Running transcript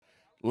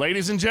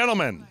Ladies and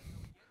gentlemen,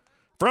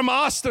 from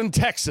Austin,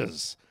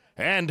 Texas,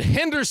 and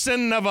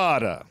Henderson,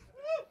 Nevada,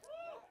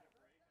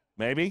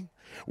 maybe,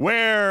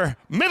 where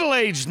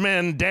middle-aged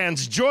men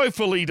dance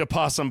joyfully to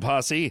Possum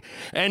Posse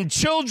and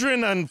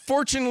children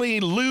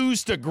unfortunately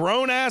lose to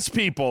grown-ass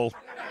people,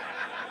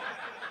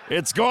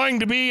 it's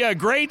going to be a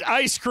great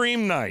ice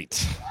cream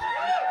night.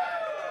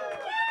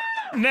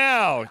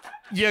 Now,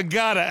 you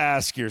gotta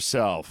ask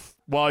yourself,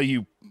 while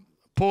you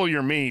pull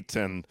your meat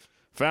and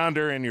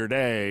founder in your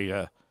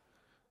day,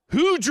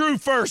 who drew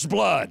first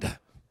blood?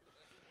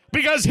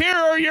 Because here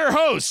are your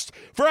hosts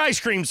for Ice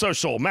Cream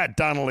Social, Matt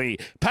Donnelly,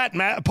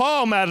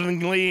 Paul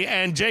Mattingly,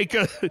 and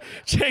Jacob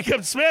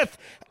Smith.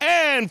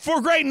 And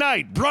for Great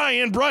Night,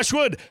 Brian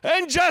Brushwood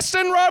and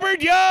Justin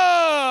Robert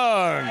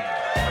Young.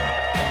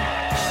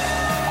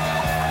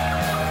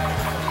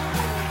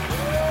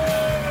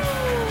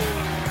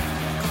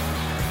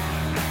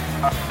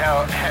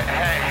 No,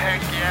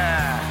 heck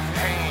yeah.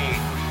 Hey,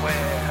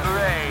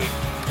 hooray.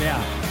 Yeah.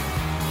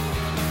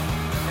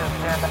 Just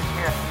stand up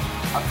here.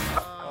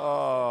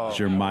 Is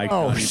your mic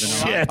not even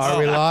shit. on? Are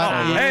we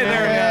live? Hey,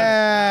 there we go.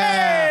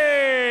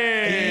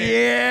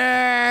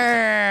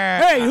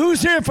 Yeah. Hey,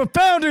 who's here for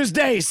Founders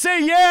Day?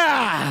 Say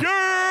yeah!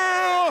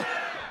 Yeah!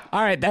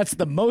 All right, that's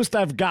the most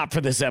I've got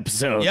for this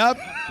episode. Yep.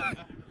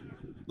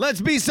 Let's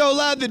be so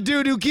loud the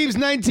dude who keeps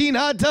 19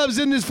 hot tubs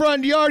in his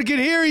front yard can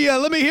hear you.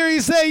 Let me hear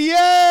you say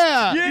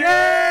yeah.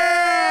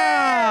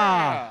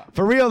 Yeah!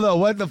 For real though,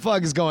 what the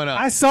fuck is going on?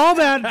 I saw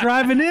that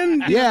driving in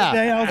the yeah. other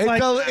day. I was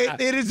like,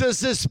 It is a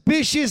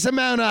suspicious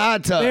amount of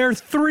hot tubs. they're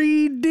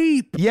 3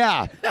 deep.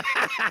 Yeah.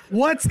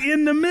 What's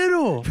in the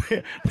middle?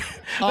 A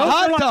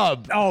hot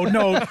tub. Oh,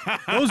 no.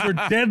 Those are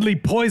deadly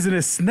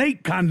poisonous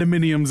snake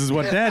condominiums is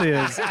what that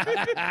is.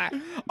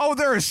 Oh,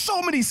 there are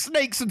so many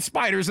snakes and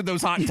spiders in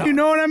those hot tubs. You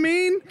know what I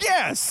mean?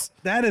 Yes.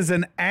 That is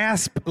an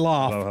asp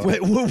loft.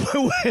 Wait.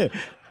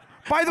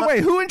 By the way,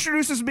 who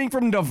introduces me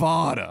from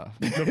Nevada?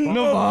 Oh,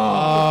 no.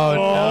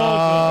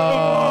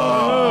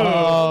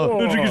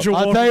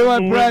 I'll tell you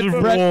what,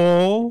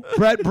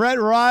 Brett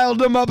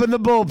riled him up in the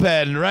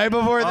bullpen right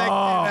before they came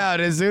out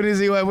as soon as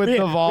he went with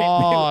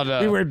Nevada.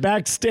 We were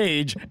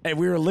backstage and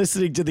we were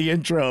listening to the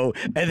intro,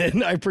 and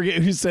then I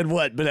forget who said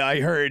what, but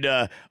I heard,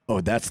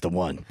 that's the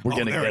one. We're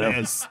going to get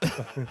him.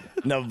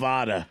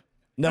 Nevada.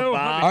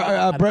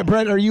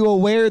 Brett, are you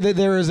aware that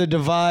there is a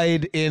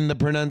divide in the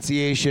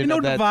pronunciation You know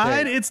of that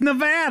divide? thing? It's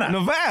Nevada.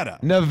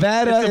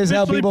 Nevada It's is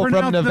how officially people from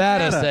pronounced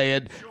Nevada, Nevada. say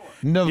it.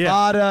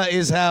 Nevada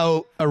is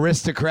how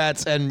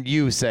aristocrats and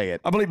you say it.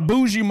 I believe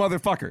bougie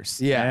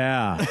motherfuckers.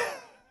 Yeah.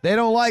 They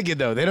don't like it,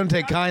 though. They don't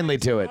take kindly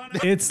to it.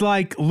 It's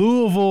like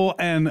Louisville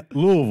and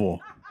Louisville.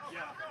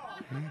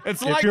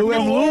 It's If like you're New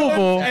from Orleans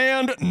Louisville-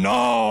 and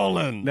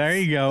Nolan. There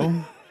you go.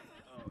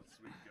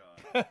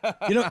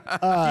 You know,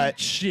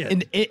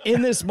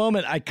 in this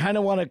moment, I kind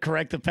of want to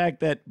correct the fact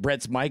that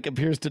Brett's mic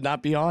appears to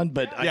not be on,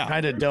 but I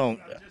kind of don't.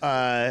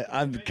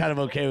 I'm kind of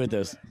okay with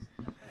this.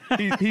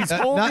 He's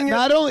holding it.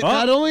 Not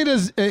only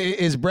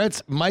is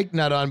Brett's mic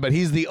not on, but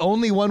he's the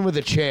only one with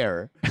a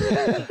chair.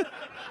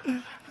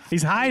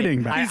 He's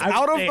hiding. Back. He's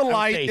out of the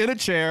light in a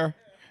chair.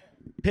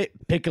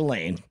 Pick a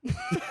lane.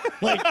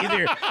 Like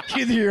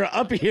either you're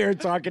up here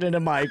talking in a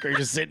mic or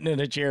you're sitting in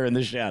a chair in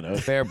the shadow.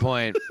 Fair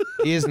point.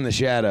 He is in the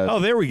shadows. Oh,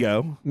 there we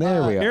go.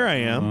 There we are. Here I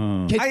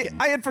am.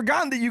 I had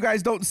forgotten that you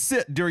guys don't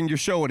sit during your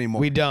show anymore.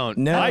 We don't.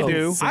 No, I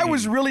do. I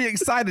was really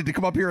excited to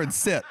come up here and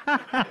sit.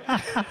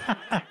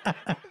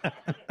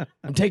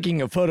 I'm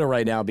taking a photo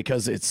right now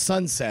because it's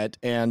sunset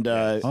and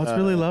it's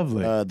really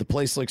lovely. The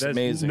place looks There's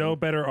amazing. no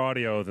better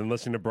audio than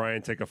listening to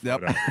Brian take a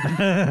photo.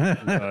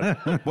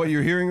 What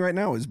you're hearing right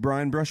now is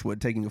Brian Brushwood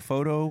taking a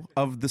photo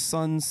of the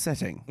sun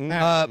setting.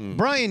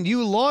 Brian,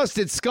 you lost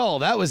at Skull.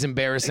 That was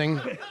embarrassing.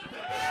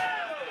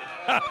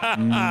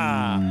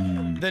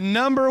 The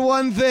number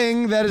one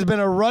thing that has been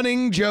a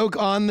running joke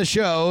on the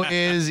show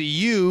is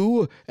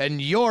you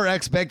and your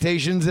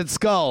expectations at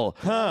Skull.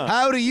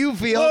 How do you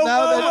feel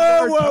now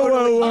that you're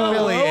totally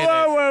humiliated?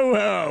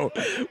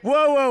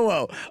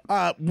 Whoa.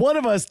 One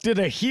of us did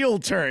a heel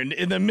turn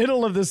in the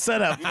middle of the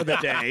setup for the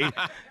day.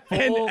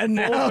 Full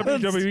announced-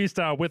 WWE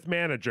style with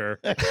manager.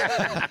 No,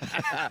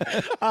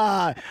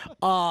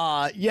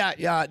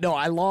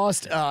 I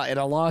lost, and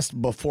I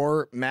lost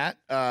before Matt,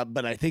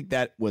 but I think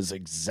that was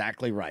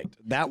exactly right.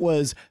 That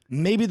was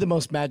maybe the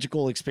most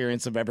magical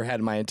experience I've ever had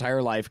in my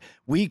entire life.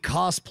 We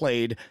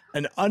cosplayed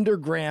an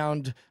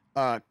underground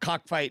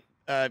cockfight,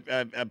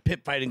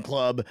 pit fighting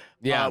club,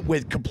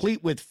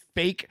 with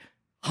fake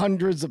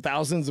hundreds of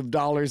thousands of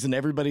dollars in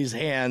everybody's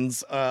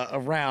hands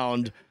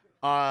around,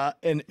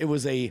 and it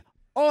was a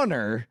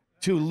honor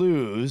to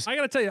lose. I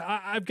got to tell you,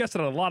 I've guested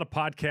on a lot of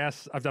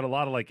podcasts. I've done a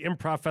lot of like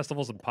improv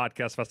festivals and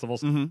podcast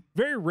festivals.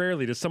 Very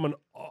rarely does someone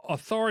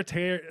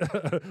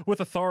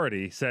with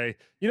authority say,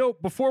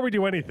 before we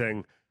do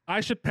anything, I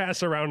should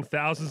pass around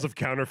thousands of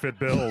counterfeit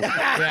bills. Odd.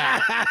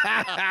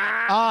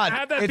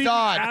 Have that It's be the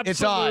odd.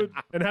 It's odd. absolute-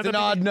 and have It's that an be-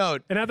 odd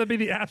note. And have that be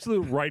the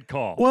absolute right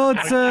call. Well,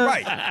 it's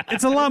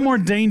it's a lot more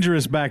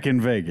dangerous back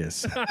in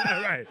Vegas.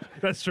 Right.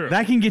 That's true.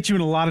 That can get you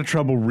in a lot of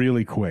trouble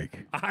really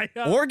quick.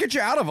 Or get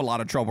you out of a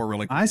lot of trouble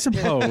really quick. I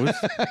suppose.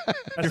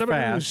 As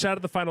somebody who fast. sat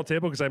at the final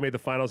table because I made the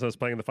finals, I was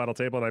playing the final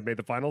table and I made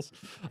the finals.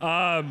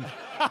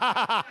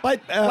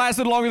 But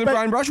Lasted longer than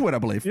Brian Brushwood, I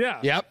believe. Yeah.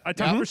 Yep. I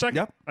tied for second.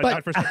 Yep. I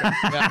tied for second.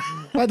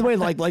 by the way,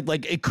 like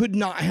it could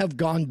not have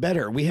gone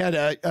better. We had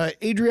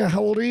Adria.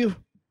 How old are you?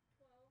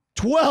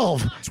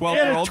 12.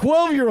 12-year-old.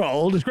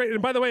 12-year-old. Great.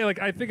 And by the way, like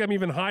I think I'm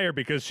even higher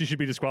because she should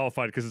be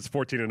disqualified because it's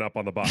 14 and up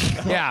on the box.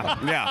 Yeah,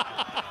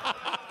 Yeah.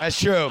 that's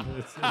true.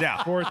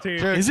 Yeah. 14.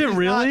 Is it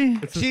really?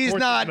 It's She's 14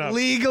 not and up.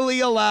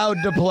 legally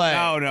allowed to play.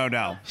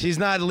 No. She's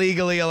not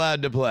legally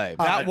allowed to play.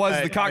 That was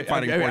the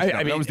cockfighting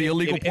portion. That was the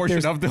illegal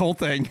portion of the whole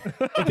thing.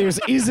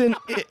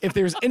 If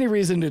there's any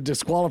reason to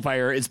disqualify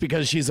her, it's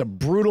because she's a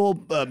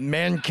brutal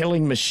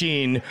man-killing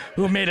machine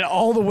who made it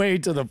all the way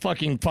to the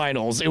fucking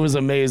finals. It was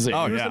amazing.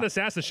 Oh, She was yeah. an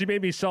assassin. She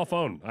made me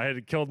self-own. I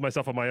had killed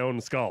myself on my own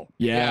skull.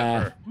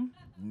 yeah.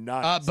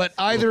 But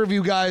either of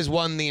you guys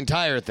won the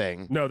entire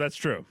thing. No, that's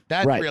true.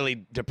 That's Right.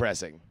 really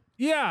depressing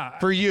Yeah.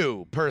 for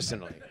you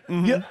personally.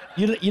 You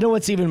know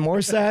what's even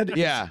more sad?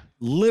 Yeah.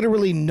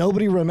 Literally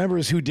nobody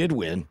remembers who did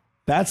win.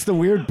 That's the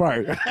weird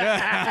part.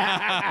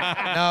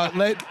 Now,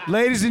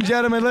 ladies and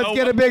gentlemen, let's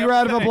get a big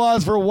round of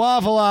applause for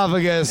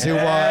Waffleophagus, who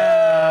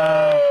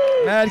won.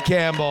 Matt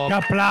Campbell.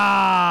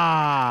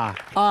 Kapla!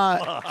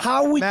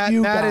 How would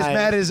you guys?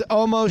 Matt is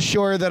almost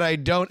sure that I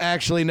don't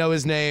actually know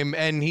his name,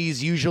 and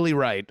he's usually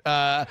right.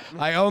 I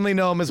only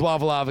know him as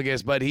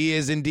Waffleophagus, but he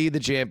is indeed the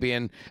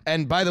champion.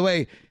 And by the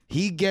way,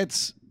 he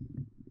gets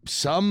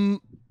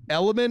some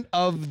element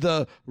of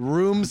the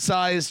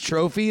room-sized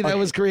trophy that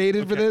was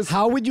created for this.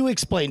 How would you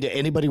explain to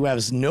anybody who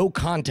has no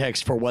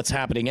context for what's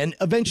happening, and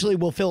eventually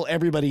we'll fill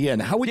everybody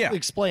in? How would you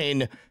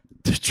explain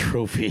the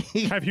trophy?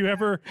 Have you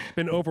ever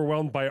been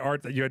overwhelmed by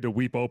art that you had to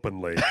weep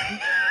openly?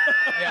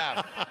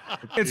 Yeah.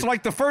 It's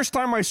like the first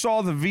time I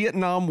saw the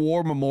Vietnam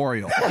War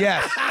Memorial.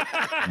 Yes.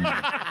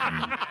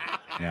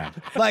 Yeah.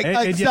 Like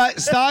And yet-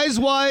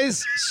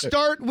 size-wise,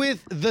 start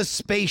with the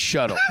space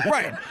shuttle.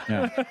 Right.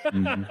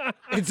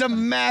 It's a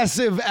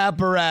massive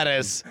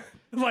apparatus.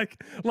 like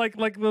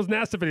those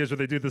NASA videos where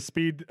they do the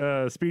speed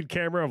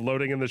camera of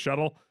loading in the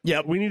shuttle.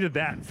 Yep. We needed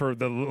that for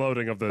the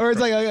loading of the. Or it's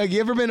like you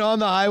ever been on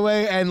the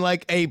highway and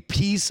like a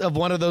piece of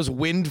one of those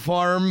wind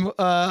farm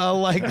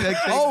like things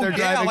Oh, they're yeah,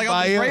 driving like by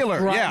on the you?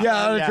 trailer. Yeah.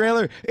 Yeah, on a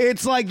trailer.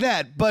 It's like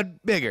that,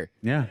 but bigger.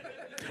 Yeah.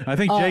 I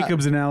think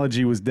Jacob's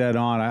analogy was dead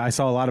on. I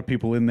saw a lot of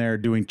people in there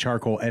doing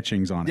charcoal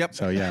etchings on it. Yep.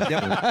 So,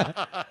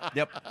 yeah.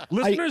 Yep.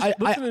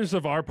 Listeners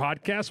of our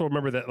podcast will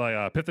remember that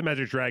like Pith the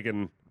Magic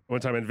Dragon one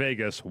time in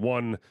Vegas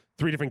won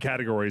 3 different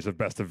categories of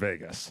Best of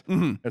Vegas.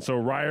 And so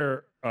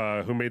Ryer,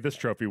 who made this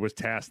trophy, was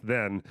tasked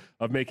then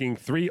of making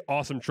 3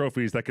 awesome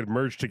trophies that could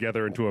merge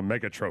together into a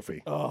mega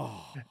trophy.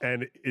 Oh.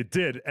 And it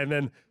did. And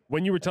then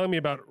when you were telling me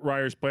about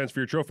Ryer's plans for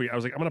your trophy, I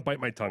was like, I'm going to bite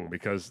my tongue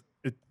because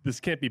this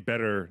can't be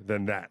better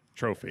than that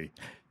trophy.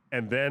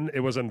 And then it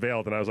was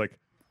unveiled, and I was like,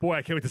 boy,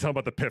 I can't wait to tell them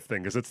about the Piff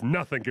thing because it's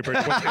nothing compared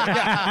to what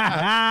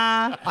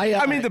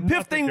I mean, the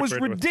Piff thing was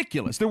compared to it.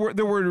 ridiculous. There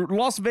were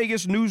Las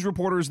Vegas news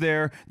reporters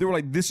there. They were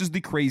like, "This is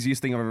the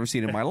craziest thing I've ever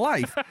seen in my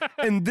life,"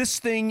 and this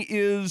thing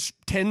is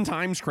 10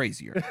 times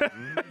crazier.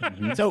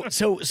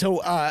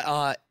 So,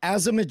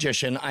 as a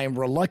magician, I am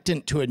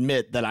reluctant to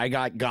admit that I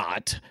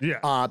got.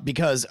 Yeah.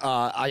 Because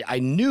I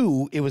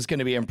knew it was going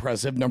to be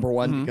impressive. Number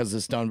one, because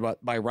it's done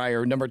by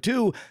Ryer. Number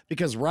two,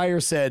 because Ryer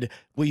said,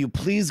 "Will you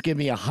please give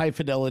me a high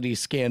fidelity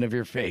scan of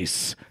your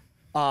face?"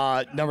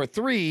 Number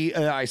three,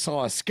 I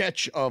saw a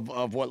sketch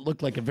of what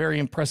looked like a very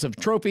impressive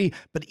trophy.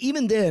 But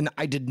even then,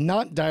 I did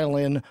not dial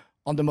in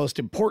on the most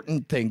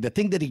important thing, the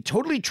thing that he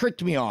totally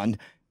tricked me on,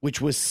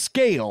 which was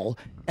scale.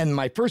 And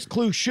my first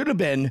clue should have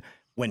been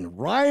when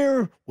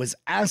Ryer was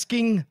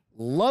asking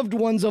loved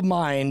ones of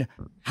mine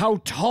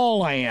how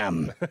tall I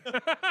am.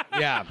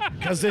 Yeah.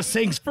 Because this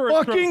thing's For a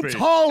fucking trophy.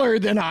 taller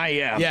than I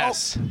am.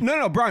 Yes.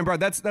 No, Brian,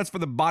 that's for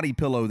the body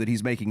pillow that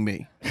he's making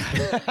me.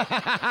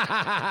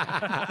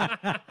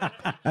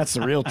 That's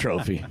the real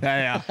trophy.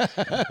 Yeah.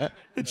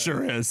 It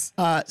sure is.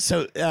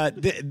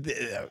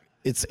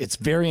 It's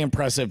very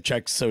impressive.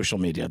 Check social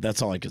media.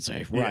 That's all I could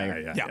say.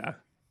 Ryer. Yeah.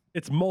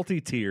 It's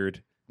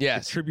multi-tiered.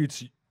 Yes.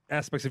 Attributes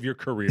aspects of your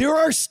career. There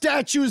are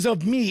statues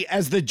of me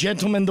as the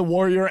gentleman, the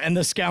warrior, and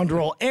the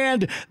scoundrel,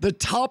 and the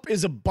top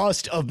is a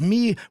bust of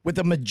me with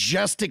a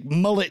majestic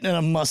mullet and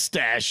a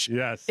mustache.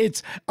 Yes.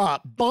 It's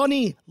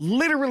Bonnie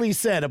literally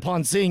said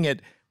upon seeing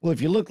it, "Well,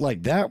 if you look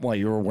like that while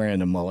you were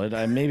wearing a mullet,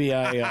 maybe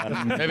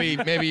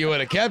Maybe you would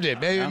have kept it.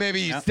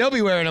 Maybe you'd still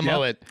be wearing a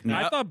mullet.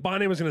 I thought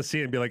Bonnie was going to see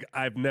it and be like,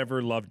 I've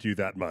never loved you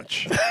that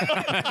much.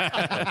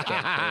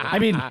 I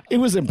mean, it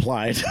was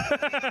implied."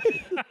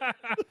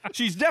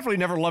 She's definitely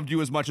never loved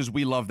you as much as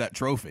we love that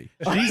trophy.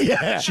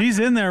 She's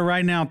in there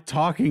right now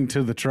talking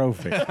to the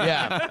trophy.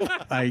 Yeah.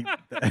 I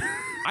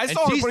And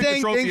saw her she's putting the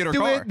saying trophy things in her to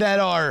car. it that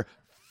are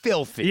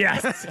filthy.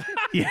 Yes.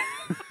 Yeah.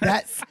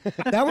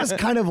 That was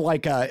kind of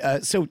like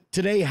so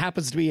today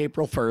happens to be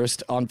April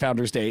 1st on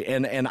Founders Day,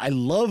 and I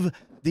love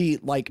the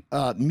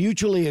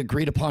mutually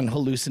agreed upon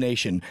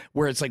hallucination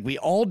where it's like we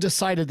all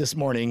decided this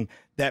morning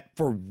that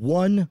for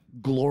one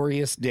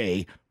glorious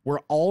day we're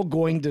all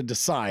going to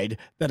decide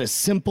that a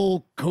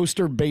simple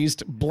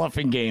coaster-based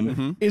bluffing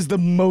game is the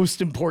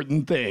most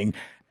important thing.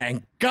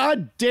 And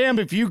goddamn,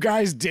 if you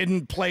guys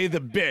didn't play the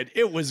bit,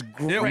 it was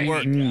great. It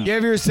worked.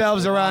 Give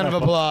yourselves a round of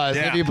applause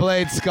Yeah. if you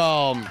played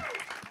Skull.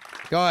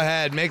 Go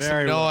ahead, make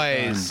Very some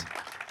well noise.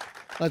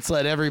 Let's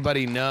let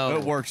everybody know.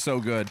 It worked so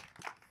good.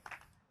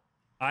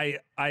 I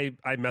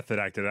method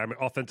acted. I'm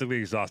authentically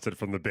exhausted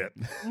from the bit.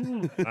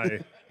 I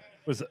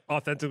was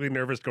authentically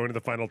nervous going to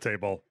the final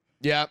table.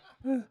 Yep.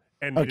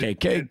 And Okay,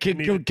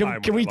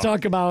 can we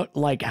talk about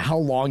like how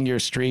long your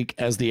streak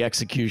as the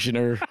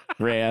executioner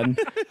ran?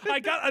 I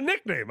got a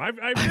nickname. I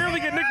rarely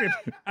get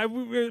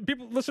nicknames.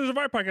 People, listeners of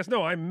our podcast,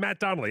 know I'm Matt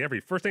Donnelly.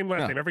 Every first name,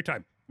 last name, every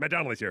time. Matt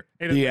Donnelly's here.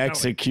 Hey, The Matt Donnelly.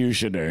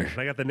 executioner. And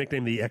I got the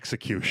nickname the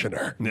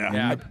Executioner.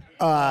 Yeah.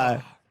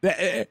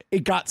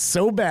 It got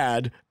so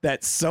bad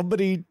that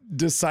somebody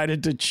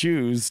decided to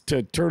choose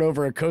to turn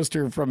over a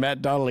coaster from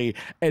Matt Donnelly,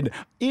 and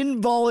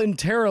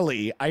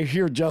involuntarily I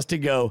hear Justin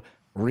go,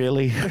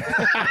 "Really?"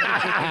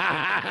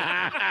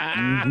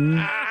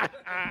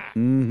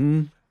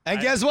 And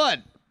guess what?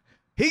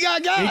 He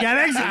got got. He got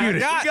executed.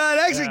 He got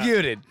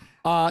executed.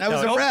 That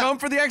was a Don't wrap. come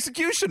for the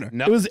executioner.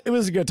 No. It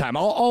was a good time.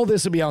 All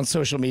this will be on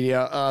social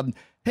media.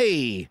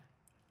 Hey,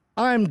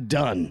 I'm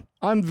done.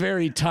 I'm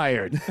very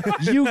tired.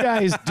 You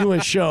guys do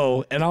a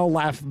show, and I'll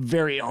laugh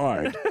very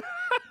hard.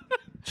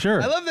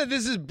 Sure. I love that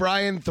this is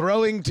Brian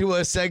throwing to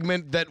a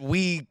segment that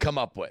we come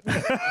up with.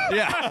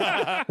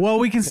 Well,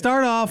 we can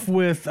start off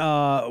with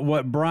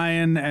what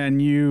Brian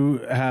and you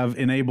have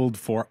enabled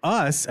for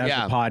us as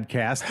Yeah. a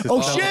podcast. to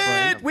Oh celebrate.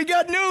 shit! We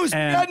got news.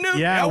 And, we got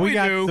news. Yeah, we we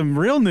got do. some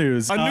real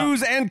news. A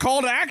news and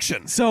call to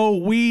action. So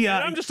we.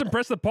 And I'm just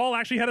impressed that Paul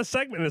actually had a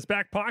segment in his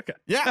back pocket.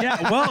 Yeah.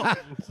 Yeah, well,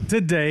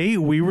 today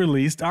we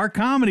released our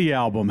comedy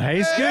album,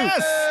 Hey Scoop.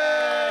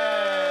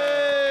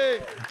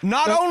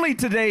 Not only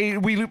today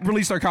we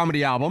released our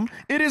comedy album,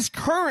 it is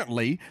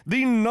currently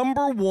the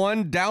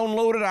 #1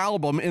 downloaded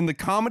album in the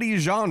comedy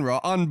genre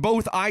on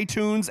both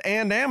iTunes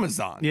and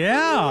Amazon.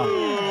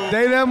 Yeah.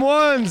 They them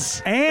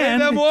ones.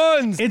 And they them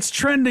ones. it's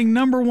trending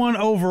 #1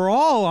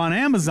 overall on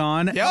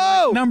Amazon. Yep.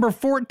 and number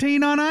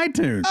 14 on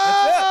iTunes.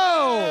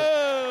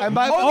 Oh! And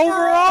by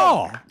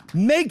Overall.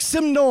 Make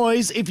some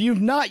noise if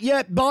you've not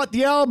yet bought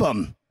the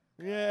album.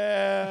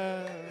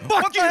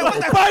 Fuck you!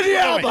 Buy the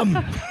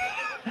album.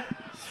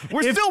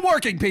 We're still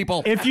working,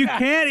 people. If you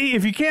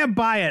can't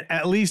buy it,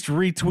 at least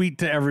retweet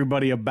to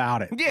everybody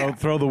about it. Yeah.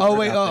 Throw the word Oh,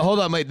 wait, out there. hold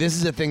on, wait. This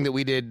is a thing that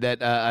we did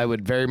that I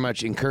would very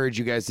much encourage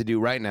you guys to do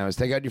right now is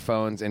take out your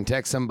phones and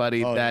text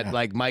somebody that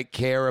like might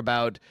care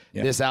about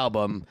this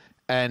album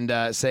and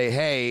say,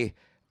 hey,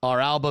 our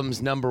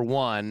album's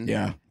 #1.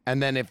 Yeah.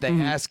 And then if they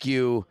ask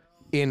you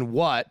in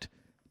what,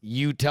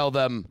 you tell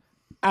them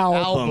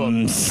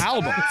Albums.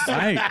 Albums.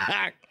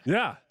 Right.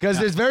 Yeah.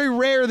 Because it's very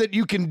rare that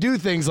you can do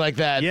things like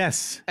that.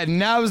 Yes. And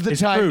now's the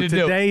It's time true. to do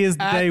it. Today is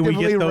the day we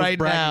Actively get those right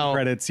bragging now,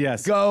 credits.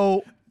 Yes.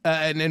 Go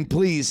and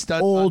please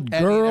stud Old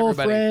Eddie and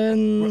everybody.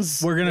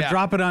 girlfriends. We're gonna Yeah.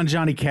 drop it on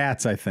Johnny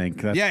Katz, I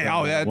think. That's, Yeah,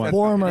 oh, that- what-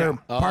 Former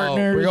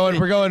partners. We're going.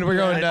 We're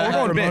going big.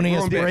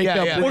 Harmonious We're going big. breakup.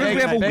 Yeah, yeah. with Well,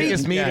 we have a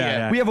Vegas week. media.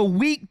 Yeah. We have a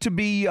week to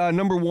be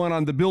 #1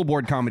 on the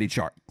Billboard comedy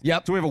chart.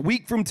 Yep. So we have a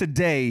week from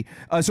today.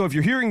 So if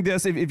you're hearing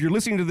this, if you're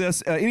listening to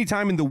this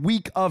anytime in the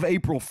week of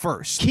April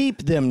 1st,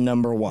 Keep them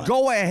 #1.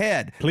 go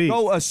ahead. Please.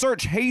 Go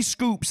search Hey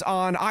Scoops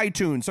on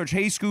iTunes. Search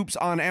Hey Scoops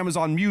on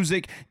Amazon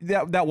Music.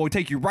 That will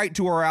take you right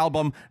to our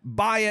album.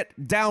 Buy it,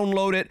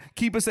 download it,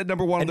 keep us at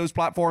 #1 on those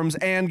platforms,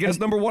 and get us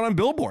 #1 on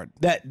Billboard.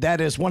 That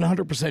is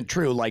 100%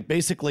 true. Like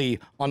basically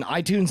on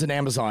iTunes and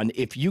Amazon,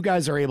 if you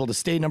guys are able to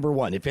stay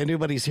 #1, if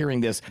anybody's hearing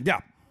this,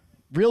 Yeah.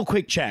 real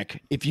quick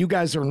check. If you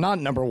guys are not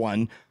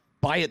 #1,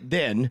 buy it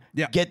then.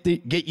 Yeah.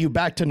 Get you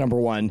back to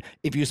 #1.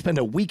 If you spend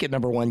a week at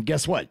 #1,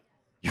 guess what?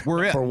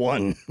 We're it. For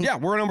one. Yeah,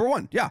 we're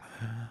 #1. Yeah.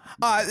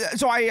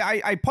 So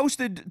I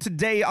posted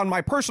today on my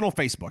personal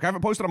Facebook. I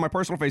haven't posted on my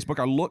personal Facebook.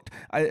 I looked.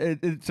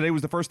 Today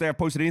was the first day I've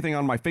posted anything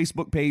on my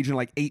Facebook page in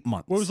like 8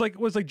 months. Well, it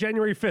was like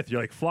January 5th.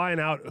 You're like flying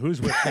out. Who's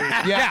with me?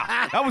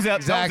 Yeah, that was it.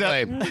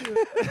 Exactly.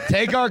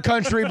 Take our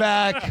country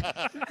back.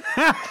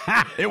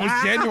 It was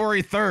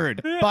January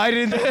 3rd.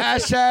 Biden.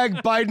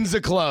 Hashtag Biden's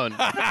a clone.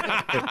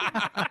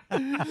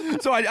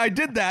 So I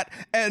did that,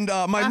 and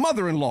my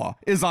mother-in-law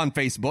is on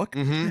Facebook,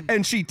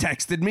 and she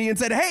texted me and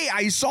said, "Hey,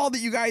 I saw that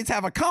you guys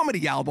have a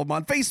comedy album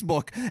on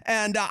Facebook,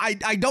 and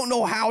I don't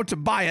know how to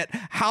buy it.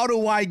 How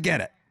do I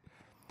get it?"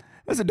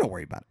 I said, "Don't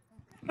worry about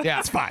it. Yeah.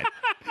 It's fine.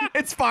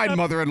 It's fine,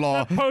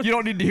 mother-in-law. post- You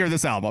don't need to hear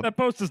this album." That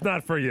post is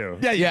not for you.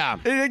 Yeah.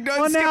 Skip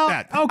now,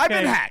 that. okay.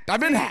 I've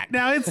been hacked.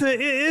 Now it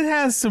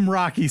has some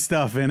rocky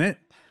stuff in it.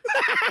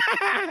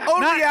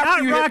 only after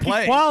not you hit Rocky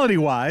play. quality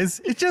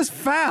wise. It's just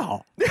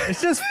foul.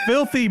 It's just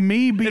filthy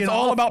me being It's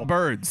all awful. about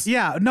birds.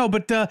 Yeah, no,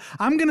 but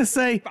I'm gonna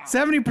say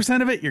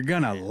 70% of it you're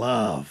gonna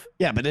love,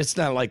 Yeah, but it's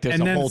not like there's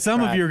and a then whole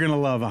some of track. you are gonna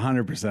love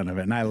 100% of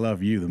it, and I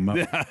love you the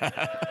most.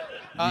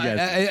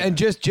 And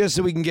just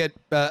so we can get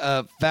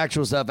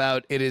factual stuff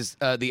out, it is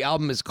the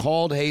album is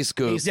called Hey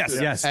Scoop. Yes.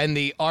 Yes. And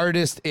the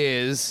artist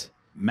is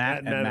Matt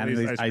and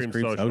Natalie's Ice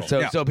Cream Social.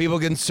 so so people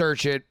can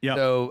search it. Yep.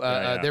 So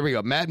Yeah. there we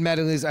go. Matt and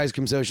Natalie's Ice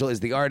Cream Social is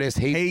the artist.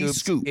 Hey Scoops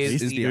Scoops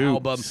is is the the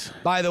album. Scoops.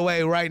 By the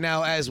way, right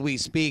now as we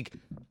speak,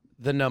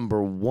 the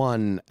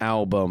 #1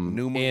 album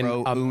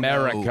Numero in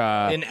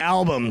America in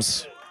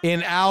albums.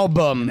 in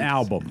album.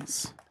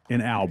 albums,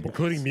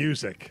 including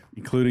music.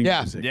 including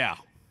Yeah. music. Yeah.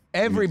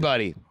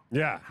 Everybody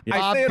Yeah. I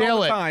Bob say it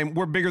all the Dylan. time.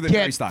 We're bigger than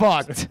Harry get Styles.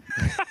 fucked.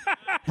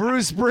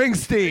 Bruce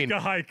Springsteen, Take a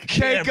hike.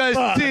 take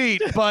a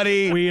seat,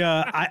 buddy. We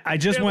I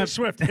just Taylor went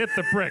Swift hit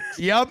the bricks.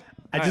 Yep.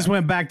 I just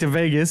went back to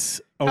Vegas.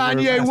 Over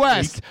Kanye last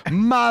West, week.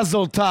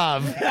 Mazel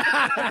Tov.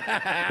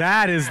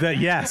 That is the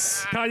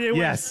yes. Kanye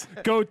Yes.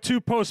 West, go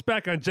 2 posts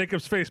back on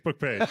Jacob's Facebook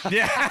page.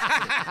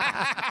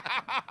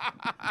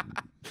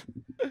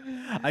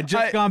 I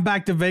just gone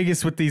back to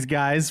Vegas with these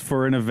guys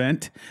for an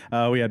event.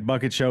 We had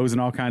bucket shows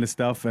and all kind of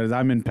stuff. As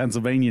I'm in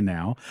Pennsylvania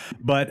now,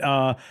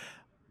 but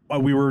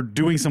we were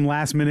doing some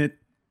last minute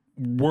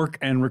work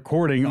and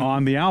recording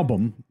on the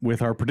album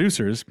with our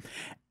producers,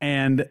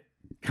 and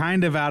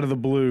kind of out of the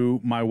blue,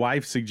 my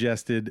wife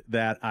suggested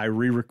that I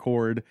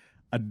re-record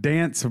a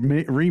dance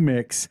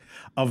remix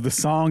of the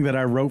song that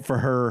I wrote for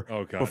her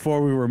Oh, God.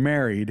 before we were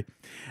married,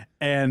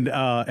 and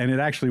it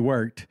actually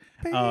worked.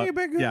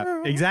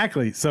 Yeah,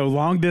 exactly. So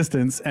long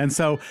distance, and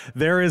so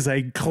there is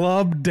a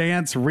club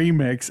dance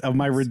remix of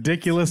my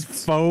ridiculous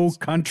faux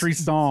country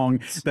song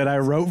that I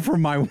wrote for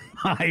my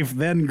wife,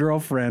 then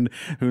girlfriend,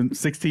 who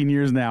 16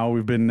 years now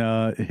we've been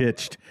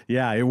hitched.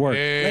 Yeah, it worked.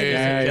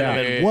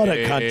 Gentlemen, what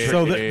a country.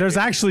 So there's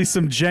actually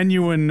some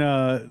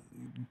genuine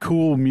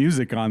cool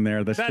music on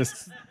there.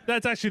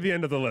 That's actually the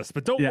end of the list,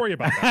 but don't yeah. worry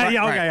about that.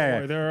 yeah, okay, Don't yeah,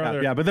 worry, there are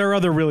other- yeah, but there are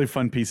other really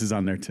fun pieces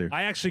on there too.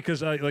 I actually,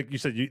 because like you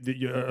said,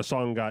 a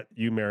song got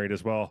you married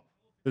as well.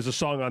 There's a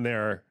song on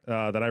there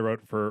that I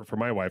wrote for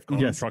my wife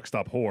called Yes. Truck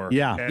Stop Whore.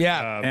 Yeah. And,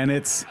 Yeah. And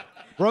it's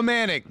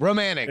Romantic.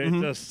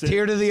 it just-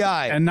 Tear to the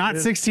eye. and not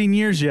 16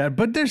 years yet,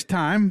 but there's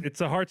time.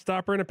 it's a heart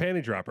stopper and a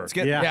panty dropper. It's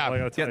getting, Yeah. Yeah. All I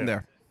gotta it's tell getting you.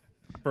 there.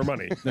 For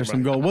money. There's For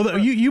some money. gold. Well,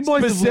 you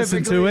boys have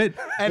listened to it.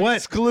 and What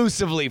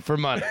exclusively for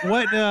money.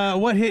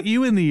 what hit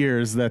you in the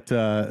ears that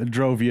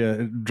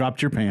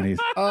dropped your panties?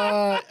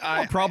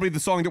 Probably the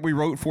song that we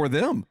wrote for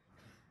them.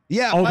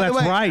 Yeah. Oh, by the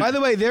that's way, right. By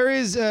the way, there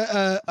is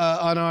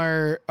on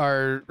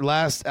our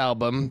last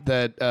album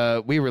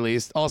that we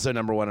released, also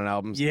 #1 on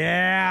albums.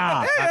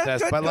 Yeah, Not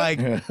this, but like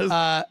got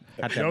that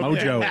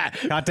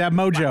mojo. Got that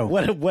mojo.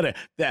 What a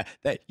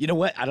that you know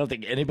what? I don't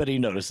think anybody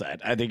noticed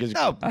that. I think it's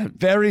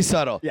very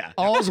subtle. Yeah.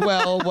 All's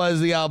Well was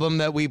the album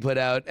that we put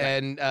out,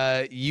 and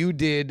you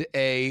did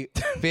a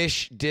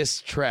Fish diss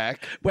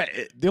track. well,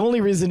 the only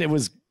reason it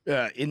was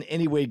in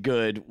any way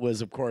good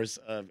was, of course,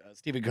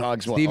 Stephen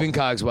Cogswell. Stephen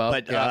Cogswell.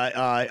 But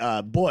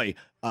yeah. boy,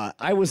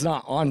 I was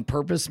not on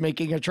purpose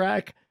making a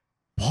track.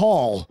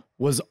 Paul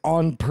was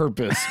on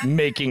purpose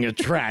making a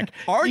track.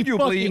 He Arguably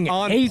fucking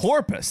on hates-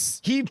 purpose.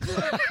 He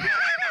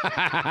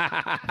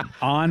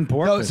On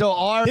purpose. So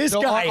our This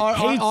so guy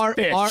hates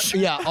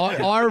fish.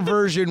 our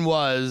version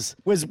was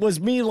was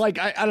me like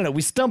I don't know.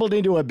 We stumbled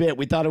into a bit.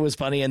 We thought it was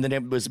funny, and then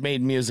it was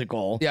made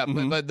musical.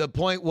 but the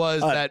point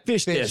was that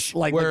fish dish,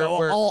 like were-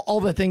 all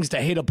the things to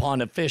hate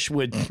upon a fish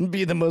would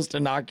be the most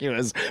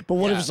innocuous. But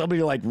what Yeah. if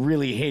somebody like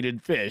really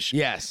hated fish?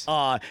 Yes.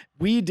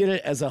 We did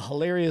it as a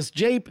hilarious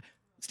jape.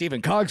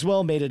 Stephen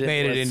Cogswell made it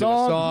into a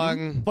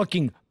song.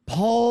 Fucking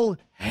Paul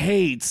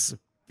hates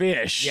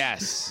fish.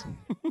 yes.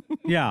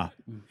 Yeah.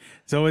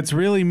 So it's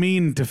really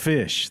mean to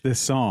fish, this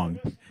song.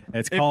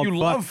 It's called you Fuck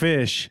love-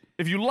 Fish.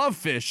 If you love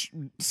fish,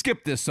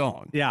 skip this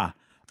song. Yeah.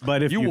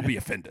 But if You will be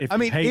offended. if I you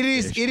mean, hate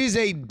it fish- is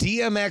a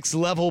DMX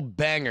level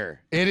banger.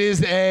 It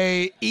is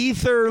a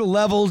ether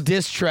level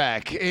diss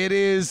track. It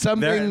is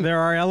something.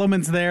 There are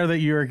elements there that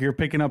you're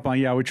picking up on.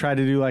 Yeah, we tried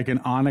to do like an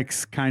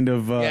Onyx kind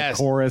of Yes.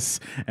 chorus,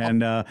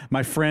 and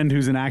my friend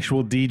who's an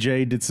actual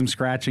DJ did some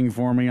scratching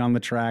for me on the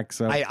track.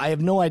 So I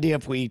have no idea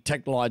if we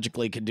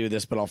technologically could do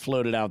this, but I'll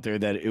float it out there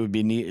that it would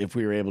be neat if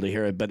we were able to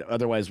hear it. But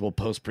otherwise, we'll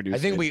post produce. I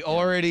think we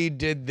already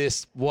did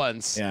this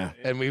once. Yeah.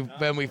 And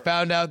we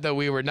found out that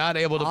we were not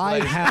able to I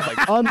play. have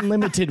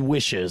unlimited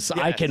wishes.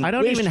 I can. I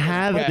don't wish even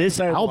have what this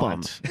I album.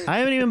 want. I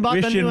haven't even bought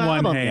the fish new in one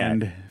album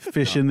hand, yet.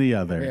 fish in the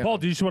other. Paul,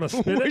 do you just want to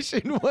spit it? Wish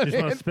in You one just want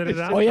to hand, spit it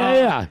out? Oh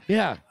yeah. You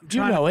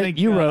trying to know it. think,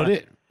 You wrote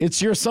it.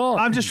 It's your song.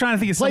 I'm just trying to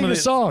think of Play some of your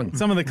the song.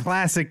 some of the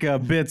classic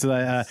bits.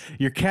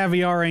 Your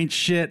caviar ain't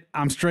shit.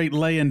 I'm straight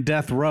laying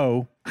death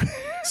row.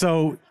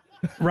 So,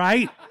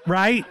 right.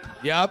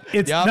 Yep.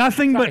 It's yep.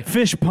 nothing but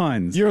fish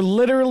puns. You're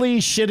literally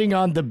shitting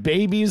on the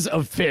babies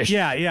of fish.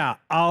 Yeah.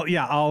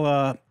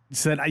 I'll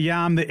said, yeah,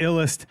 I'm the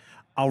illest.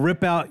 I'll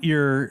rip out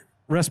your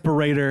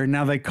respirator.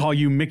 Now they call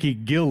you Mickey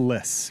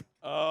Gillless.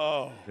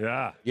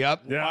 Yeah.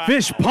 Yep. Yeah.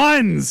 Fish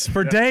puns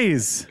for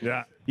days.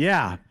 Yeah.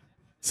 Yeah.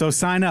 So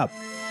sign up.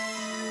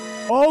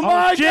 Oh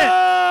my shit.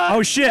 God!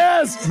 Oh shit.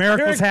 Yes!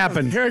 Miracles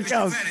happen. Here it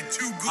comes.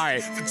 All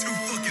right.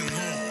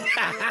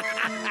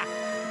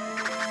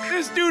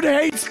 This dude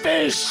hates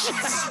fish.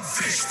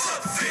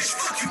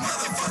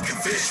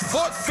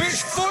 Fuck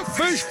fish,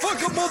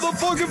 fuck a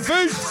motherfucking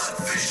fish.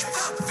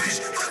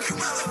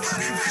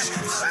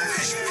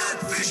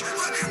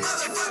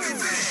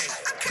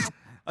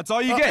 That's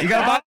all you get. You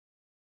gotta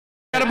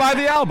buy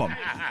the album.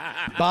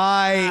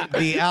 Buy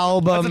the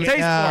album That's a taste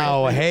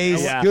now. for you. Hey,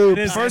 Yeah. Scoop.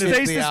 First get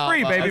taste the is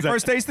free, album. baby.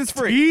 First taste is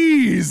free.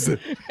 Tease. A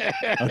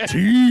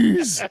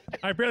tease.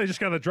 I barely just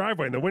got in the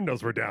driveway and the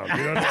windows were down.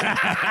 You know what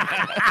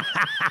I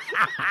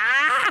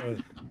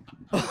mean?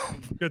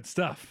 Good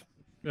stuff.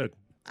 Good.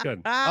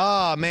 Good.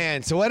 Oh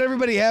man! So what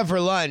everybody have for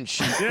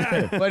lunch?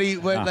 Yeah. What do you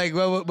what Justin, did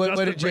you bring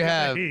up the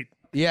have? heat.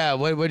 Yeah,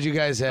 what did you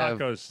guys have?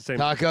 Tacos. Same.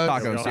 Tacos.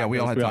 Tacos. Yeah, we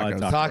all had We all had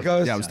tacos.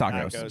 Tacos. Yeah, it was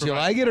tacos. Did you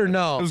like it or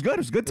no? It was good. It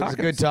was good tacos. It was a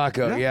good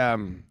taco. Yeah,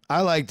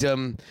 I liked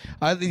them.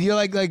 You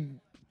like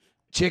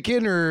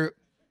chicken or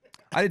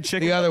I did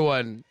chicken. the other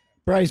one?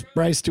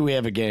 Bryce, do we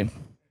have a game?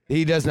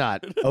 He does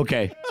not.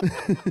 Okay.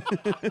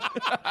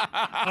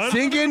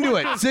 Sink into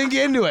it. Sink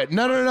into it.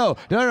 No.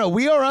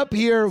 We are up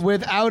here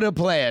without a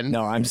plan.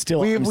 No, I'm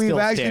still. We've actually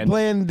standing.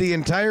 planned the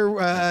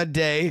entire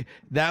day.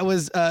 That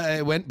was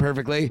it went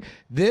perfectly.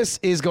 This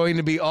is going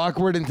to be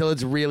awkward until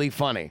it's really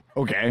funny.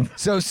 Okay.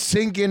 So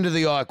sink into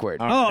the awkward.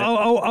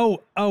 Oh,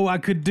 I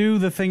could do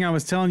the thing I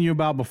was telling you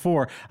about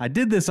before. I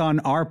did this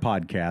on our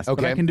podcast, but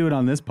Okay. I can do it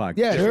on this podcast.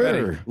 Yeah,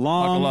 sure.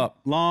 Long, Buckle up.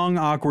 long,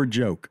 awkward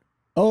joke.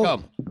 Oh,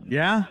 Go.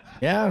 Yeah?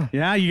 yeah.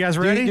 Yeah, you guys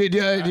Do ready?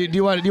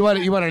 you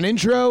want an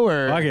intro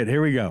or? Fuck it,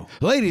 here we go.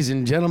 Ladies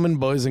and gentlemen,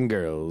 boys and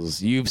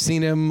girls, you've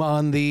seen him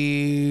on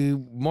the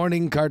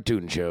morning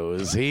cartoon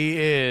shows. He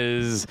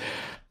is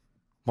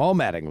Paul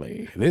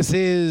Mattingly. This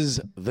is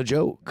The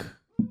Joke.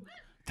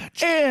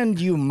 And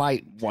you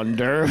might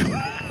wonder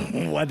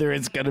whether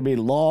it's going to be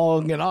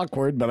long and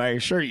awkward, but I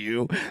assure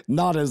you,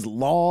 not as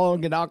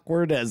long and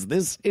awkward as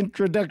this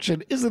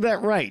introduction. Isn't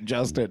that right,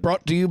 Justin?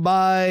 Brought to you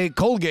by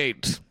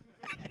Colgate.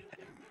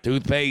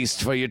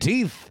 Toothpaste for your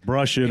teeth.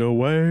 Brush it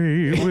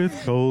away with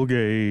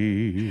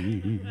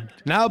Colgate.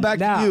 Now back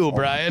Now. to you,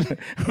 Brian.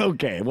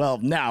 Okay, well,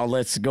 now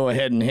let's go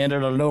ahead and hand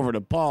it on over to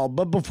Paul.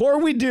 But before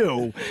we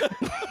do,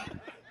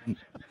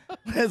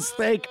 let's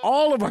thank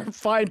all of our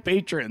fine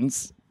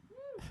patrons.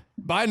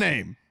 By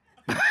name.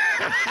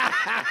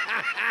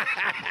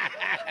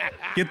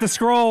 Get the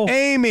scroll.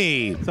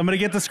 Amy, Somebody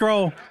get the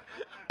scroll.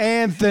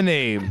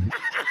 Anthony,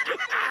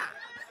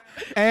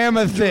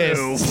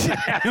 Amethyst.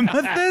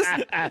 Amethyst?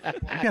 You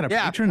got a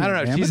Yeah, I patron don't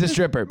named know. She's a Amethyst?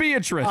 stripper.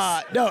 Beatrice.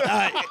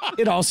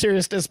 In all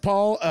seriousness,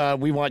 Paul,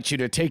 we want you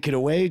to take it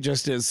away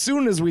just as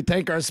soon as we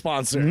thank our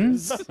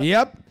sponsors.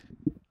 Yep.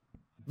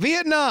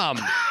 Vietnam.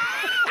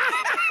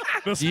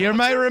 You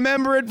might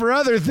remember it for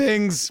other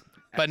things,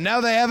 but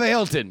now they have a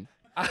Hilton.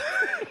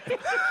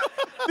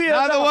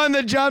 Not the one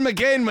that John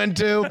McCain went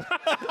to.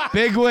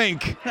 Big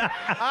wink.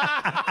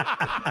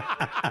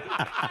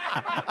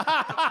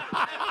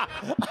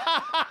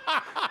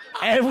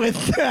 And with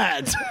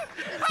that,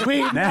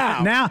 we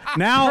Now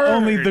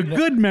only the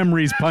good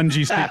memories,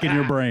 Punji, stick in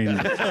your brain.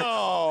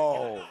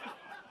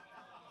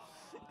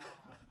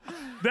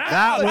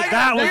 That was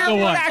the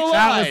one.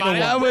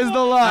 That was the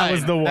line. That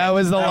was the one. That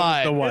was the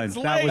line. That was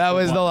the one. That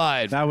was the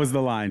line. That was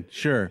the line.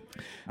 Sure.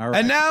 All right.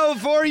 And now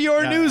for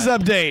your news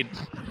update.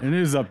 A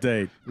news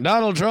update.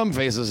 Donald Trump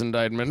faces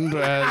indictment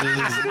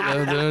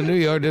as the New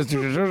York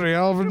District Attorney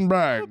Alvin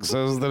Bragg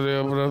says that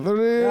the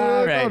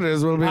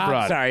notice will be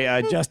brought. Sorry,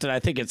 Justin, I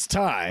think it's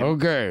time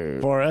Okay.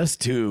 for us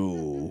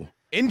to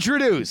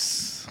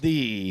Introduce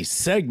the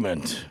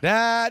segment.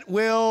 that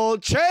will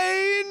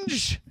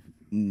change.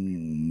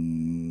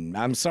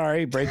 I'm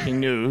sorry,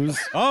 breaking news.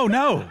 Oh,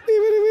 no.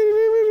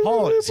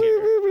 Paul is here.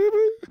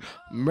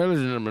 Ladies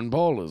and gentlemen,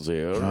 Paul is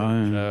here.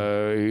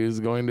 He's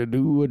going to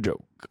do a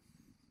joke.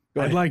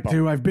 I'd like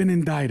to. I've been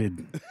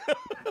indicted.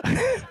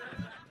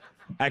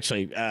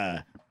 Actually,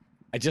 I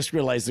just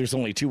realized there's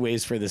only two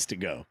ways for this to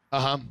go.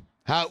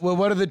 Well,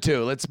 what are the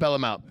two? Let's spell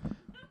them out.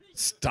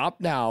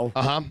 Stop now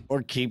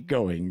or keep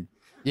going.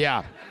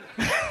 Yeah.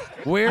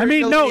 Where I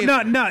mean, to no. leave-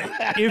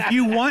 If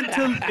you want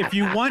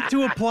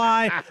to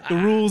apply the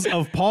rules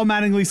of Paul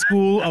Mattingly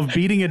School of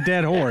beating a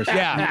dead horse,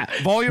 Yeah.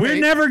 Volume we're 8.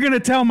 never gonna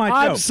tell my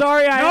I'm joke.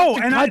 sorry, I have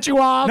to cut you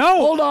off. No,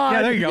 Hold on.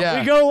 Yeah, there you go. Yeah.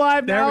 We go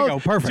live There now we go.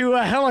 Perfect. to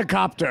a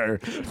helicopter.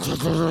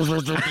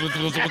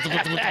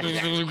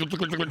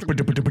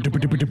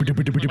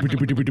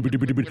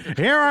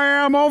 Here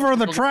I am over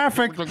the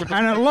traffic,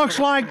 and it looks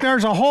like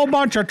there's a whole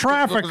bunch of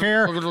traffic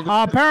here.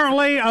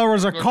 Apparently, there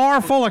was a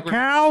car full of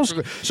cows.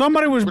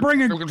 Somebody was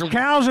bringing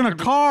cows in a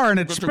car, and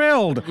it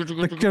spilled.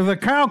 The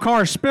cow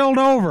car spilled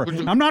over.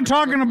 I'm not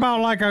talking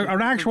about like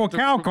an actual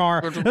cow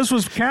car. This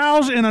was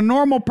cows in a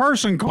normal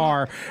person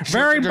car.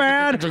 Very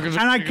bad, and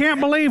I can't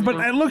believe, but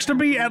it looks to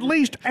be at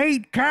least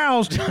 8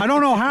 cows. I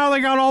don't know how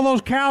they got all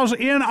those cows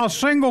in a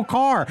single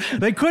car.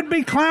 They could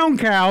be clown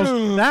cows.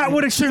 That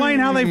would explain explain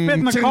how they fit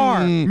in the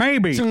car.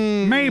 Maybe.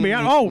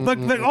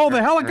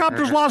 The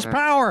helicopter's lost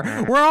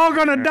power. We're all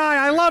gonna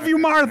die. I love you,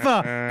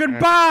 Martha.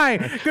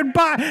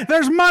 Goodbye.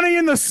 There's money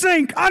in the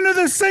sink. Under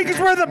the sink is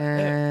where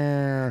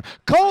the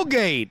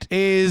Colgate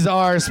is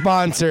our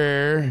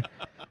sponsor.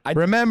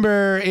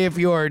 Remember, if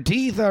your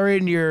teeth are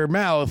in your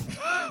mouth,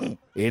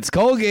 it's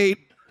Colgate.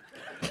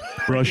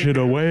 brush it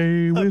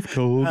away with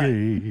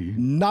Colgate.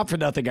 Not for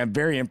nothing, I'm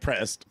very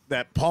impressed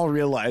that Paul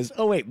realized,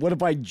 oh, wait, what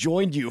if I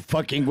joined you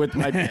fucking with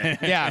my band?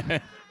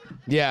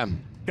 Yeah.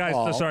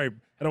 Guys, sorry.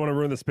 I don't want to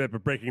ruin this bit,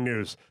 but breaking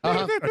news.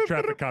 A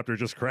traffic copter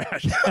just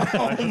crashed.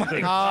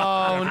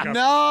 Oh,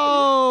 no.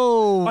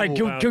 All right,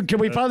 can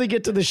we finally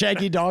get to the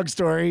Shaggy Dog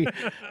story?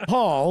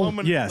 Paul,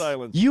 Yes.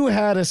 you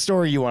had a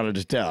story you wanted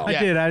to tell. I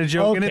did. I had a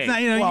joke, and it's not.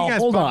 You Well, guys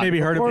hold on. maybe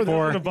heard it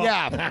before. It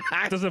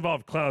doesn't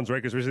involve clowns, right?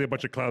 Because recently a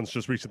bunch of clowns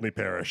just recently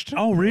perished.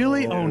 Oh,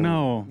 really? Oh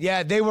no.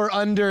 Yeah, they were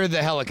under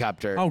the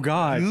helicopter. Oh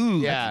God. Yeah.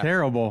 That's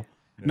terrible.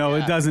 No,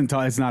 it doesn't.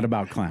 It's not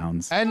about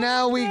clowns. And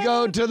now we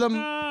go to the...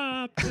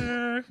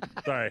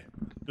 Sorry.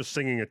 Just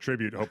singing a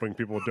tribute, hoping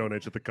people will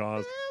donate to the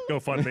cause.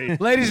 GoFundMe.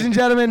 Ladies and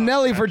gentlemen,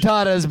 Nelly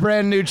Furtado's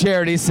brand new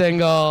charity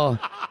single,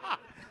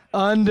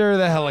 Under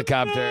the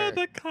Helicopter.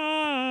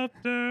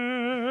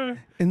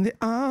 In the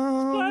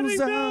arms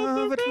of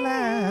a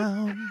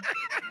clown.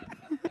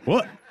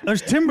 What?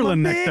 There's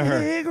Timberland next to her.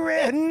 Big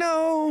red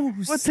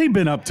nose. What's he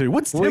been up to?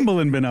 What's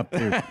Timberland been up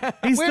to?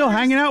 He's still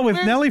hanging out with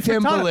where's Nelly Furtado.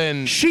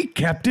 Timberland? She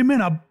kept him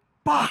in a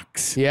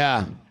box.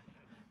 Yeah.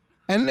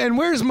 And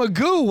where's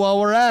Magoo while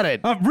we're at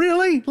it?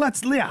 Really?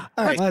 Let's Let's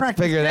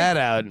practice. figure that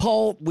out.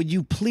 Paul, would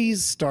you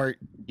please start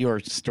your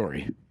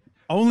story?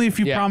 Only if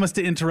you Yeah. promise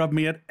to interrupt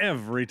me at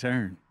every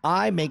turn.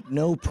 I make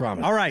no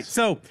promise. All right.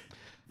 So,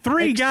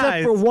 three Except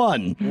guys. for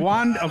one.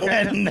 One.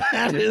 Okay. And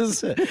that is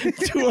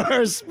to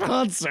our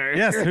sponsor.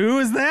 Yes. Who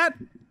is that?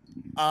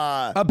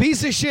 A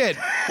piece of shit.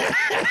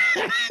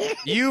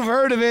 You've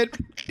heard of it.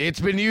 It's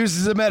been used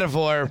as a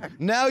metaphor.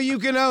 Now you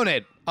can own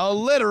it. A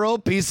literal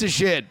piece of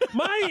shit.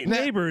 My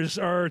neighbors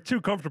are too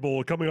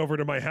comfortable coming over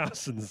to my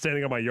house and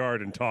standing on my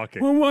yard and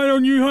talking. Well, why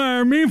don't you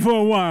hire me for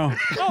a while?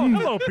 Oh,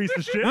 hello, piece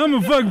of shit. I'm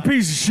a fucking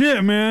piece of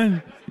shit,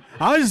 man.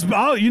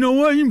 You know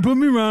what? You can put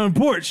me around the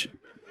porch.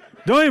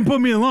 Don't even put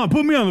me in the lawn.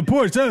 Put me on the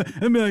porch. I'd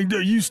be like,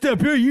 you step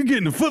here, you're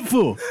getting a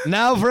footful.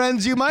 Now,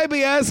 friends, you might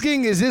be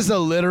asking, is this a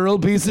literal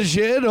piece of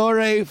shit or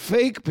a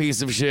fake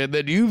piece of shit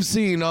that you've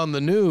seen on the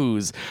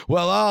news?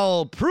 Well,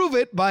 I'll prove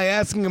it by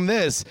asking him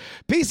this.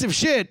 Piece of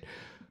shit,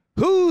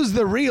 who's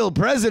the real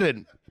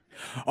president?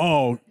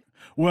 Oh,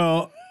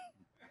 well,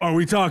 are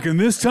we talking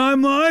this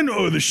timeline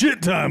or the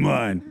shit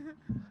timeline?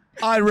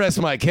 I rest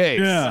my case.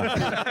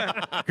 Yeah,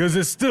 because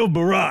it's still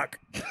Barack.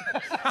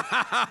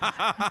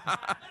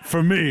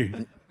 For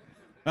me.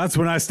 That's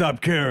when I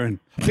stopped caring.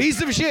 Piece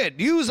of shit.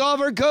 Use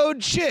offer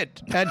code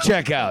SHIT at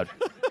checkout.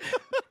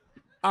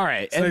 All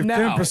right, Save and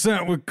now,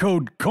 10% with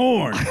code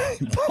CORN.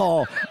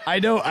 Paul, I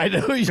know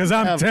you Because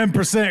I'm have-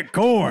 10%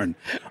 corn.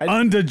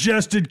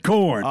 Undigested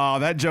corn. Oh,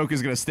 that joke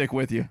is going to stick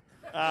with you.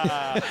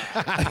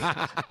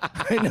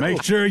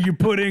 Make sure you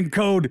put in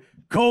code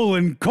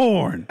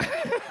 :corn.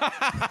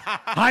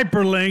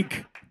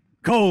 Hyperlink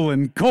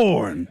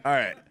 :corn. All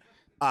right,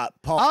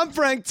 Paul. I'm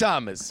Frank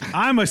Thomas,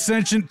 I'm a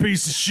sentient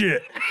piece of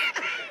shit.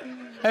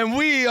 and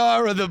we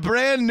are the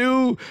brand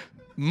new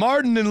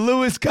Martin and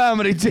Lewis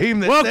comedy team.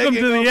 That's Welcome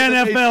taking to the over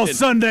NFL nation.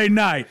 Sunday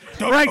night.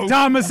 Frank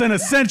Thomas and a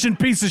sentient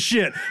piece of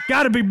shit.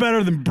 Got to be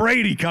better than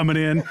Brady coming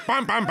in. Da,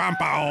 da,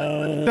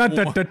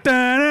 da, da,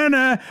 da,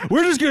 da.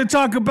 We're just going to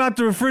talk about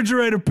the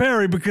refrigerator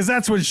Perry because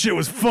that's when shit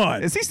was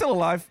fun. Is he still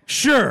alive?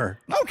 Sure.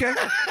 Okay.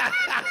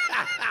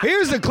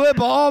 Here's a clip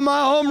of all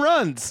my home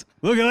runs.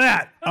 Look at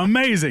that.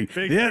 Amazing.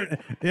 The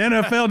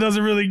NFL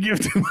doesn't really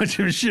give too much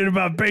of a shit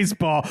about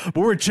baseball, but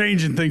we're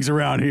changing things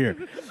around here.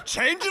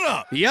 Change it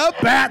up. Yep.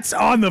 Bats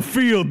on the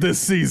field this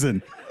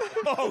season.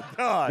 Oh,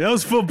 God.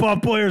 Those football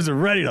players are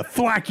ready to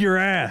thwack your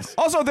ass.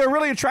 Also, they're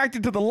really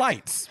attracted to the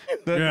lights,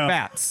 the Yeah.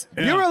 bats.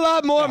 Yeah. You're a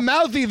lot more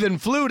mouthy than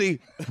Flutie.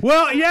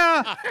 Well,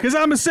 yeah, because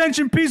I'm a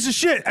sentient piece of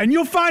shit. And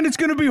you'll find it's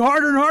going to be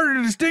harder and harder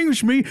to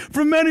distinguish me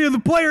from many of the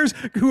players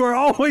who are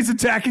always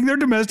attacking their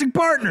domestic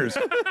partners.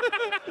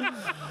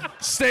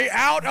 Stay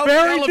out of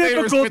Very the elevators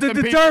difficult with to the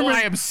people. determine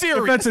I am serious.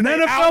 if that's an Stay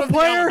out NFL of the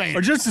player elevator.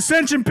 or just a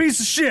sentient piece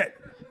of shit.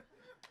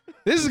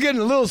 This is getting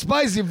a little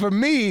spicy for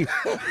me,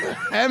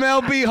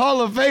 MLB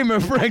Hall of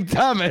Famer Frank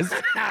Thomas.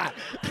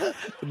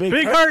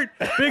 Big hurt.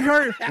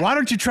 Why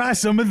don't you try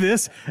some of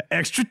this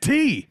extra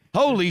tea?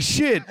 Holy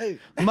shit,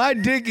 my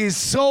dick is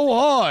so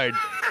hard.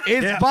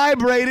 It's Yeah.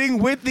 vibrating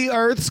with the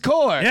Earth's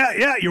core.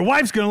 Yeah, your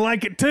wife's going to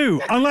like it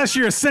too. Unless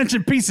you're a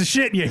sentient piece of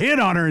shit and you hit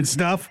on her and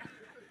stuff.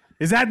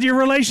 Is that your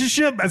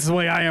relationship? That's the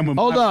way I am with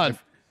Hold my on.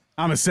 wife.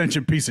 I'm a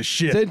sentient piece of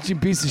shit.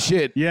 Sentient piece of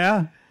shit.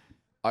 Yeah?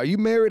 Are you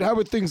married? How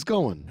are things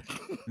going?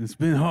 It's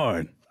been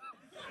hard.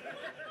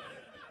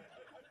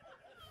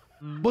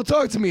 Well,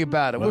 talk to me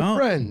about it. We're Well,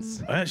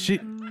 friends.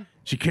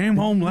 She came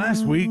home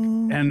last week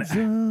and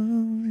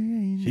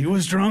she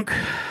was drunk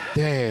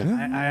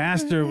Damn. I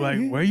asked her,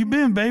 like, where you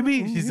been,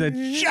 baby? She said,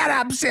 Shut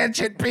up,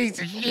 sentient piece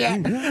of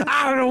shit.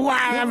 I don't know why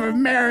I ever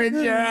married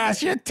your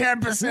ass. You're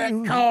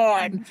 10%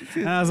 corn.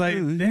 and I was like,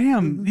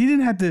 damn, you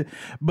didn't have to.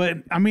 But,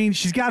 I mean,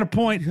 she's got a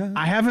point.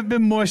 I haven't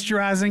been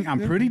moisturizing.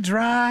 I'm pretty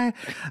dry.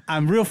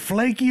 I'm real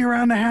flaky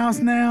around the house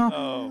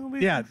now.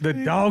 Yeah, the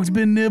dog's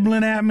been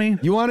nibbling at me.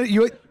 You want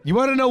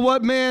to know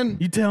what, man?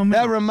 You tell me.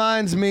 That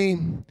reminds me.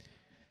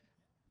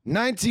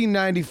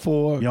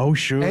 1994. Yo,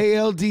 sure.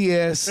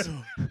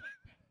 ALDS.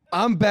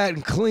 I'm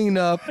batting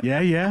cleanup.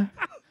 Yeah.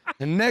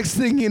 And next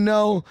thing you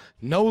know,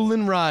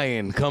 Nolan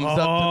Ryan comes up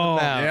to the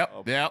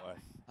mound. Yep.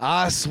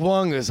 I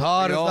swung as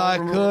hard as I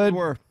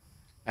could,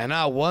 and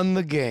I won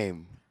the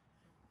game.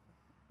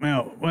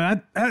 Well,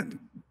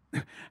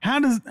 how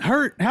does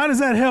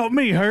that help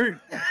me, Hurt?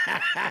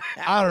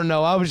 I don't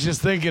know. I was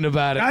just thinking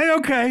about it.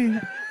 Okay.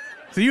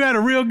 So you had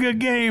a real good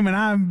game, and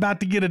I'm about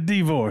to get a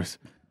divorce.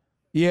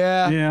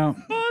 Yeah.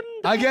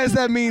 I guess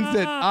that means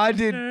that I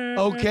did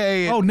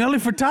okay. Oh, Nelly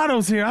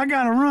Furtado's here. I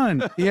gotta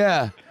run.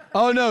 Yeah.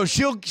 Oh no,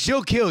 she'll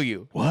kill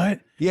you.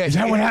 What? Yeah. Is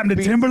that she what happened to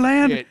beats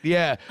Timberland? shit.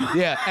 Yeah.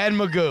 And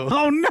Magoo.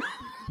 Oh no.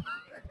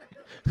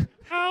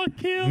 I'll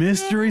kill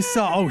Mystery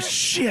sauce. Oh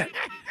shit.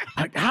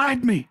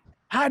 Hide me,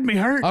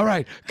 Hurt. All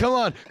right, come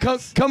on,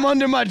 come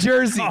under my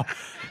jersey.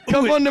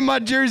 Come under my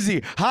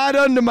jersey. Hide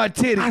under my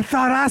titty. I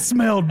thought I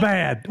smelled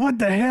bad. What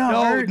the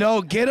hell, Hurt?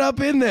 No, get up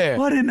in there.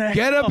 What in the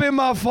Get hell? up in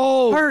my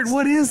fold. Hurt,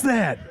 what is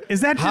that?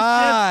 Is that just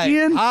dead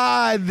skin?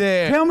 Hide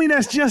there. Tell me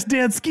that's just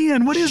dead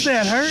skin. What is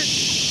that, Hurt?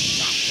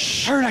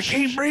 Hurt, I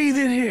can't breathe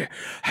in here.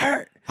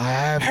 Hurt. I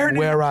have you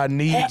where I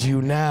need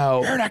you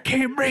now. Hurt, I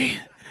can't breathe.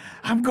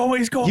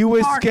 It's going You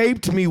dark.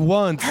 escaped me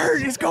once,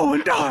 Hurt, it's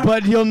going dark.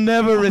 but you'll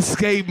never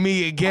escape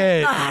me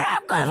again. I'm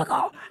gonna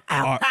go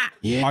out.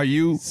 Are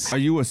you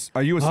a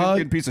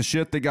sentient piece of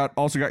shit that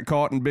also got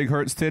caught in Big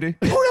Hurt's titty?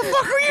 Who the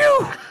fuck are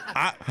you?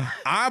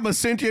 I'm a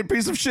sentient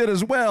piece of shit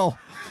as well.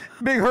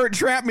 Big Hurt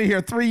trapped me here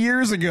 3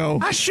 years ago.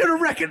 I should have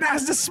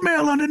recognized the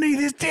smell underneath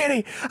his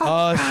titty.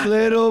 Hush,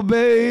 little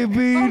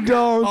baby,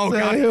 don't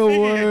say a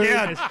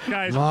word.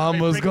 Guys,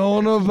 Mama's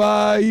gonna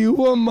buy you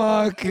a guys,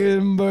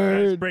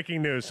 mockingbird.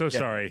 breaking news. So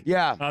sorry.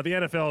 Yeah. The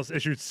NFL has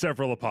issued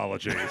several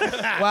apologies.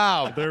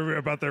 Wow. They're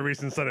about their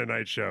recent Sunday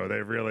night show.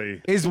 They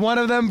really. Is one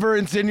of them for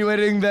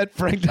insinuating that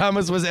Frank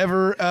Thomas was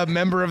ever a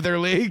member of their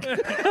league?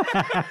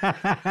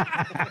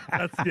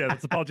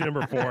 That's apology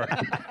number 4.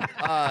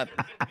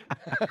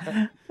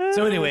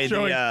 So anyway,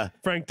 Showing the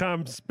Frank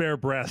Tom's bare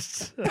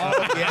breasts.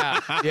 Yeah.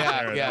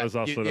 That was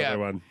also another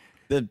one.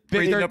 the Big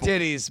Crazy Hurt nipple.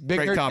 titties. Big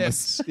Frank Hurt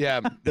Thomas. tits. Yeah,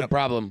 the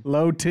problem.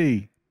 Low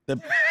T.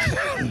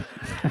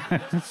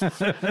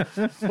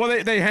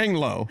 Well, they hang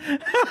low.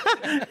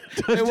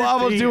 They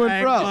wobble to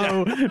and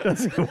from.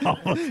 Does he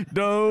wobble?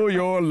 No,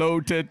 your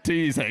low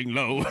titties hang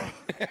low.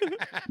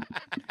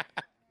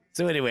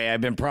 So anyway,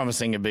 I've been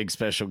promising a big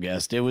special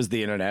guest. It was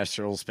the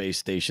International Space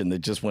Station that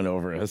just went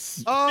over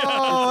us.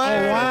 Oh,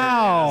 hey.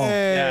 wow.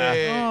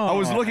 Hey. I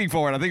was looking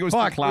for it. I think it was too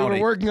Fuck, we cloudy.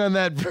 were working on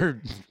that for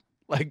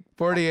like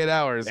 48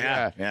 hours.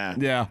 Yeah.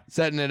 Yeah.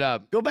 Setting it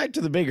up. Go back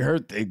to the Big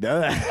Hurt thing, though.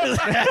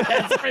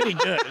 That's pretty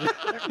good.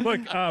 Look,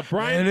 And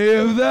Brian.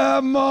 if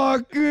that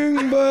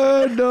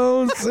mockingbird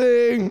don't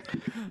sing,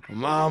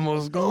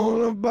 Mama's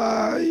gonna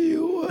buy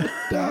you a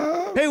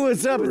dime. Hey,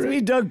 what's up? It's me,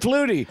 Doug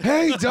Flutie.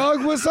 Hey,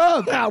 Doug, what's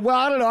up? Well,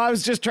 I don't know. I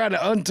was just trying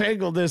to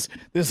untangle this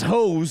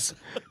hose.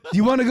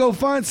 You want to go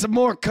find some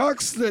more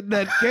cucks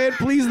that can't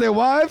please their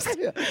wives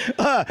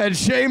and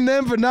shame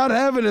them for not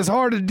having as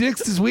hard of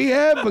dicks as we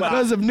have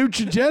because of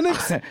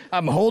nutrigenics?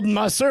 I'm holding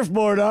my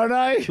surfboard, aren't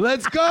I?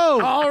 Let's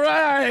go. All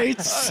right.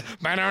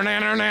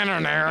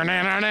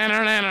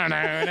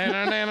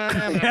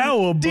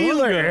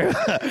 Dealer.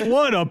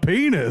 What a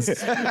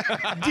penis.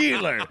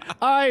 Dealer,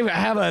 I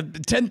have a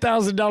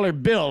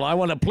 $10,000 bill I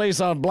want to place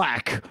on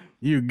black.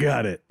 You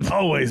got it.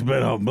 Always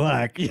bet on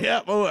black.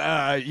 Yep.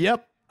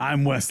 Yep.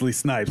 I'm Wesley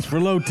Snipes for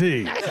Low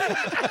T.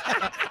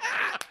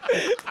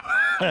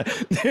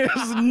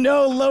 There's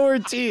no lower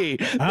T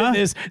than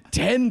this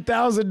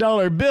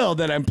 $10,000 bill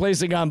that I'm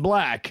placing on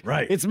black.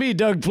 Right. It's me,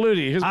 Doug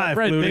Flutie. Here's my Hi,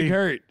 friend, Flutie. Big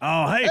Hurt.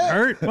 Oh, hey,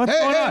 Hurt. What's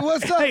going on?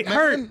 what's up, Hey,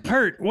 man?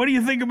 Hurt. What do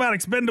you think about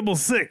Expendable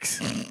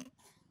 6?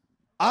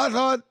 I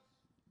thought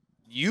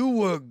you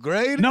were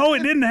great. No, it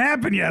didn't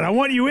happen yet. I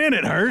want you in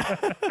it, Hurt.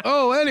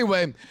 Oh,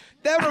 anyway,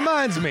 that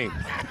reminds me.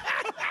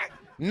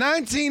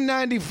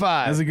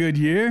 1995. That's a good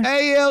year.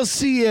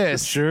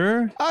 ALCS.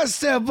 Sure. I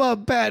step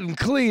up, batting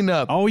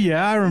cleanup. Oh,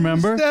 yeah, I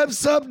remember.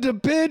 Steps up to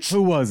pitch,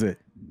 Who was it?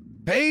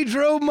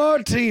 Pedro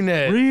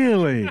Martinez.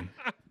 Really?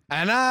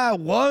 And I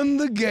won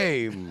the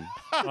game.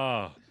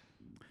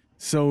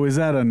 So is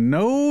that a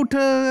no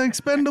to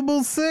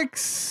Expendable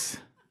 6?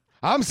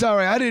 I'm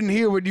sorry, I didn't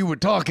hear what you were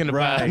talking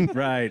about.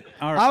 Right.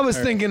 All right. I was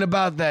thinking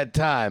about that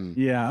time.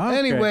 Yeah, okay.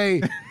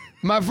 Anyway,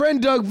 my friend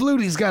Doug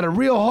Flutie's got a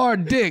real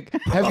hard dick.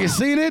 Have you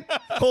seen it?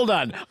 Hold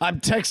on. I'm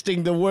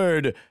texting the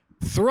word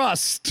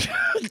thrust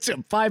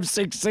to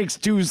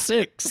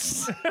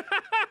 56626.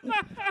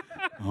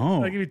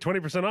 Oh. I give you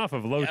 20% off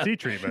of low T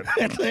treatment.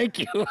 Thank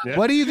you.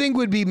 What do you think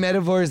would be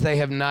metaphors they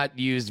have not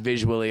used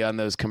visually on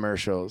those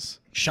commercials?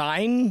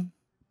 Shine.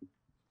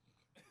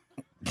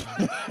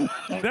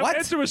 That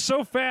answer was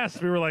so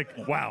fast. We were like,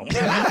 wow.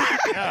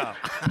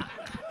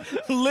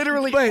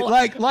 Literally. Wait,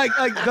 like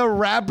the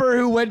rapper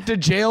who went to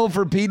jail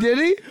for P.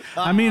 Diddy?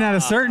 I mean, at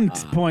a certain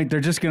point, they're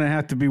just going to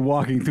have to be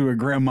walking through a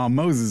Grandma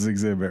Moses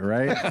exhibit,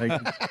 right?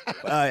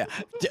 Like,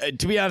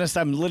 To be honest,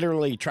 I'm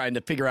literally trying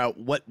to figure out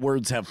what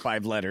words have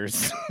 5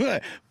 letters.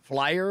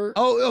 Flyer.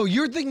 Oh,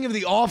 you're thinking of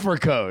the offer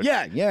code.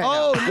 Yeah.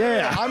 Oh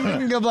yeah. I'm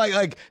thinking of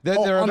like that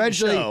Oh, they're on the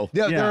eventually show.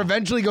 they're Yeah.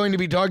 eventually going to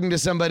be talking to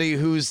somebody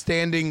who's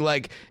standing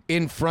like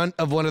in front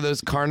of one of those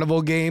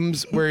carnival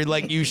games where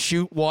like you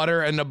shoot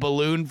water and a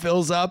balloon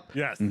fills up.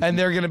 Yes. And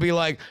they're gonna be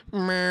like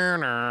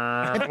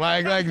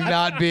like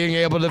not being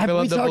able to Have fill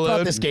we up the talked balloon.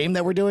 about this game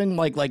that we're doing?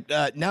 Like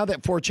now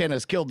that 4chan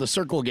has killed the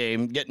circle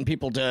game, getting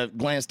people to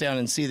glance down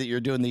and see that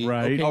you're doing the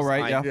Right. okay Oh,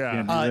 right, sign. yeah.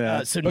 can't do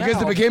that. So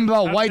Because now, it became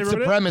about Have white they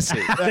ruined it? supremacy.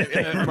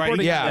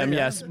 according Yeah. to them,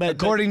 yes, but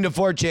According to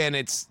 4chan,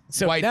 it's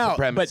so white now,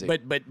 supremacy.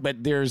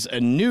 but there's a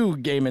new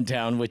game in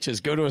town, which is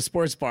go to a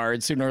sports bar,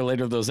 and sooner or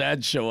later those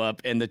ads show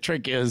up, and the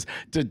trick is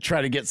to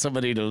try to get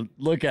somebody to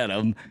look at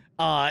them.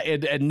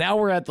 And now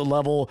we're at the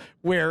level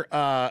where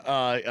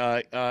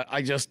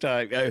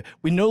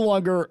we no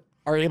longer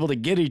are able to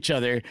get each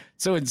other.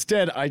 So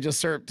instead, I just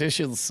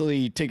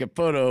surreptitiously take a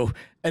photo,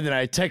 and then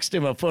I text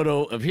him a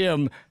photo of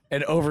him,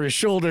 and over his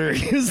shoulder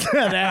is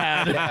that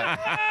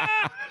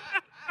ad.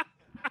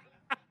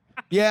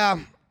 Yeah.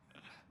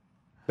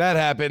 That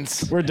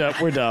happens. We're dumb.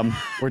 We're dumb.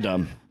 We're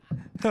dumb.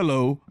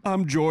 Hello,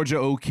 I'm Georgia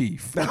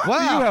O'Keeffe. Wow.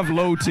 You have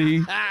low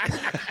T.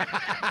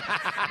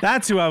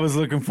 that's who I was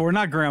looking for,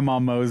 not Grandma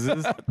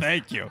Moses.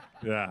 Thank you.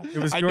 Yeah. It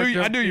was I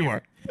knew you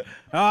were.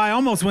 Oh, I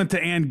almost went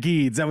to Ann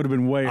Geeds. That would have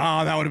been way.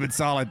 Oh, that would have been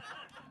solid.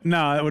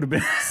 No, that would have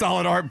been.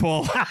 Solid art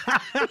pull.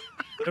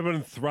 They've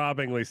been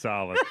throbbingly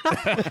solid.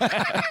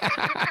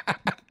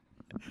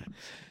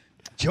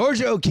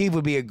 Georgia O'Keeffe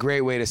would be a great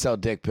way to sell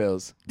dick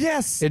pills.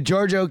 Yes. If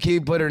Georgia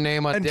O'Keeffe put her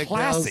name on And dick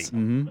classy.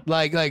 pills,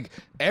 like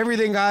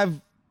everything I've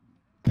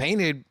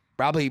painted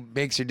probably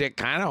makes your dick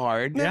kind of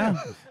hard.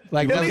 Yeah.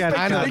 Like Look that's at it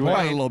kind that of Think way.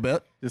 about it a little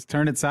bit. Just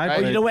turn it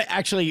sideways. You know what?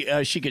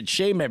 Actually, she could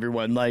shame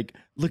everyone. Like,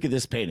 look at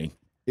this painting.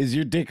 Is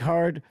your dick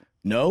hard?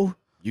 No.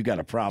 You got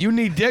a problem. You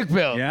need dick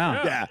pills.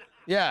 Yeah. yeah.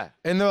 Yeah.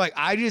 And they're like,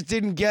 I just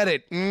didn't get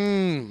it.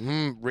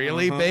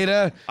 Really,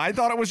 Beta? I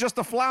thought it was just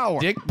a flower.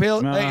 Dick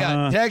pill?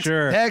 Text,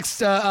 sure.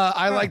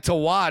 I like to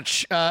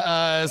watch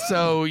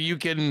so you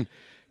can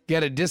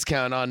get a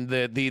discount on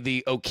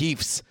the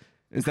O'Keeffes.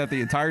 Is that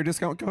the entire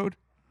discount code?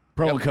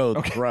 Promo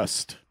code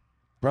thrust.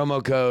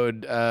 Promo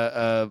code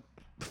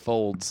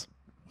folds.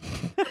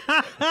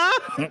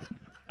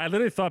 I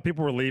literally thought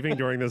people were leaving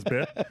during this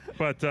bit,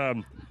 but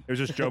it was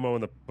just Jomo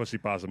and the Pussy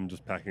Possum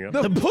just packing up.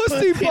 The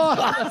pussy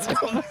pot.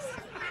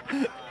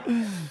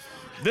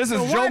 This is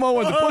Jomo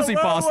and the Pussy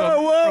Possum.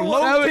 for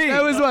low T.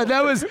 That was what?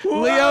 That was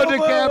Leo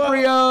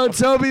DiCaprio,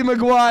 Tobey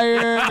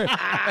Maguire,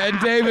 and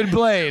David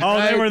Blaine. Oh,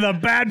 right? they were the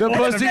bad The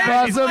boys Pussy of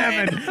Possum.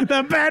 97.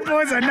 The bad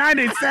boys of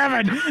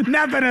 97.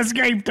 Nothing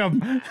escaped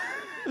them.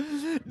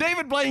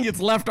 David Blaine gets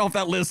left off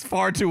that list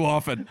far too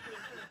often.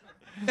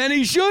 And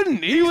he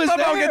shouldn't. He was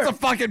Somehow there. gets a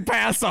fucking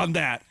pass on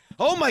that.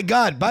 Oh my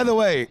God! By the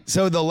way,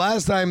 so the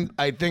last time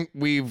I think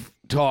we've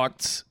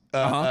talked,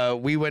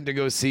 we went to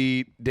go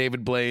see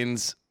David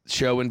Blaine's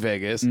show in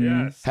Vegas.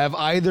 Yes. Have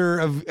either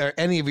of or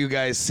any of you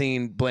guys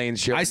seen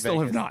Blaine's show? I in still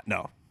have Vegas? not,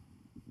 no.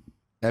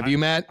 Have you,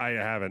 Matt? I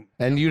haven't.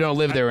 And you don't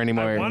live there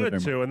anymore. I wanted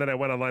to, and then I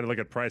went online to look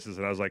at prices,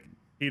 and I was like,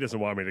 he doesn't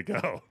want me to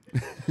go.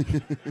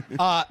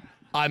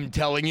 I'm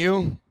telling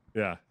you,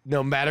 Yeah.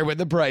 no matter what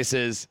the price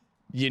is,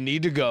 you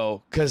need to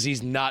go because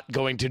he's not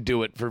going to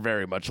do it for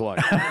very much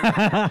longer.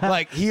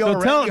 Like he So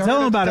already tell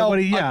hurt him about it. himself What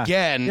he, yeah.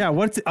 again. Yeah,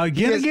 what's He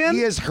again? has,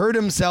 he has hurt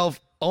himself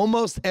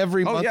almost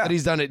every month yeah. that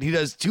he's done it. He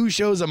does 2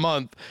 shows a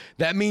month.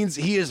 That means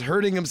he is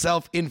hurting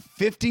himself in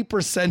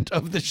 50%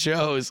 of the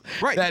shows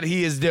Right. that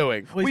he is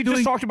doing. We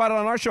just talked about it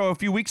on our show a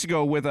few weeks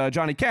ago with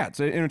Johnny Katz,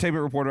 an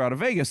entertainment reporter out of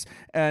Vegas.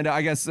 And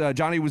I guess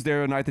Johnny was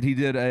there the night that he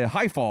did a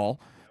high fall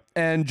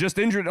and just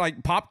injured,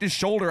 like popped his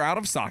shoulder out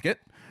of socket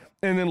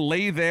and then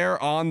lay there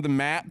on the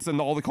mats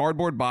and all the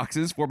cardboard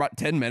boxes for about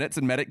 10 minutes.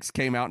 And medics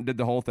came out and did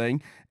the whole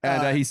thing.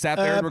 And he sat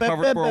there and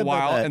recovered for a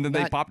while. And then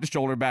they popped his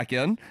shoulder back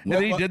in. And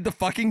then he did the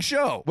fucking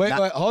show. Wait,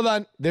 hold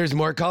on. There's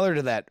more color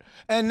to that.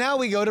 And now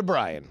we go to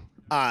Brian.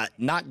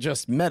 Not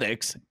just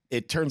medics.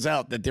 It turns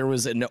out that there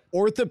was an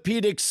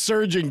orthopedic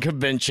surgeon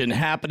convention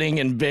happening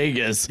in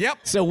Vegas. Yep,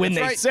 So when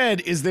that's they right.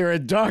 said, "Is there a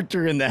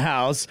doctor in the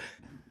house?"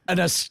 An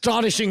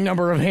astonishing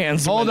number of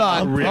hands. Hold went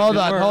on, up. hold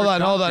on, There hold were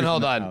on, hold on, doctors hold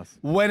in the on. house.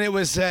 When it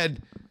was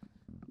said,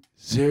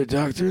 is there a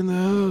doctor in the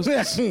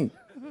house?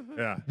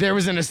 Yeah. There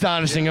was an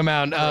astonishing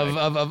amount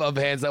of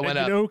hands that And went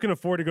you up. know who can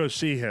afford to go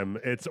see him?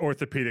 It's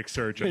orthopedic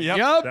surgeon.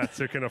 Yup. That's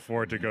who can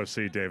afford to go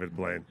see David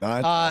Blaine.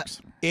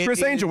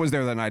 Chris Angel was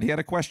there that night. He had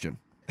a question.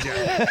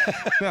 Yeah.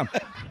 Yeah.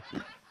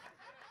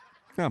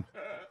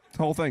 The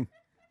whole thing.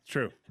 It's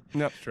true.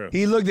 Yep. True.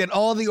 He looked at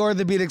all the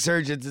orthopedic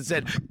surgeons and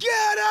said,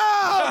 "Get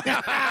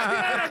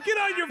Get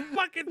on your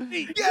fucking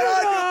feet. Get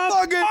on your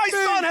fucking My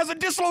son has a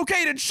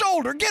dislocated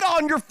shoulder. Get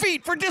on your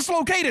feet for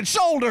dislocated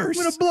shoulders.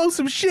 I'm gonna blow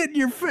some shit in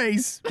your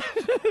face.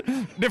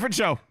 Different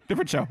show.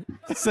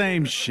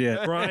 Same shit.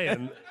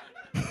 Brian,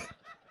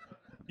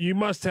 you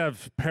must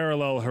have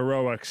parallel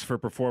heroics for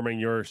performing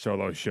your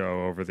solo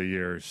show over the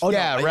years. Oh,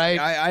 Yeah, no, right.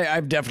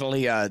 I've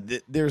definitely.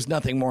 There's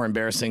nothing more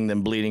embarrassing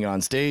than bleeding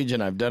on stage,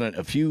 and I've done it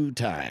a few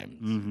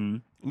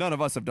times. None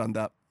of us have done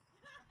that.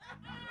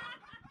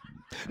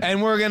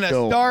 And we're gonna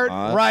Go start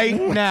on. right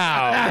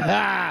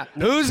now.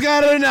 Who's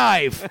got a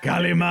knife?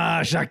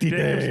 Kalima Shakti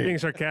Jake was Day. being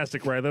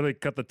sarcastic where I literally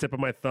cut the tip of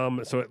my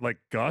thumb so it like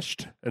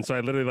gushed, and so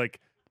I literally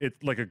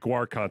it's like a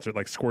Guar concert,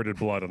 like squirted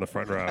blood on the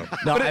front row.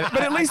 No,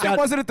 But at least it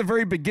wasn't at the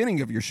very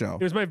beginning of your show.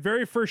 It was my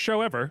very first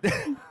show ever,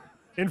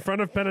 in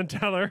front of Penn and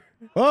Teller.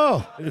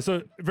 Oh,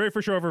 So very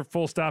first show ever,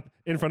 full stop,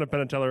 in front of Penn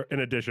and Teller. In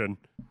addition,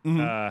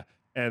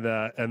 and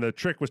the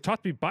trick was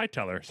taught to me by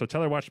Teller, so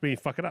Teller watched me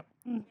fuck it up.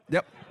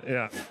 Yep.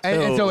 Yeah,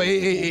 And so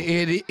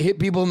it hit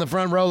people in the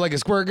front row like a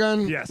squirt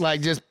gun? Yes.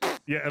 Like just.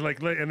 yeah,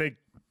 and they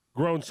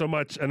groaned so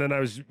much, and then I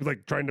was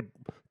like trying to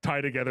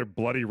tie together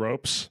bloody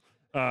ropes.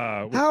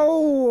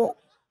 how?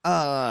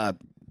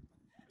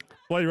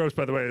 Bloody Ropes,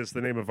 by the way, is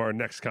the name of our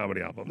next comedy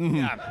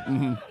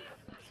album.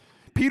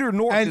 Peter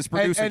North is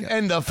producing it.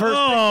 And the first.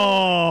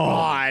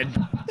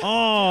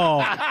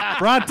 Oh,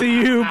 brought to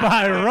you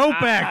by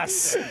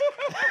Ropex.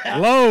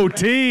 Low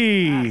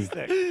T.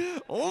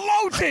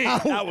 Low T.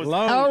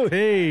 Low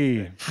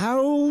T.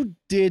 How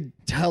did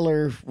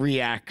Teller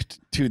react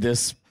to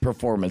this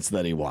performance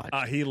that he watched?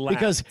 He laughed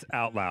Because-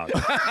 out loud.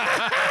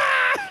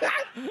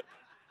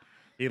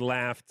 He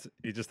laughed.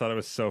 He just thought it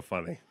was so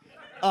funny.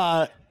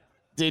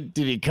 Did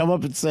he come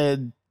up and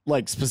said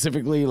like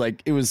specifically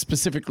like it was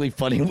specifically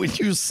funny when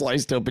you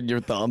sliced open your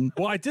thumb?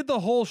 Well, I did the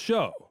whole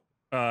show.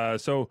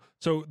 So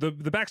the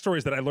backstory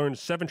is that I learned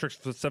 7 tricks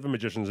with 7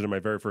 magicians in my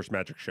very first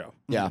magic show.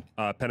 Yeah.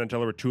 Penn and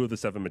Teller were 2 of the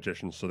 7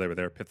 magicians, so they were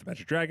there. Pith the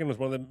Magic Dragon was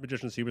one of the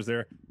magicians, he was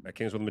there. Matt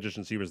King was one of the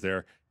magicians, he was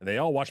there. And they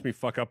all watched me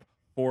fuck up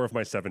 4 of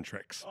my 7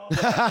 tricks.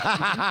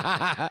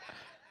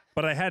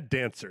 But I had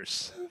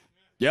dancers.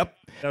 Yep.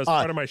 That was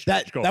part of my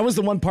stretch goal. That was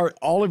the one part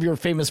all of your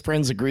famous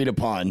friends agreed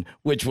upon,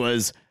 which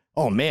was,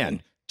 oh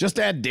man, just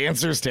add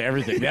dancers to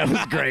everything. That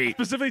was great.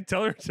 Specifically,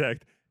 Teller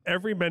said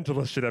every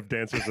mentalist should have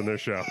dancers in their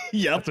show.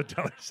 Yep. That's what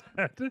Teller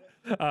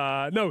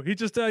said. No, he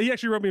just he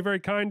actually wrote me a very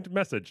kind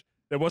message.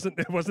 It wasn't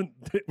quit.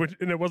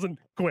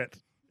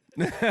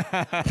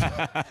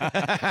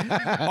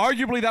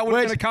 Arguably, that would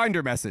have been a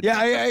kinder message.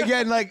 Yeah,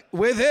 again, like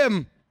with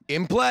him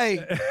in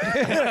play.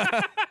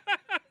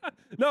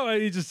 No,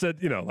 he just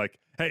said, like,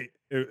 hey,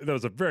 that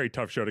was a very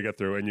tough show to get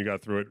through, and you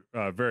got through it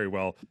very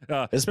well.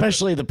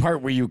 Especially the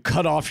part where you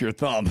cut off your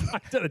thumb.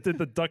 I did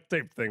the duct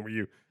tape thing where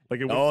you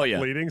it was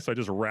bleeding, so I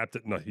just wrapped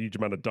it in a huge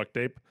amount of duct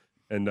tape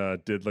and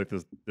did like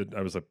this.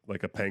 I was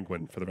like a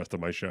penguin for the rest of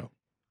my show.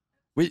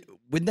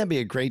 Wouldn't that be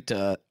a great,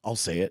 I'll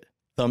say it,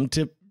 thumb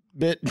tip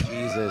bit?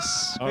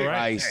 Jesus All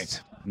right.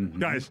 Christ.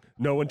 Guys,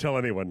 no one tell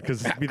anyone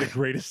because it'd be the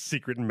greatest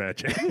secret in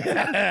magic.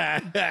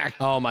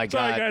 Oh my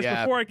Sorry, God. guys.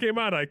 Yeah. Before I came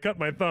out, I cut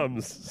my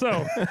thumbs.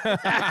 So,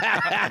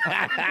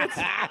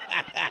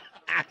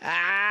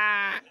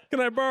 can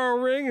I borrow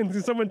a ring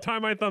and someone tie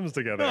my thumbs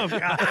together? Oh,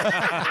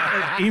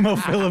 God. Emo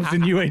Phillips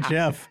in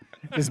UHF.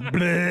 Just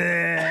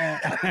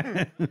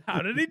bleh.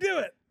 How did he do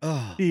it?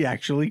 He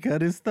actually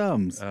cut his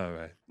thumbs. All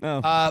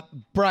right.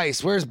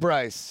 Bryce, where's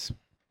Bryce?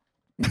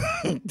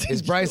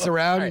 Is Bryce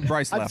around?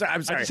 Bryce left.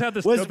 I'm sorry. I just had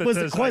this was note that was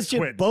the says, "I question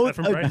quit." both Is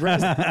that from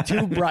Bryce? addressed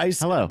to Bryce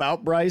Hello.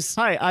 about Bryce?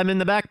 Hi, I'm in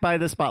the back by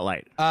the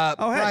spotlight.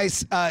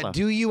 Bryce,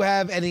 do you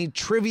have any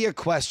trivia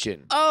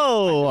question?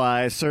 Oh,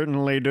 I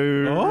certainly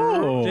do.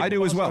 Oh. I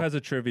do as Also well. has a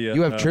trivia.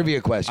 You have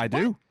trivia question. I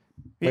do.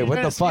 Wait, what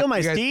trying the to steal fuck? my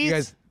You steez?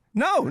 guys,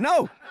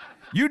 No.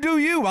 You do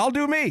you. I'll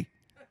do me.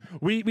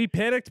 We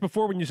panicked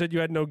before when you said you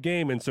had no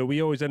game, and so we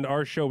always end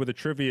our show with a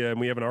trivia, and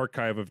we have an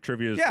archive of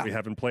trivias Yeah. that we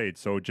haven't played.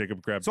 So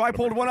Jacob grabbed. So I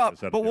pulled one up,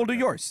 but we'll do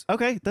yours.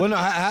 Okay. well, no,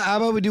 how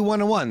about we do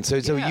one-on-one? So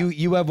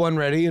you have one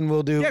ready, and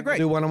we'll do great.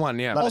 do one-on-one.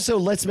 Yeah. Also,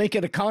 let's make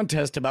it a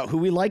contest about who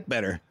we like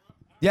better.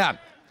 Yeah.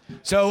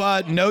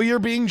 So know you're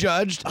being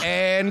judged,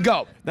 and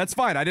go. That's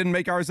fine. I didn't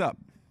make ours up.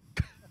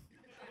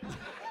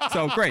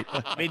 So great.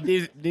 I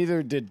mean,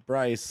 neither did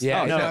Bryce.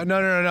 Yeah. Oh,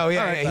 No.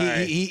 Yeah.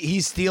 right.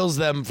 He steals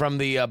them from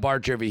the bar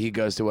trivia he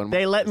goes to.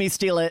 They let me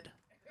steal it.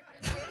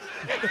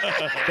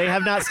 They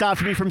have not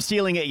stopped me from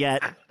stealing it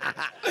yet.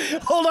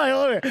 Hold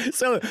on.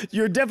 So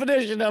your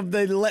definition of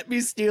they let me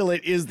steal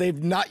it is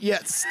they've not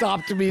yet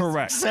stopped me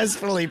Correct.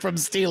 successfully from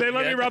stealing They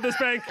let me it. rob this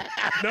bank.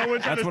 No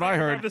one. That's what I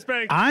heard. Rob this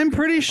bank. I'm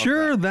pretty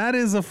sure that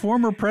is a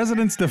former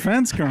president's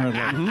defense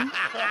currently.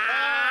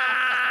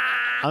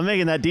 I'm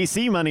making that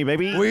DC money,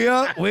 baby. We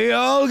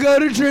all go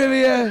to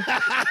trivia.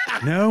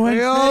 No one We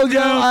said all go.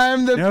 no.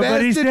 I'm the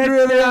Nobody best at said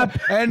trivia, stop.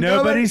 and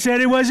Nobody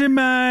said it wasn't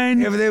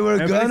mine. If they were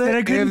Nobody said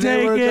I couldn't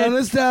take it.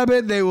 gonna stop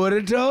it, they would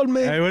have told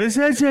me. I would have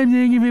said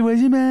something if it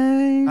wasn't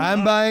mine.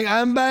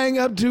 I'm buying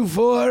up to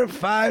 4,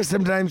 5,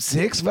 sometimes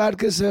 6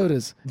 vodka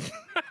sodas.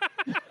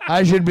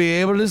 I should be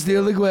able to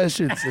steal the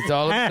questions. That's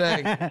all I'm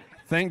saying.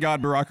 Thank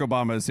God Barack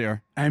Obama is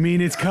here. I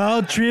mean, it's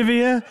called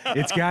trivia.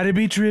 It's got to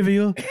be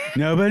trivial.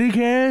 Nobody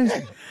cares.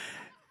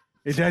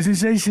 It doesn't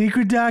say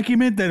secret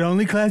document that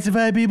only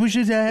classified people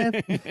should have.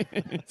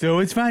 So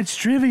it's fine. It's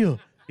trivial.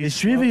 It's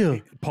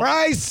trivial.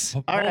 Bryce.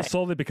 Paul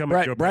slowly becoming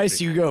Right, Joe Bryce,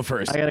 Pesci. you go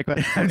first. I got a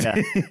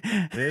question.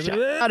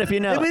 Shout out if you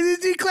know.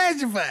 It's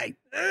declassified.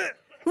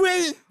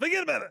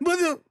 Forget about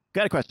it.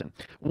 Got a question.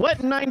 What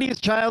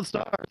 90s child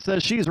star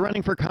says she's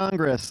running for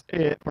Congress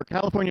for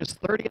California's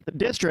 30th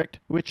district,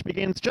 which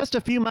begins just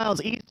a few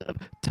miles east of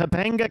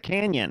Topanga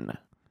Canyon?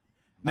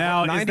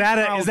 Now, is 90s that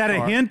a child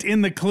star. hint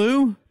in the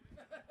clue?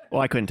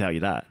 Well, I couldn't tell you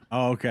that.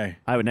 Oh, okay.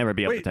 I would never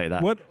be able to tell you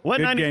that. what-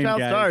 Good 90s game, child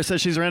guys. star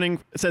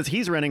says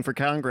he's running for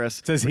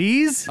Congress? Says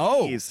he's?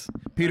 Oh, He's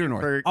Peter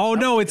North. for, Oh,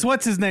 no, it's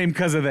what's his name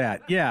because of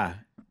that. Yeah.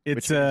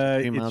 It's Which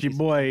is Jim it's your Maltese.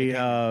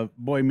 boy,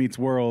 Boy Meets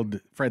World,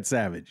 Fred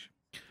Savage.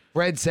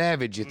 Fred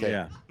Savage, you think?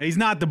 Yeah. He's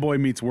not the Boy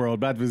Meets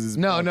World. That was his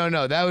No.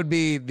 That would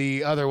be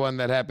the other one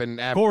that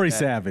happened after Corey that.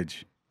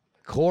 Savage.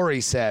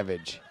 Corey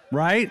Savage.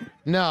 Right?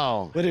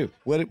 No.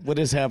 What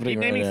is happening keep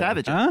right naming now?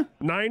 Savage. Huh?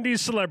 90s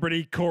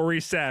celebrity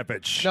Corey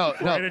Savage. No.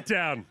 Write it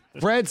down.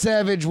 Fred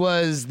Savage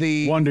was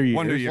the Wonder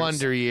Years.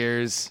 Wonder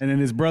Years. And then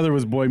his brother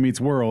was Boy Meets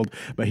World,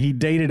 but he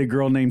dated a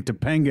girl named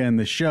Topanga in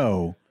the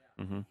show.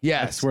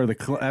 Yes. That's where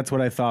that's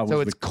what I thought So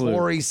was it's the clue.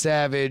 Corey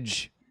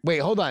Savage. Wait,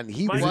 hold on.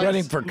 He My was He's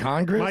running for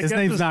Congress? My His guess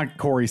name's is- not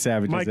Corey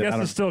Savage. My is it? I guess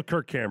don't- is still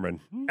Kirk Cameron.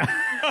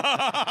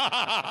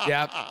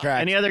 Yep.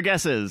 Any other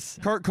guesses?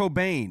 Kurt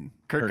Cobain.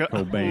 Kurt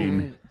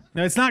Cobain.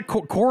 No, it's not.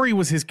 Corey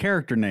was his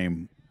character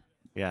name.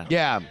 Yeah.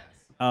 Yeah.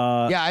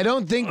 I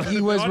don't think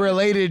he was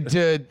related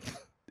to.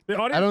 The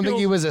audience I don't think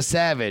he feels- was a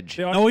savage.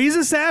 the audience- Oh, he's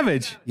a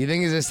savage. You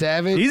think he's a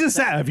savage? He's a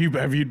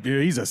savage.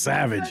 He's a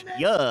savage.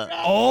 Yeah.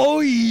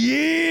 Oh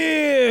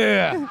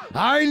yeah!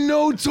 I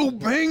know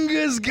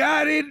Topanga's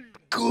got it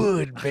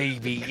good,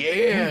 baby.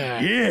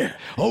 Yeah. Yeah.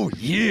 Oh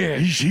yeah.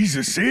 He's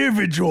a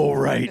savage, all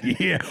right.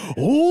 Yeah.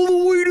 All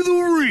the way to the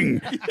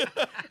ring.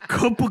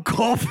 Cup of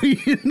coffee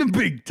in the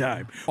big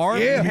time. Arm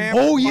Yeah. Hammer,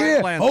 Oh Mark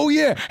yeah. Lance. Oh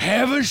yeah.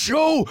 Have a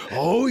show.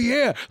 Oh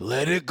yeah.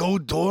 Let it go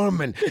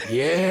dormant.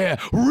 Yeah.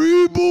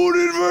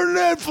 Rebooted for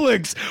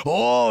Netflix.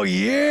 Oh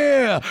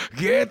yeah.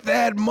 Get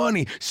that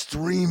money.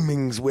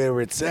 Streaming's where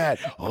it's at.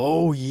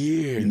 Oh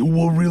yeah. You know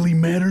what really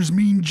matters,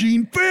 Mean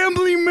Gene?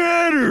 Family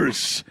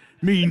matters.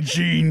 Mean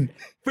Gene.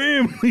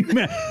 Family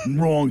matters.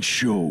 Wrong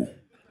show.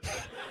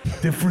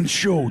 Different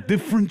show.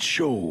 Different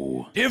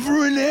show.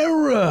 Different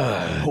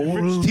era.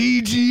 Total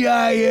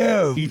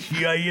TGIF.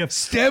 TGIF.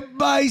 Step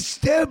by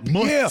step.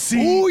 Must Yeah. see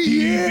Oh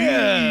TV.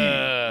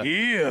 yeah.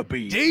 Yeah,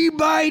 baby. Day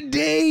by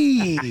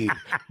day.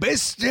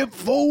 Best step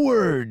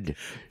forward.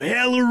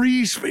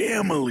 Valerie's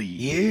family.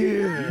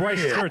 Yeah. Bryce,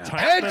 is there a time?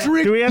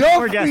 Patrick Do we have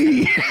more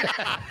Duffy.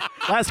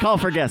 Last call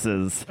for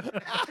guesses.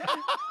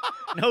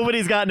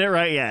 Nobody's gotten it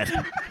right yet.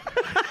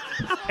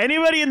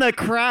 Anybody in the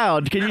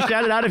crowd, can you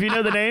shout it out if you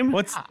know the name?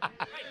 What's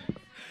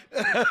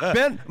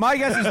My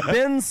guess is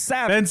Ben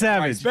Savage. Ben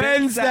Savage?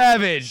 Ben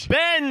Savage.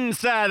 Ben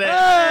Savage.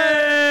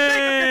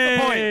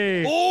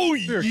 Hey! Oh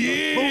yeah.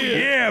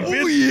 Yeah,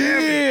 Oh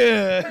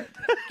yeah.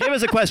 Give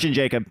us a question,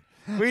 Jacob.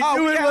 We Oh,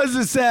 knew it yeah. was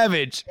a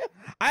savage.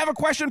 I have a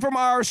question from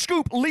our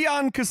scoop,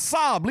 Leon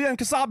Kassab. Leon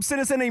Kassab sent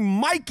us in a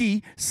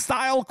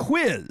Mikey-style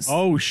quiz.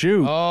 Oh,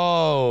 shoot.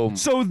 Oh.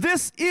 So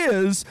this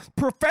is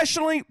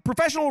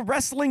professional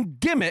wrestling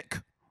gimmick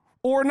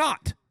or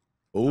not.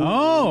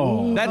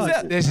 Oh. That's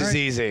it. This is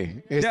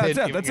easy. It's Yeah, that's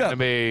not it, even that's gonna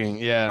it. be,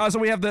 yeah. So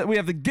we have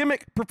the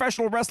gimmick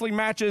professional wrestling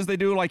matches. They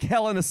do like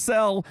Hell in a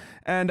Cell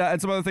and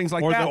some other things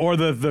like Or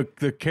that.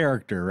 the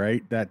character,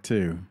 right? That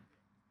too.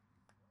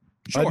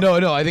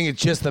 No, I think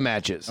it's just the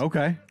matches.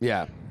 Okay.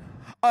 Yeah.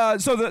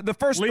 So the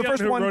first Leon,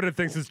 who one, wrote it,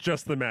 thinks it's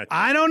just the match.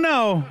 I don't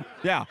know.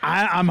 yeah.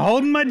 I'm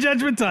holding my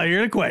judgment till I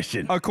hear the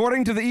question.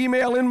 According to the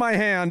email in my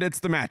hand, it's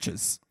the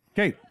matches.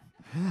 Okay.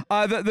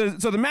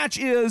 So the match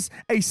is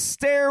a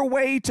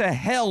Stairway to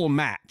Hell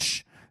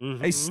match.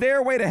 A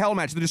Stairway to Hell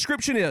match. The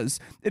description is,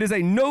 it is a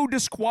no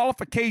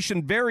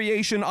disqualification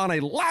variation on a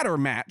ladder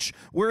match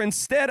where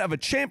instead of a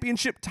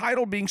championship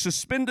title being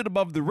suspended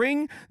above the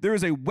ring, there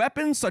is a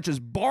weapon such as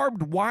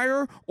barbed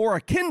wire or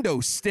a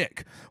kendo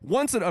stick.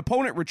 Once an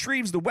opponent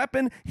retrieves the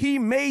weapon, he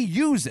may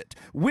use it.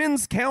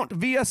 Wins count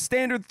via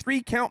standard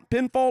 3-count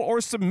pinfall or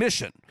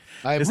submission.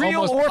 I'm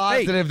Real almost or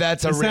positive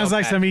that's a It real sounds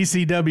like match. some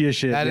ECW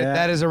shit.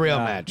 That is a real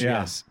Yeah, match, yeah.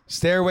 yes.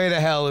 Stairway to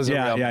Hell is a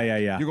Yeah, real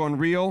match. yeah. You're going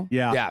real?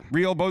 Yeah. Yeah.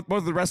 Real, both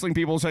of the wrestling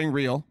people saying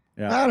real.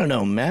 I don't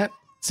know, Matt.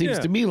 Seems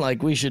to me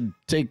like we should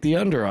take the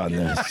under on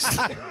this.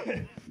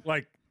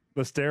 Like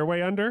the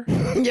stairway under?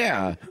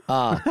 Yeah.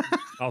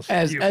 I'll see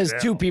As you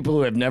two now. people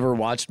who have never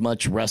watched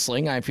much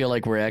wrestling, I feel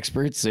like we're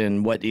experts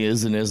in what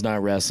is and is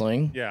not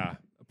wrestling. Yeah.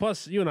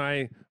 Plus, you and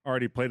I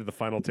already played at the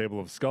final table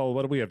of Skull.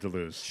 What do we have to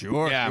lose?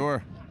 Sure, Yeah.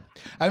 sure.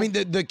 I mean,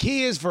 the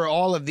key is for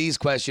all of these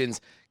questions,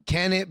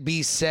 can it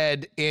be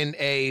said in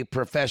a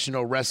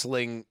professional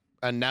wrestling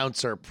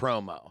announcer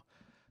promo?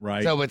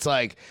 Right. So it's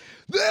like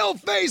they'll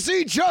face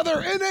each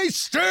other in a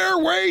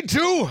stairway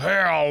to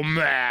hell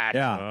match.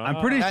 Yeah, I'm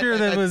pretty sure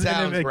that was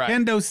sounds a right.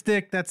 kendo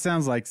stick. That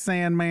sounds like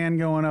Sandman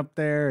going up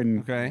there.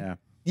 And Okay. yeah.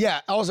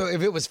 Yeah. Also,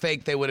 if it was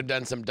fake, they would have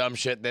done some dumb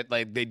shit that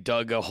like they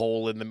dug a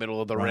hole in the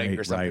middle of the ring or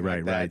Right, something right,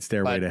 like that. right.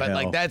 Stairway to but hell.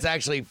 like that's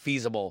actually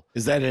feasible.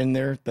 Is that in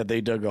there that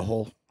they dug a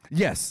hole?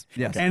 Yes.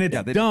 And it's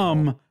Yeah, they did.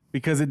 dumb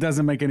because it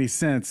doesn't make any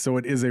sense. So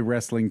it is a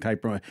wrestling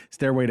type of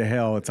Stairway to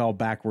Hell. It's all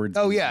backwards.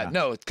 Oh yeah,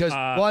 no, because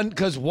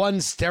one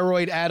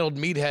steroid-addled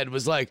meathead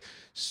was like,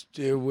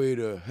 "Stairway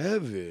to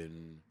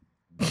heaven."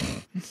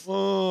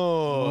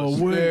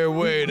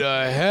 Stairway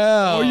to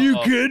hell. Are you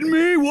kidding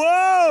me?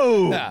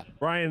 Whoa! Yeah.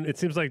 Ryan, it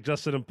seems like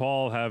Justin and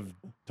Paul have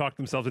talked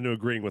themselves into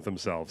agreeing with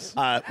themselves.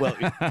 Well,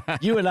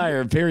 you and I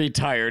are very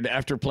tired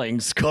after playing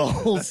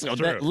Skull, so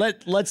True.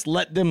 let's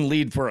let them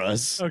lead for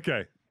us.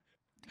 Okay.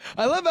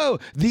 I love how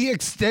the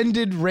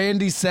extended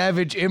Randy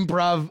Savage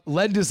improv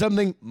led to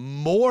something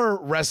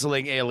more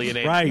wrestling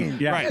alienating.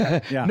 Right. Yeah.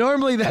 Yeah.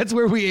 Normally, that's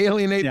where we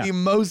alienate Yeah. the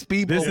most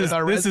people This with is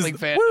our wrestling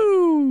fans.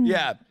 Woo!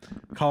 Yeah.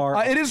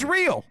 Car. It is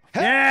real.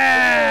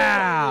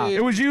 yeah.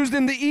 It was used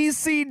in the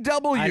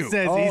ECW. I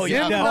said Oh, EC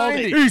yeah.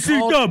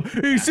 dub.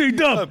 EC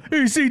dub.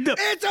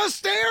 It's a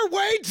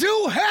stairway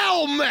to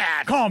hell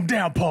match. Calm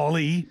down,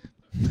 Paulie.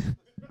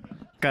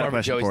 Got a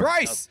question for you.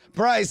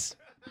 Bryce.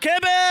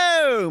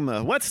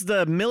 Kaboom! What's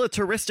the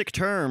militaristic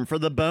term for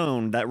the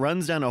bone that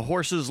runs down a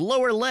horse's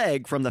lower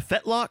leg from the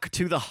fetlock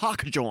to the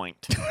hock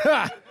joint?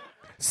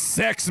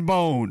 Sex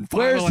bone.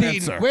 Where's Final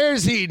Heaton? answer.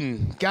 Where's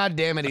Heaton? God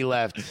damn it, he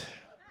left.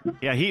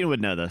 Yeah, Heaton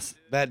would know this.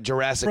 That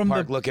Jurassic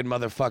Park looking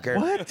motherfucker.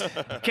 What?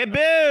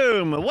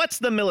 Kaboom! What's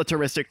the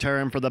militaristic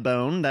term for the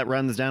bone that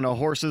runs down a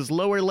horse's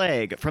lower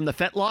leg from the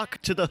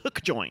fetlock to the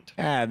hook joint?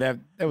 Ah, that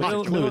was a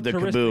clue. The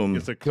Militaristic kaboom.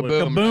 is a clue.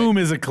 Kaboom. Boom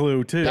is a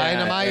clue too.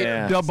 Dynamite.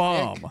 Yeah. Da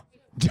bomb.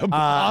 Da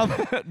bomb.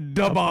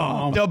 Da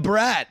bomb. Da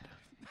brat.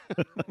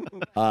 A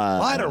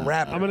lot of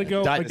rap. I'm going to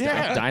go.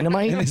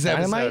 Dynamite. in this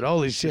episode. Dynamite.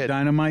 Holy shit.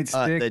 Dynamite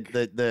stick.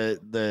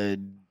 The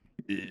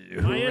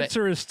My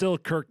answer is still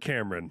Kirk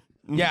Cameron.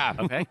 Yeah.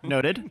 Okay,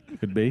 noted.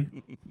 Could be.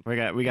 We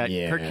got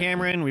Yeah. Kirk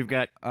Cameron. We've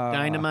got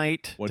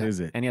Dynamite. What is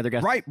it? Any other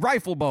guys?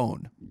 Rifle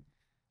bone.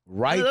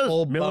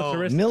 Rifle bone.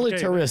 Militaristic.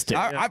 militaristic.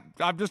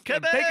 I'm just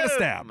taking a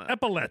stab.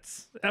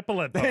 Epaulets.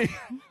 Epaulet bone.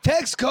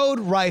 Text code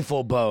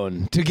rifle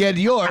bone to get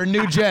your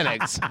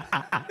Nugenics.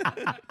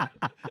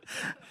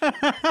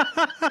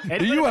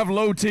 Do you have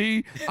low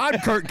T? I'm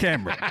Kurt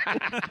Cameron.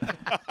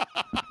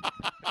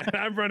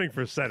 I'm running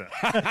for Senate.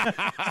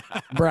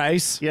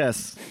 Bryce,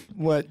 Yes.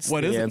 what's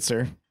What the is it?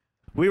 answer?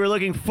 We were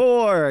looking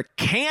for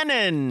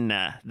cannon.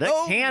 The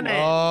cannon.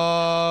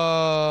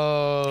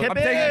 Oh. I'm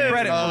taking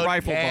credit for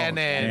rifle bone.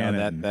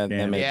 Cannon. That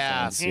makes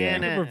Yeah. sense. Yeah.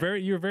 Cannon.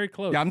 You were very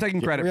close. Yeah, I'm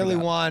taking credit Really for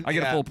that. want. I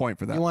get yeah. a full point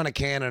for that. You want a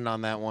cannon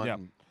on that one. Yeah.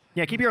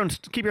 Yeah, keep your own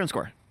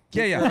score.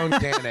 Yeah, Your yeah. own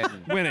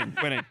cannon. Winning.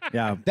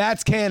 Yeah.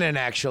 That's canon,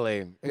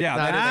 actually. It's Yeah,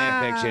 not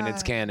that fan fiction.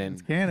 It's canon.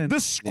 Cannon. The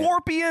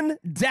Scorpion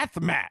Death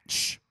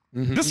Match.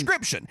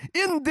 Description.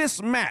 In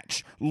this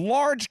match,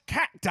 large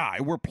cacti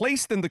were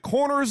placed in the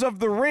corners of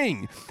the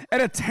ring,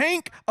 and a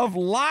tank of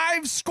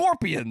live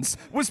scorpions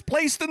was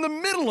placed in the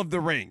middle of the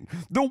ring.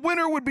 The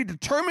winner would be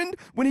determined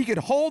when he could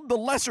hold the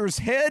lesser's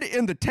head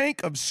in the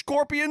tank of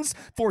scorpions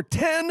for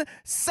 10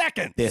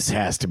 seconds. This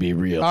has to be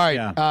real. All right.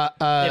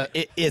 Yeah.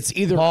 It's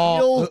either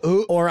Paul,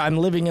 real or I'm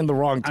living in the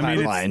wrong I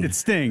mean, timeline. it's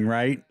Sting,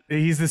 right?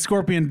 He's the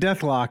Scorpion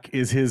Deathlock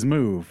is his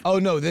move. oh,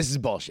 no, this is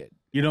bullshit.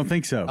 You don't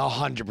think so?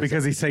 100%.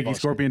 Because he's taking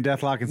bullshit. Scorpion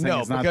Deathlock and saying No,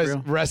 it's not because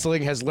true?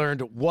 wrestling has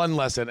learned one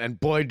lesson, and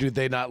boy, do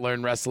they not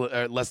learn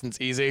lessons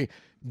easy.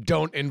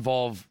 Don't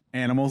involve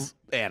Animals?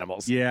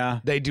 animals. Yeah.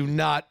 They do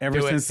not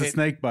Ever do since it. the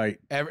snake bite.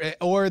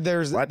 Or there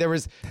was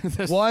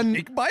one.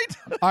 Snake bite?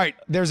 All right,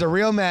 there's a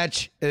real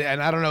match,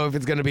 and I don't know if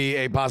it's going to be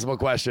a possible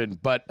question,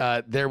 but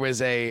there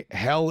was a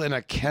Hell in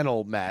a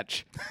Kennel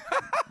match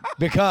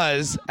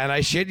because, and I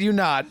shit you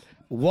not,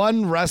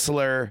 one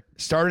wrestler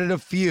started a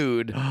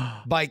feud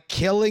by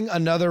killing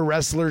another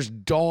wrestler's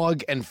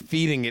dog and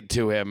feeding it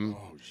to him.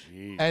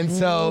 And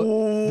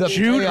so the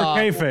Shoot or payoff-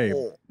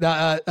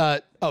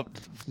 kayfabe? oh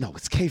no,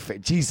 it's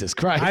kayfabe. Jesus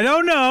Christ! I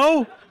don't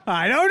know.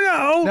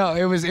 No,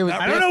 it was.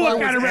 I don't know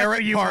what kind of wrestler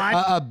you want.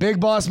 A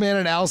big boss man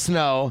and Al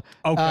Snow.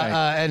 Okay.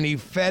 And he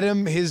fed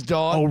him his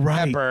dog Oh,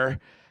 right. Pepper,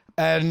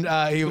 and he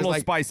A was little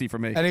like, spicy for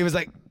me. and he was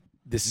like,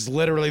 "This is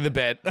literally the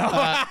bit."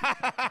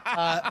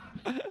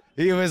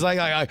 He was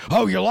like,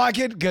 "Oh, you like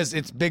it because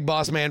it's Big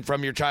Boss Man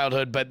from your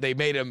childhood," but they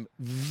made him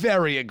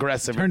very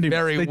aggressive, and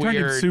very they weird. turned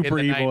him super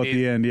in the evil 90s. at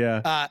the end,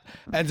 yeah.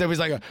 And so he's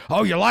like,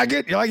 "Oh, you like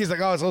it? You like it?" He's like,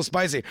 "Oh, it's a little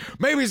spicy.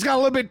 Maybe it's got a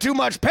little bit too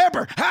much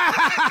pepper."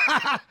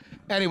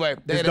 Anyway,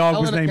 they His had dog a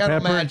was Hell in a named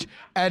Kennel Pepper? match,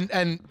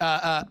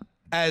 and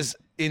as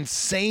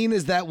insane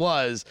as that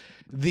was,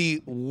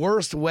 the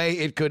worst way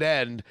it could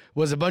end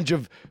was a bunch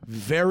of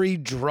very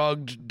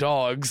drugged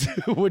dogs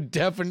who would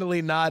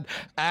definitely not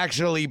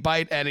actually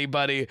bite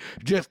anybody,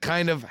 just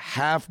kind of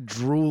half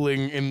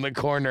drooling in the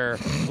corner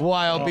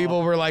while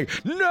people were like,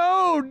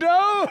 "No,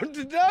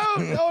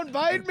 don't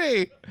bite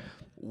me."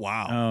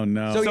 Wow. Oh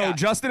no. So yeah,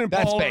 Justin and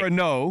that's Paul fake. are a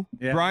no.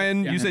 Yeah.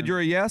 Brian, Yeah. you said you're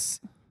a yes.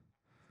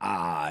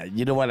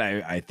 You know what?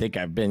 I think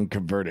I've been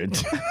converted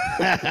to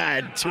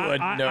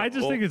a no. I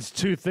just think it's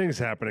two things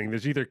happening.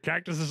 There's either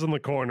cactuses in the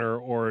corner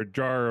or a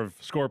jar of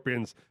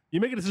scorpions. You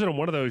make a decision on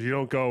one of those, you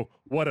don't go,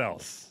 what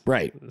else?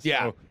 right. So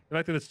Yeah. the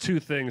fact that it's two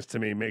things to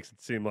me makes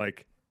it seem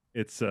like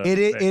it's It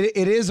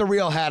is a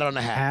real hat on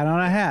a hat. Hat on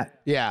a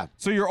hat. Yeah.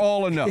 So you're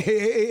all a no.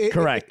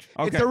 Correct.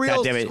 It's a real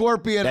God damn it.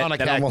 scorpion That, on a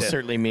that cactus. almost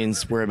certainly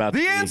means we're about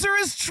The to answer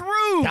is true.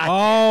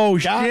 Oh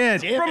God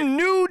shit. damn it. From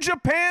New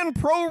Japan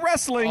Pro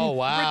Wrestling. Oh,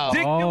 wow.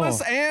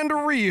 Ridiculous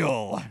and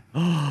real.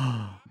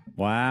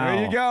 Wow.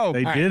 There you go.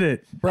 They All did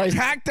it. Bryce,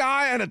 Cacti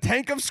and a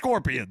tank of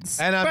scorpions.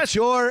 And I'm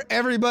sure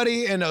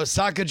everybody in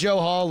Osaka Joe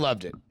Hall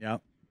loved it.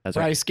 Yep. That's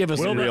right. Bryce, give us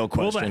a real will the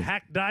question.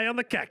 hack die on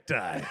the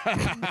cacti?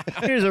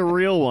 Here's a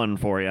real one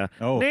for you.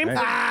 Oh, Name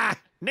hey.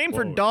 Name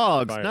for Whoa,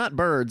 dogs, fire. not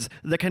birds.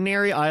 The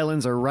Canary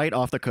Islands are right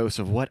off the coast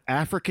of what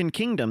African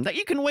kingdom that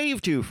you can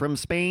wave to from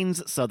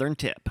Spain's southern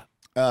tip?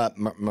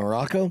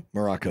 Morocco?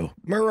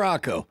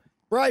 Morocco.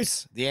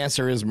 Bryce, the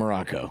answer is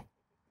Morocco.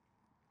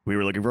 We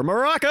were looking for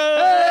Morocco.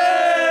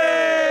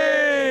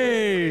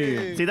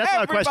 See, that's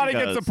how a question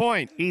Everybody goes. gets a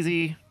point.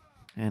 Easy.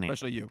 And easy.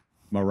 Especially you.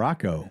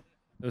 Morocco.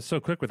 It was so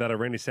quick with that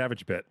Randy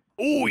Savage bit.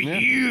 Oh,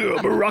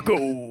 yeah,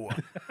 Morocco.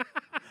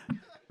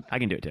 I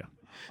can do it too.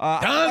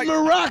 On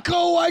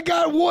Morocco, I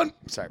got one.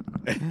 Sorry.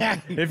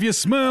 If you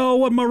smell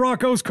what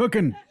Morocco's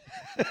cooking.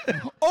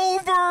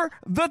 Over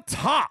the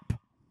top.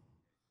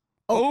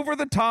 Over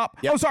the top.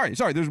 Yep. Oh,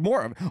 sorry. There's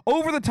more of it.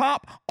 Over the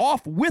top,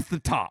 off with the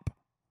top.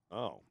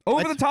 Oh.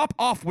 Over the top,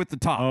 off with the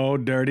top. Oh,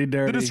 dirty,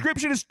 dirty. The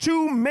description is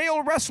two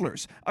male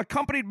wrestlers,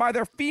 accompanied by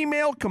their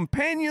female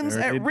companions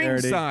Dirty, at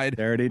ringside,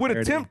 dirty, would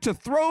dirty. attempt to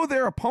throw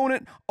their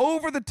opponent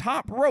over the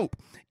top rope.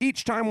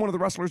 Each time one of the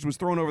wrestlers was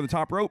thrown over the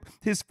top rope,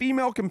 his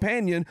female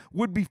companion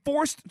would be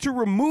forced to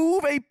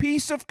remove a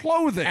piece of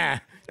clothing.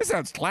 This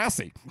sounds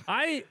classy.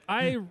 I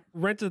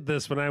rented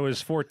this when I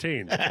was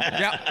 14.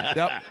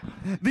 Yep.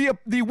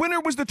 The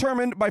winner was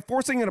determined by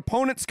forcing an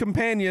opponent's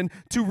companion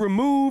to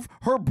remove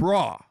her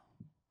bra.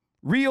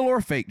 Real or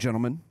fake,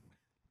 gentlemen?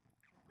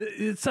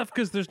 It's tough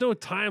because there's no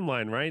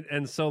timeline, right?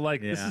 And so,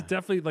 like, this is Yeah.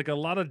 definitely like a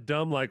lot of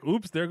dumb, like,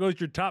 oops, there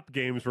goes your top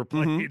games were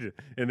played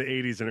in the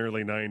 80s and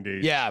early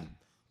 90s. Yeah.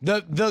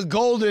 The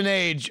golden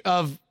age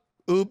of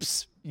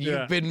oops, you've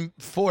Yeah. been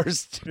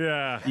forced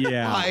Yeah.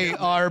 Yeah. by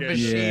our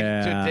machine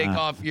Yeah. to take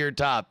off your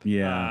top.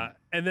 Yeah.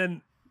 And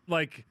then,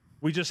 like,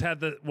 we just had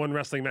the one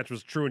wrestling match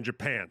was true in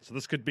Japan. So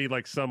this could be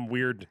like some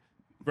weird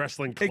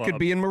wrestling club. It could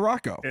be in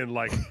Morocco. in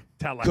like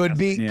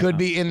Tallahassee. Could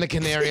be in the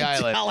Canary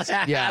Islands.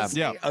 Yeah.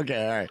 Yeah.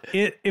 Okay, all right.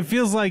 It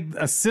feels like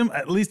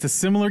at least a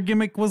similar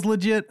gimmick was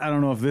legit. I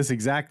don't know if this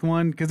exact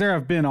one, because there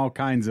have been all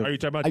kinds of Are you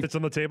talking about tits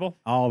on the table?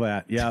 all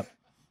that. Yep.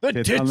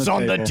 The tits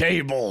on the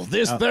table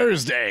this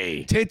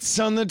Thursday. Tits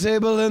on the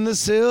table and the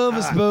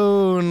silver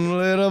spoon,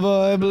 little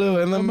boy blue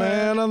and the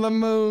man on the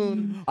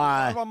moon.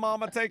 My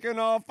mama taking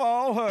off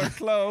all her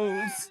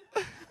clothes.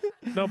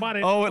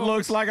 Nobody. Oh, it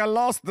looks like I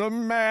lost the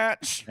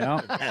match.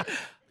 Yeah.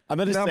 I'm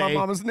going to Now my say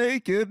mama's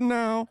naked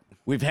now.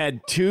 we've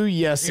had two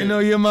yeses. You know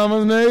your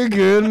mama's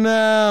naked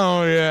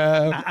now,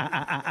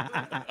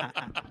 yeah.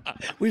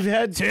 We've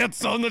had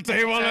Tits on the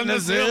table And the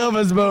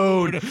silver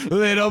spoon,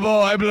 little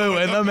boy blue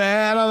and the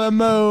man on the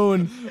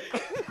moon.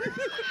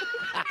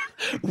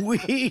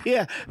 we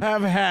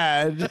have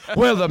had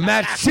Well, the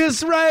match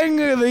just rang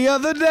the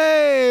other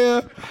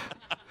day.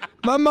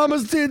 My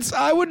mama's tits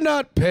I would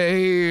not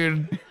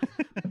pay.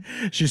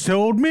 She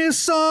told me,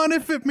 son,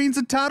 if it means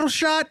a title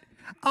shot,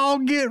 I'll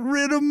get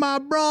rid of my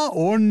bra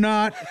or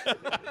not.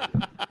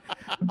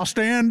 I'll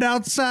stand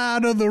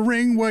outside of the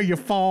ring where you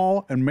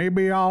fall, and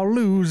maybe I'll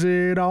lose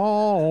it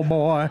all,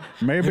 boy.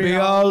 Maybe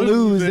I'll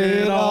lose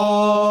it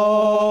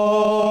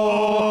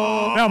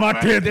all. Now my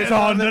tits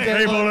on the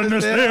table and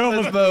the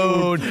silver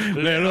spoon.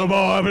 Little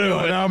boy blue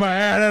and I'm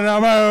man in the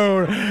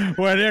moon.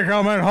 When you're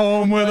coming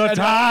home with a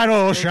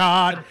title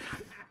shot.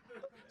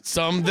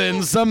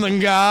 Something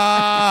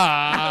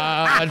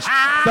God.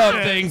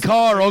 Something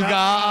Carl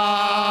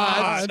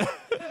God.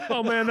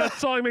 Oh man, that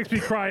song makes me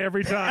cry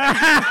every time.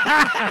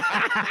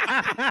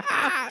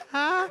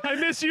 I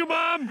miss you,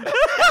 Mom.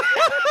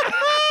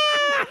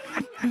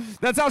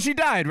 That's how she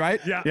died, right?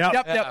 Yeah.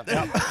 Yep.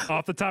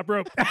 Off the top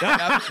rope.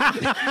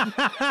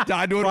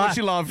 Died doing what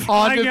she loved.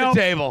 Onto the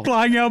table.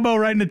 Flying elbow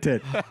right in the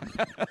tit.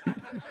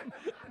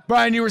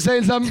 Brian, you were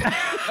saying something?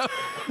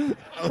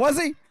 Was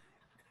he?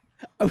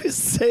 I was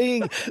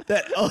saying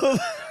that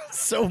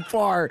so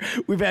far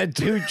we've had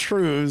two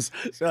trues,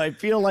 so I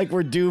feel like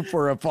we're due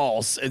for a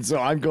false, and so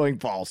I'm going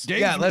false.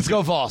 Yeah, let's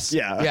go false.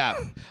 Yeah. Yeah.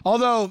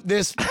 Although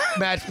this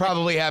match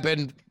probably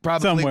happened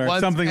Somewhere,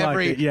 once something like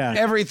every, it, yeah.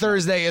 every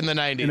Thursday in the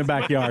 90s. In the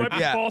backyard. Might be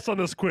Yeah. false on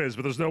this quiz,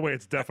 but there's no way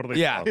it's definitely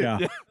Yeah. false.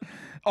 Yeah.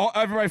 Oh,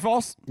 everybody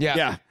false? Yeah.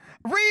 Yeah.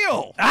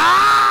 Real.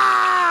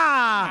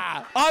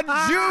 On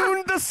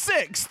June the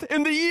 6th,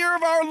 in the year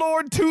of our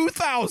Lord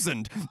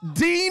 2000,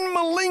 Dean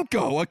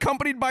Malenko,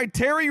 accompanied by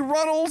Terry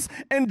Runnels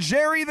and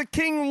Jerry the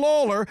King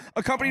Lawler,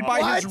 accompanied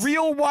by his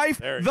real wife,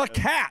 the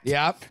Cat,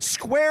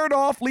 squared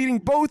off, leading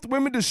both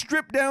women to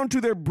strip down to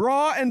their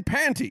bra and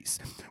panties.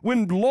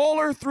 When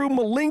Lawler threw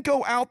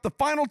Malenko out the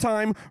final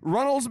time,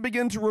 Runnels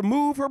began to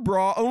remove her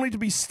bra, only to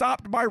be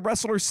stopped by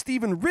wrestler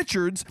Steven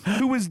Richards,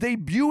 who was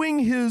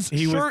debuting his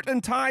shirt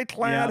and tie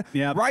clad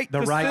right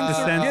to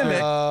censor gimmick.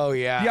 Oh,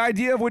 yeah. The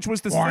idea of which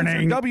was to censor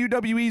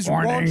WWE's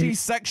raunchy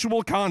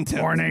sexual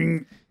content.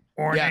 Warning.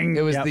 Yeah,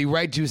 it was the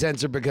right to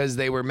censor because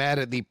they were mad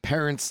at the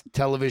Parents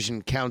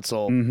Television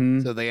Council,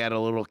 so they had a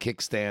little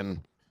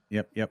kickstand.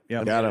 Yep.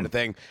 Got him.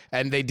 Thing,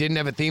 and they didn't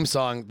have a theme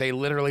song. They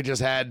literally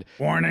just had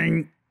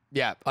warning.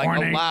 Yeah, like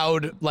a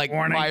loud, like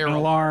warning, fire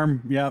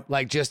alarm. Yep,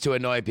 like just to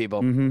annoy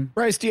people.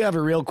 Bryce, do you have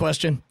a real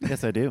question?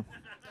 Yes, I do.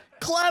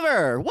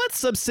 Clever! What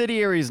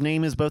subsidiary's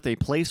name is both a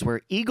place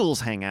where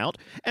eagles hang out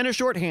and a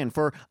shorthand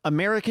for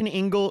American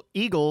Eagle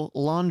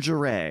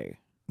Lingerie?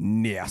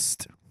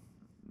 Nest.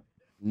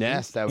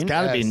 Nest. That was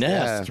Gotta be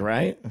Nest,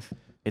 right?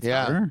 It's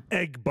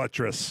Egg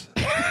buttress.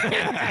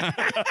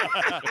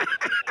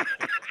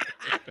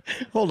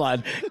 Hold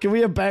on. Can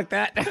we unpack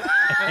that?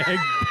 Egg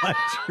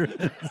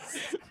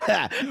buttress.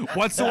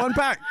 What's to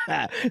unpack?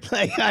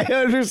 Like, I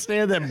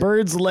understand that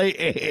birds lay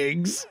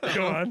eggs,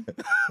 Go on.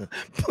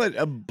 but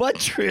a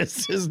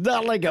buttress is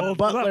not like a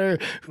butler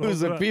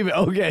who's a female.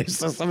 Okay,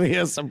 so somebody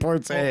who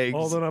supports eggs.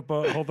 Holding up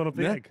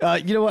the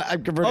egg. You know what?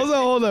 I'm converting.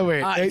 Hold on,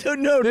 wait.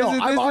 No.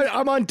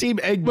 I'm on team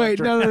egg. Wait,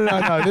 buttress.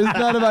 no.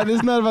 This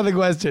is not about the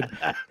question.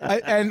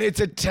 And it's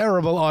a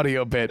terrible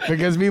audio bit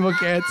because people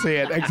can't see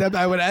it. Except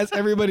I would ask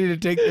everybody to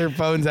take their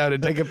phones out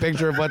and take a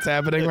picture of what's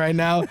happening right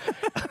now.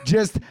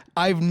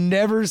 I've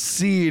never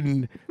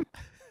seen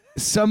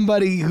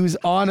somebody who's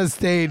on a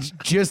stage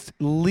just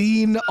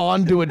lean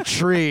onto a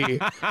tree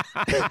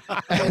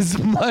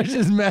as much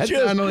as Matt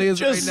Donnelly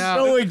is right now.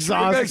 So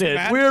exhausted.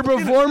 We're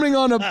performing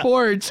on a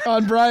porch,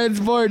 on Brian's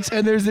porch,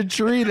 and there's a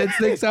tree that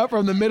sticks out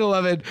from the middle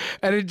of it,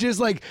 and it just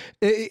like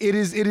it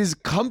is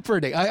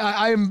comforting.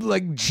 I am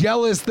like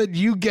jealous that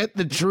you get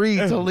the tree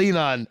to lean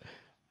on.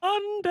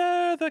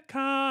 Under the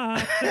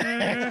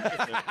carpet.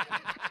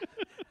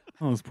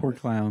 Those poor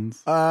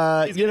clowns.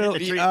 You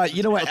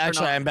know what?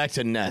 Actually, I'm back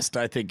to Nest.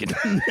 I think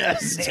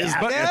Nest is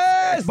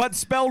But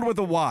spelled with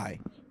a Y.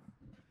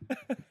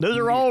 Those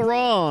are all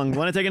wrong.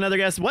 Want to take another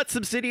guess? What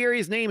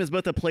subsidiary's name is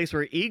both a place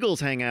where eagles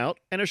hang out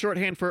and a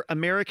shorthand for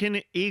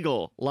American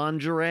Eagle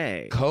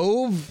Lingerie?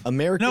 Cove?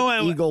 American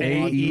Eagle.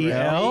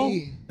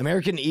 AEL?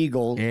 American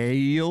Eagle.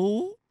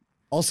 Ale?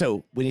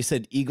 Also, when he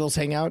said Eagles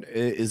hang out,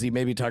 is he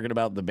maybe talking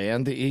about the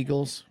band, the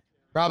Eagles?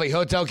 Probably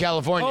Hotel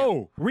California.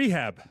 Oh,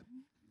 Rehab.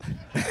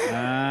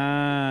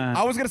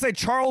 I was going to say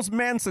Charles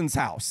Manson's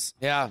house.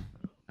 Yeah.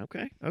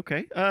 Okay.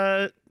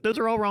 Those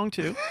are all wrong,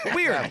 too.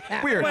 Weird.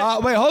 Wait,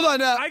 hold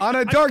on. On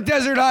a dark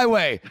desert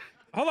highway.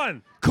 Hold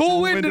on.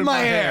 Cool wind in my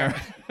hair.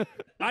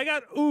 I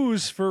got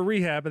ooze for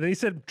Rehab, and then he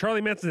said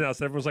Charlie Manson's house,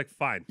 and everyone was like,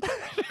 fine.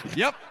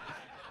 Yep.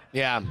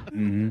 Yeah.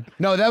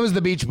 No, that was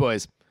the Beach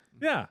Boys.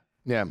 Yeah.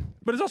 Yeah.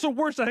 But it's also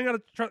worse to hang out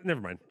at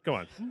never mind. Go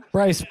on.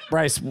 Bryce.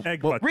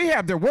 Egg butt.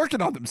 Rehab, they're working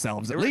on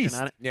themselves at least.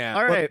 On it. Yeah.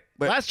 All right.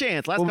 Last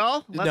chance. Last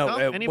call. Last call.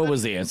 What Anybody?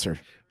 was the answer?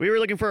 We were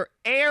looking for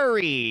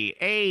Airy.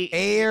 Airy.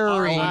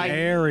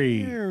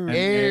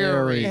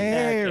 Airy.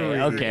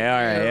 Okay,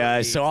 all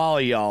right. So all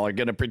of y'all are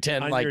gonna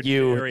pretend On like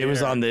your it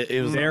was on the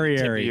tip of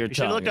your You should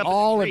tongue. look up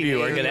All of the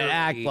you are tree. gonna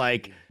act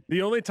like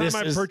The only time This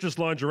I is- purchased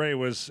lingerie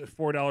was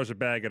 $4 a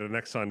bag at an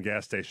Exxon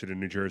gas station in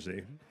New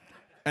Jersey.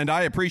 And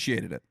I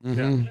appreciated it.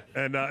 Yeah.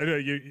 And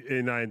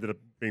I ended up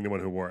being the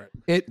one who wore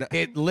it.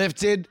 It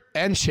lifted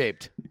and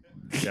shaped.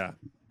 Yeah.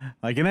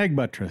 Like an egg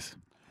buttress.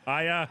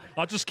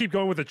 I'll just keep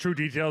going with the true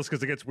details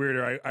because it gets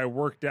weirder. I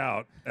worked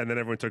out, and then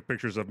everyone took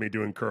pictures of me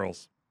doing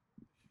curls.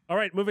 All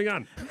right, moving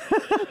on.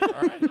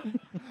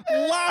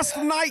 Last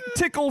night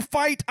tickle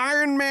fight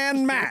Iron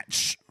Man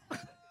match.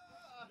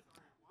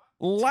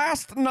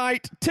 Last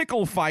night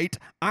tickle fight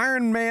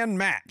Iron Man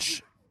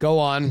match. Go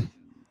on.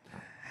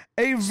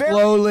 A very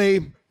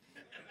Slowly.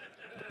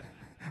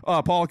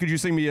 Paul, could you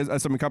sing me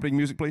some accompanying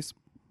music, please?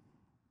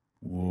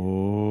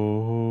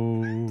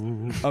 Whoa.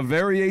 A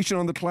variation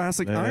on the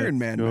classic Iron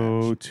Man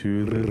Go match.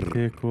 to the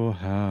pickle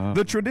house.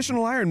 The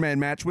traditional Iron Man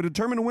match would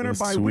determine a winner The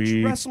by which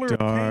sweet, wrestler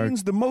dark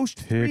obtains the most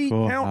tickle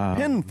three-count house.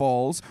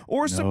 pinfalls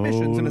or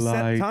submissions in a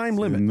set lights time in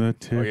limit. the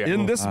tickle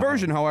In this house.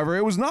 version, however,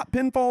 it was not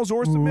pinfalls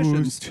or Who's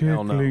submissions,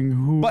 tickling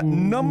who? but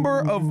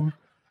number of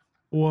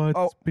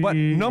What's what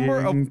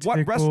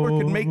wrestler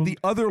could make the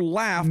other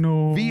laugh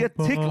via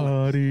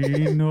tickling.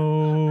 Nobody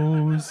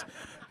knows.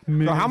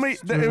 So how many?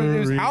 It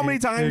was how many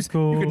times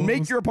you could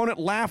make your opponent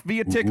laugh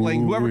via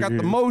tickling? Whoever got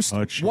the most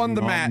won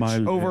the match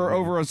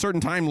over a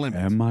certain time limit.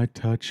 Am I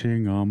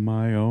touching on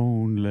my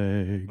own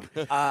leg?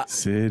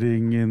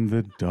 Sitting in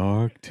the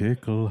dark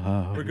tickle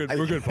house. We're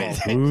good, Paul.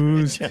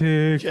 Who's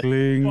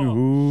tickling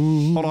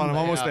who? Hold on, I'm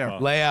almost there.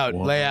 Layout.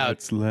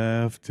 What's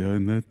left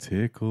in the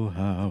tickle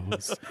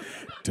house?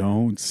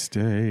 Don't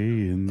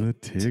stay in the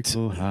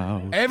tickle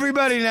house.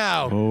 Everybody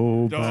now.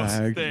 Go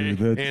back to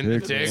the in the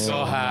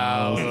tickle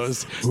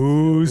house.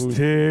 Who's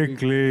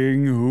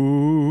tickling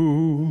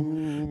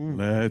who?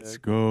 Let's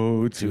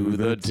go to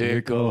the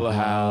tickle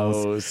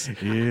house.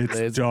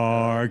 It's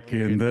dark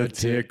in the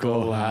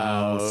tickle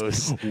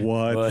house.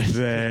 What's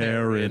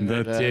there in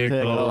the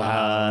tickle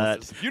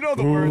house? You know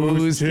the word.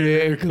 Who's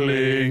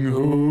tickling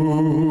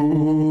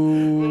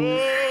who?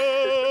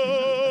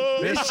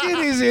 This shit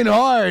isn't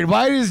hard.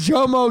 Why is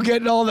Jomo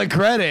getting all the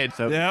credit?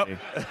 Yep.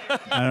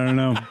 I don't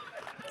know.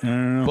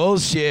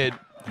 Bullshit.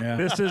 Yeah.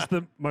 This is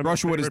my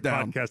Rushwood is favorite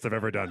down. podcast I've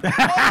ever done.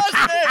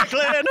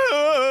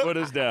 What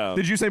is down?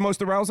 Did you say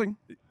most arousing?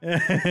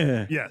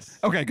 Yes.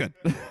 Okay, good.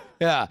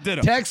 Yeah.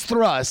 Ditto. Text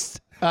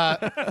thrust.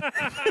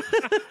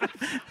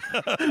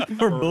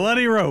 For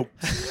bloody rope.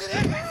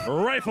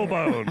 Rifle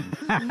bone.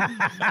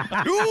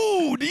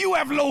 Ooh, do you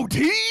have low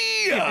T?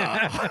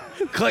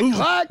 Click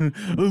clack.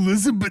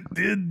 Elizabeth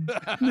did.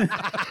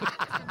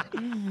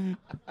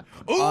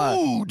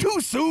 Ooh,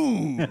 too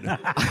soon.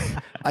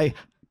 I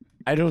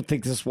don't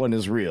think this one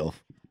is real.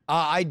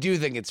 I do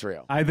think it's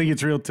real. I think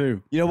it's real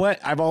too. You know what?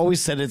 I've always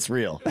said it's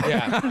real.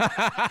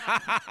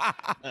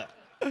 Yeah.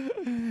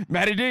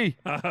 Matty D.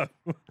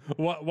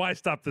 Why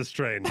stop this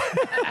train?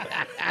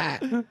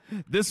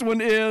 This one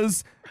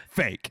is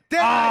fake.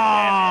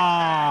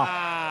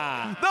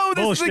 Ah! No,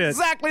 this Bullshit. is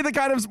exactly the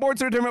kind of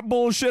sports entertainment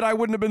bullshit I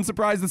wouldn't have been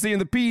surprised to see in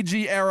the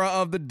PG era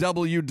of the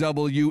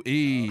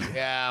WWE.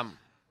 Yeah.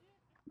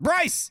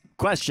 Bryce!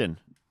 Question.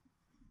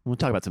 We'll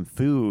talk about some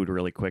food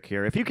really quick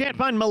here. If you can't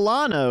find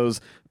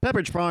Milano's,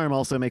 Pepperidge Farm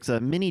also makes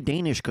a mini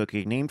Danish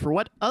cookie named for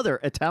what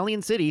other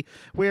Italian city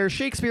where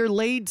Shakespeare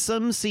laid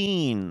some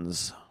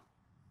scenes?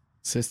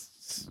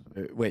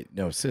 Wait,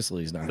 no,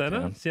 Sicily's not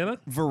down. Sienna?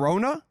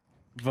 Verona?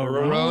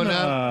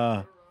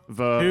 Verona.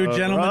 Two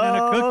gentlemen and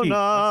a cookie.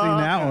 I've seen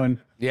that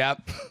one.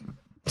 Yep.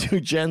 Two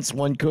gents,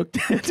 one cook.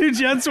 Two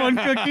gents, one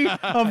cookie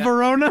of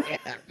Verona.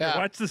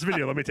 Watch this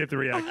video. Let me tape the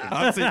reaction.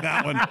 I've seen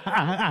that one.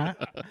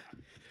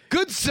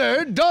 Good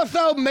sir, doth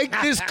thou make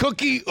this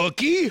cookie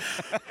ookie?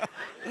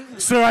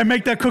 Sir, I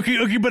make that cookie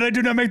ookie, but I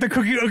do not make the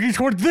cookie ookie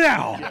toward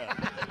thou.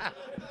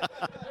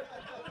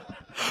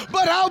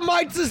 But how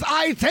mightest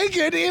I take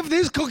it if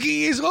this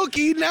cookie is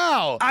ookie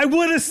now? I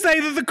would say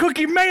that the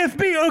cookie mayeth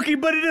be ookie,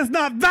 but it is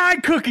not thy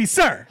cookie,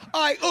 sir.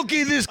 I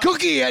ookie this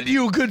cookie at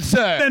you, good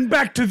sir. Then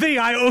back to thee,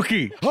 I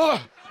ookie. Huh.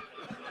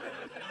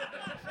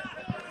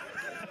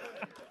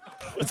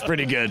 It's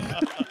pretty good.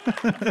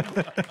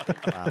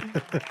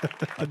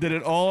 I did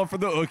it all for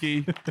the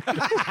ookie.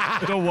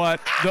 The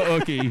what? The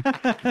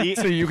ookie.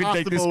 So you can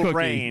take this Possible cookie.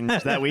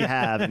 range that we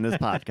have in this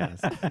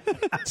podcast.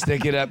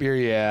 Stick it up your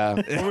yeah.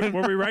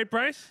 Were we right,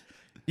 Bryce?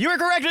 You are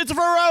correct. It's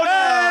Verona.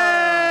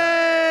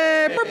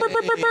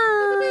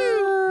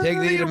 Take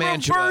the The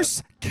Mantua.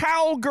 reverse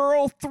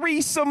cowgirl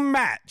threesome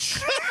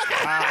match.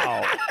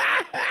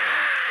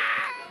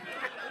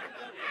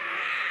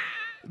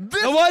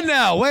 The one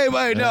now.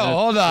 Wait, no,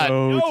 hold on.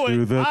 Go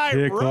to the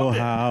tickle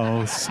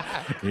house.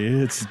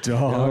 It's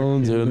dark Down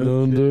in to the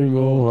the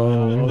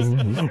dingle house.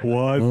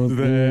 What's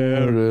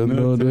there in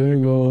the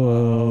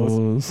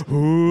dingle house?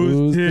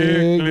 Who's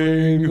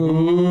tickling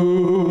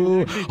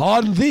who?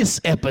 On this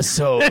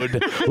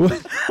episode.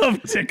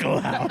 Of Tickle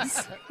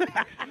House.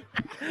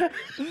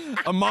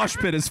 A mosh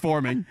pit is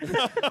forming. You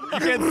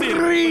can't see it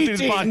in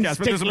this podcast,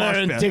 but there's a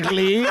mosh pit.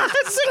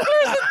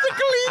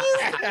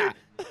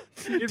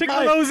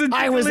 Ticklos and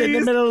I was in the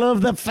ticklies. middle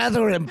of the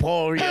feather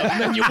emporium,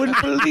 and you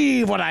wouldn't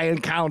believe what I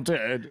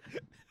encountered.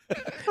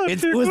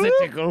 It was a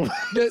tickle.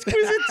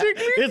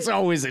 It's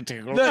always a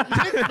tickle.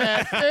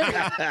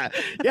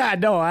 Yeah,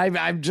 no,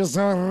 I'm just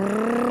a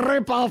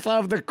rip off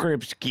of the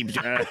Crips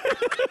Keeper.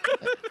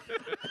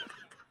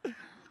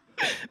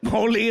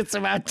 Only it's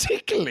about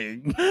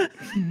tickling.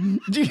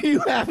 Do you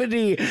have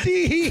any? Do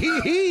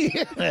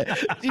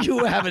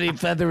you have any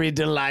feathery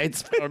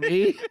delights for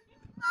me?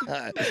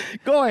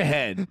 Go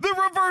ahead. The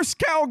reverse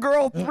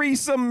cowgirl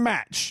threesome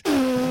match.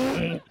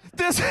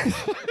 This.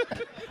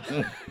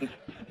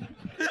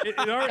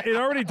 It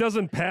already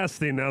doesn't pass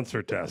the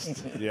announcer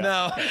test.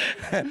 No.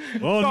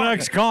 Well,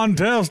 next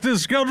contest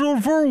is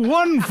scheduled for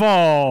one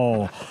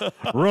fall.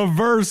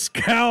 Reverse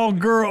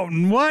cowgirl.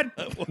 What?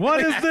 What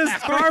is this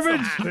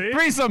garbage? See?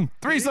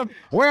 Threesome.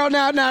 Well,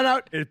 now.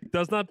 It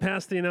does not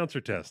pass the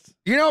announcer test.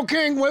 You know,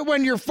 King,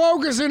 when you're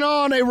focusing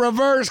on a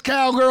reverse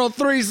cowgirl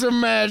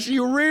threesome match,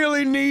 you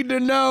really need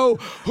to know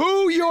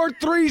who your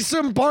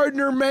threesome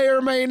partner may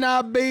or may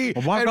not be,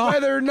 Well, why and not?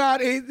 whether or not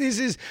this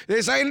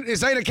ain't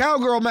a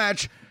cowgirl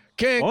match.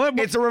 King, Well,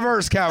 it's a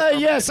reverse cowgirl.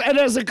 Yes, and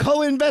as a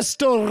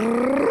co-investor,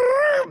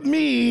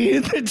 me,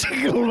 the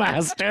Tickle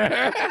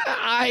Master.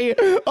 I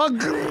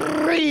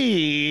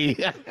agree.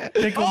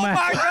 Tickle Oh my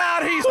Master.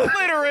 God, he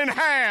split her in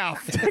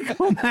half.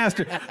 Tickle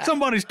Master.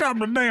 Somebody stop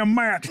the damn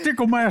match.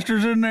 Tickle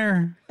Master's in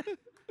there.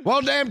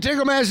 Well, damn,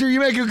 Tickle Master, you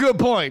make a good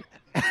point.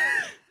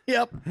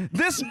 Yep.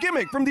 This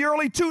gimmick from the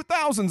early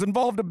 2000s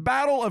involved a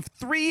battle of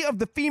 3 of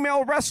the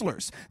female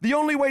wrestlers. The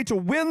only way to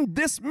win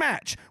this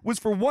match was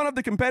for one of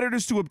the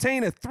competitors to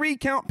obtain a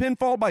 3-count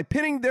pinfall by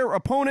pinning their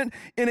opponent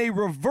in a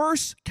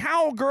reverse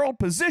cowgirl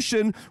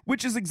position,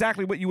 which is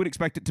exactly what you would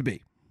expect it to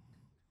be.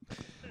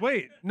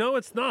 Wait, no,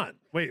 it's not.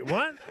 Wait,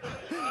 what?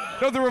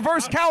 No, the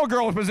reverse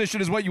cowgirl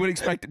position is what you would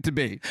expect it to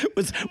be.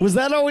 Was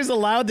that always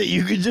allowed that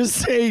you could just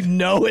say,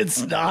 no,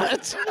 it's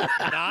not?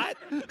 Not?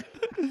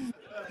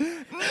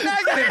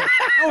 Negative.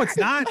 No, it's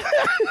not.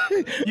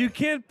 You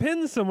can't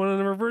pin someone in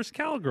a reverse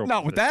cowgirl.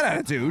 Not with that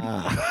attitude.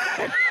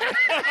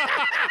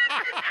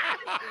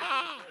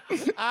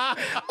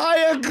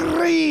 I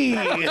agree.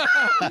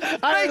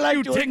 I like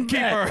you, to tick admit.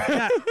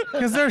 keeper.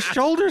 Because their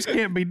shoulders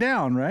can't be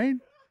down, right?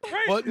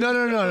 Well,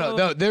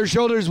 no. Their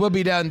shoulders would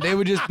be down. They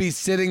would just be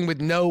sitting with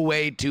no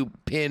way to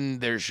pin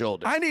their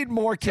shoulders. I need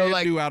more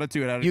can-do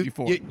attitude out of you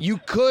four. You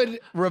could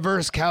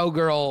reverse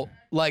cowgirl,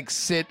 like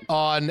sit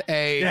on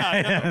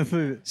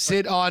a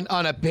sit on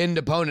a pinned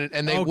opponent,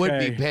 and they would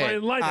be Okay.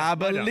 pinned. Lie down, I lie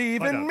down,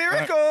 believe lie in down.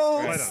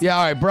 miracles. Lie down. Yeah,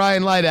 all right,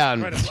 Brian, lie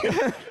down. Lie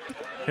down.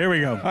 Here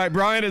we go. All right,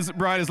 Brian is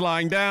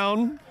lying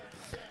down.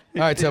 All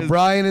right, so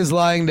Brian is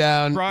lying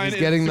down. Brian He's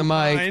getting is the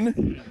mic.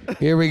 supine.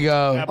 Here we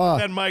go. Yeah, put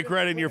that mic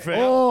right in your face.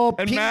 Oh,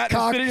 And Matt is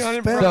peacock sitting on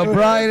it. spell. So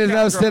Brian is now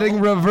Cowgirl. sitting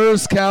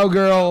reverse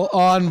cowgirl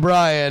on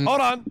Brian.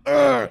 Hold on.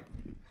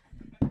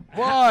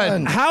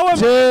 1, How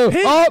 2,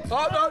 up.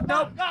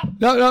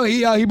 No,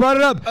 he brought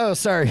it up. Oh,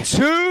 sorry.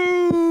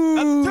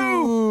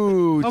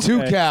 2. Okay,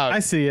 2 count. I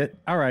see it.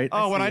 All right.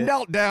 Oh, when I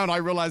knelt down, I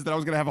realized that I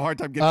was going to have a hard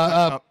time getting back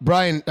up.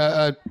 Brian,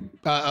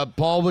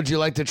 Paul, would you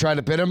like to try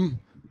to pin him?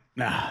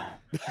 Nah.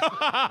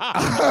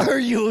 Are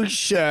you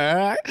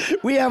sure?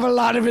 We have a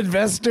lot of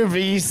investor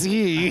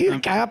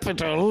VC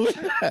capital.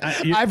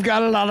 I've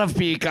got a lot of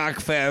peacock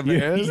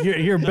feathers.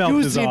 Your belt You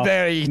is seem off.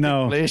 very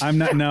no, English. I'm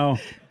not. No.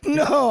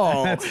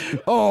 No.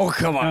 Oh,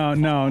 come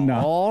on. No.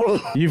 Paul.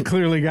 You've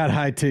clearly got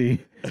high tea.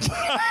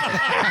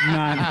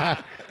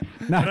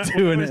 Not When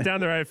doing I was it. down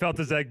there, I felt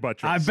his egg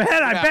buttress.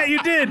 I bet you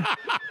did.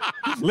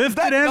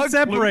 Lifted and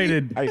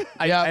separated. I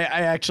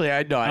actually,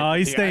 I know. Oh,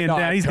 he's staying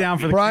down. He's down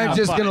for the Brian's count.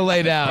 just going to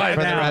lay down for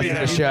the down. rest of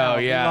the show.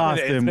 We Yeah.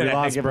 lost him. We been a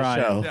lost heck of a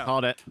Brian. show.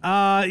 Called it.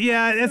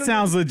 Yeah, it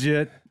sounds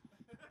legit.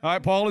 All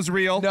right, Paul is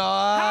real.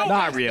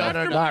 Not real.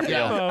 Not real.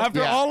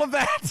 After all of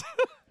that.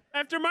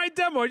 After my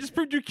demo, I just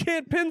proved you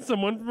can't pin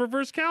someone from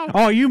reverse cowgirl.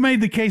 Oh, you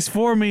made the case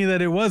for me that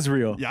it was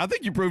real. Yeah, I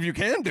think you proved you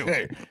can do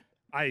it.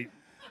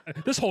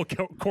 This whole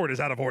court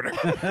is out of order.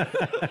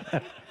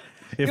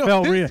 It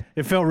felt real.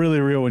 It felt really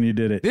real when you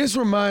did it. This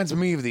reminds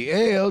me of the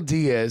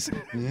ALDS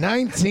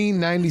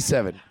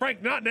 1997.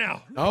 Frank, not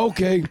now.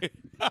 Okay.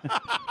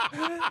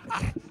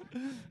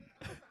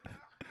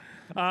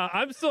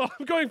 I'm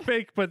going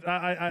fake, but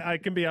I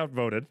can be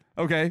outvoted.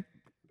 Okay.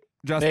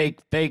 Justin,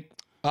 Fake.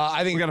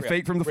 I think we got a it's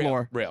fake from the real.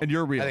 floor. Real. And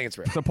you're real. I think it's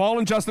real. So Paul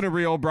and Justin are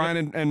real.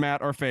 Brian and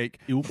Matt are fake.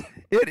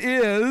 It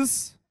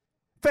is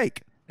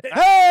fake.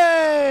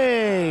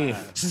 Hey!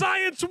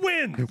 Science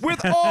wins.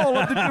 With all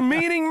of the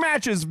demeaning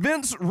matches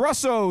Vince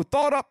Russo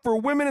thought up for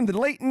women in the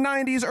late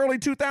 90s, early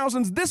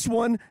 2000s, this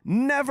one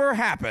never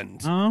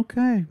happened.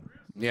 Okay.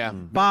 Yeah.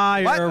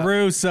 Bye, What?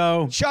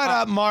 Russo. Shut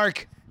up,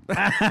 Mark. Look,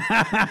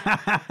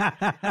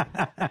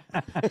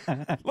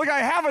 I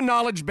have a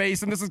knowledge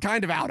base, and this is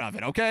kind of out of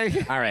it,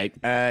 okay? All right.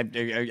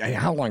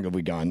 How long have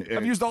we gone?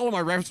 I've used all of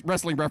my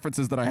wrestling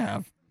references that I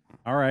have.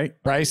 All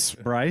right. Bryce,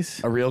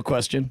 Bryce. a real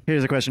question.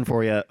 Here's a question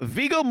for you.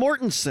 Viggo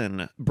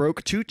Mortensen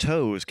broke 2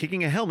 toes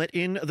kicking a helmet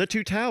in The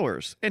Two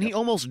Towers, and he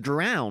almost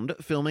drowned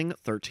filming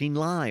 13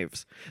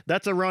 Lives.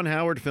 That's a Ron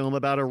Howard film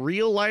about a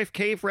real-life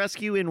cave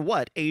rescue in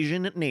what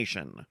Asian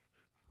nation?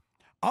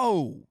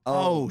 Oh,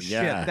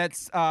 yeah. shit.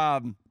 That's,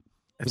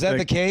 Was that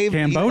the cave?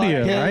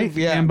 Cambodia, Cave? right?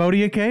 Yeah.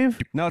 Cambodia cave?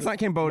 no, it's not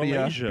Cambodia.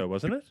 Malaysia,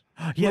 wasn't it?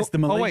 Yes, the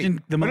Malaysian.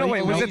 Oh,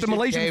 wait. Was it the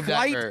Malaysian Cave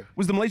flight? diver.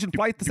 Was the Malaysian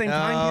flight the same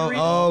time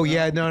period? Oh,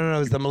 yeah. No. It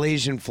was the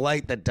Malaysian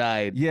flight that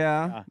died.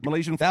 Yeah,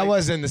 Malaysian flight. That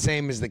wasn't the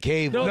same as the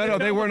cave. No,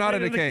 they were not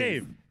in in a the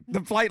cave.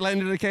 The flight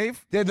landed in a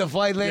cave? Did the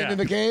flight land Yeah. in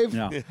the cave?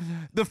 No.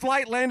 The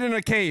flight landed in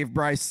a cave,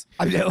 Bryce.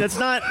 That's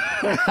not.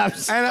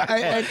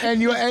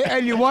 And you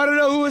want to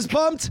know who was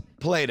pumped?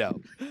 Plato.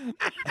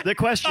 The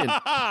question.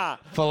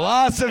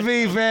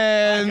 Philosophy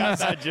fans.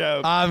 That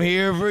joke. I'm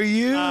here for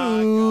you.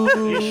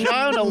 You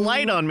shone a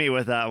light on me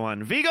with that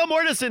one. Viggo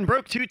Mortensen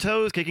broke 2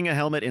 toes kicking a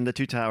helmet in The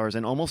Two Towers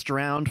and almost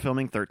drowned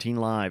filming 13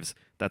 Lives.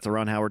 That's a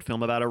Ron Howard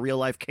film about a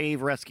real-life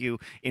cave rescue.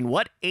 In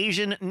what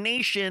Asian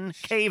nation?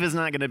 Cave is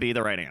not going to be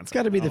the right It's answer.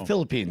 got to be the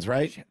Philippines,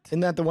 right? Isn't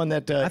that the one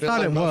that I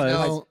thought it was.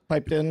 No.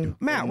 piped in?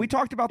 Matt, we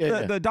talked about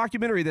Yeah. the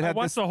documentary that I had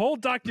watched this. the whole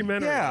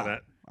documentary on Yeah.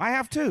 it. I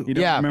have too. You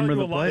don't Yeah. remember A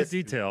the lot of place?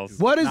 details.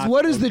 What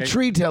is the okay.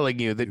 tree telling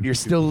you that you're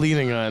still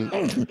leaning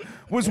on?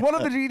 Was one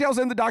of the details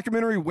in the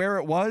documentary where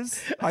it was?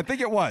 I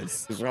think it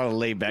was. Just want to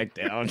lay back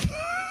down.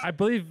 I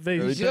believe they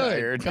Really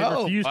tired. they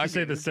Oh, refused to fuck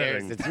say it, the who cares?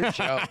 setting. It's your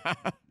show.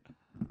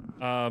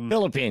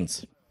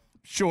 Philippines.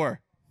 Sure.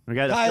 We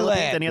got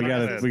Thailand. Any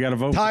other, We got to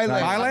vote. for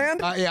Thailand.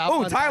 Thailand? Yeah, I'm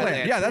Oh, on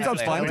Thailand. Yeah, that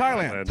sounds fun.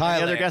 Thailand. Any other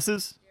Thailand.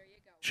 guesses?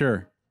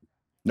 Sure.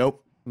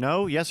 Nope.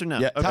 No? Yes or no?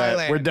 Yeah, Okay.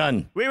 Thailand. We're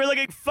done. We were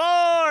looking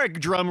for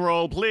drum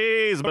roll,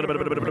 please.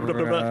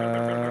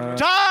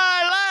 Thailand.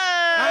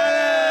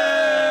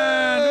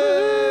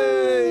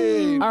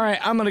 All right,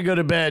 I'm gonna go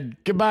to bed.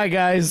 Goodbye,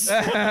 guys.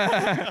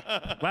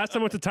 Last time I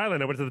went to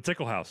Thailand, I went to the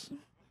Tickle House.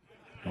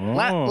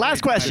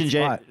 Last question, Jay.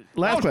 spot.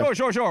 Last Oh,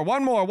 question. sure.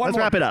 One more. Let's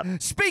wrap it up.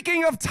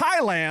 Speaking of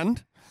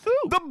Thailand,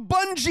 the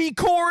bungee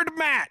cord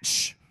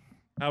match.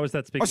 How was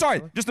that speaking? Oh,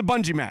 sorry, just a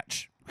bungee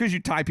match because you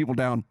tie people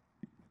down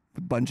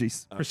with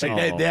bungees.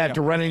 They have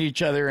to run at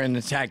each other and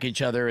attack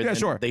each other. And Yeah, then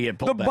sure. They get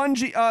the pulled back.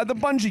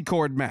 bungee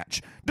cord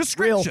match.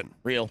 Description.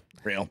 Real.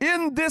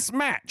 In this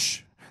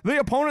match, the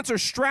opponents are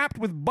strapped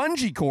with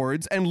bungee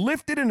cords and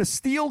lifted in a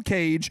steel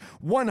cage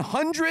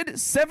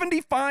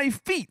 175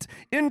 feet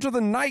into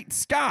the night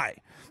sky.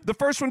 The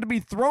first one to be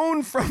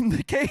thrown from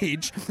the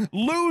cage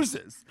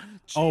loses.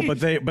 Oh,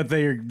 Jeez. but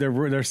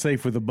they're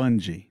safe with a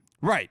bungee.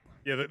 Right.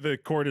 Yeah, the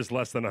cord is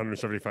less than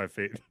 175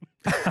 feet.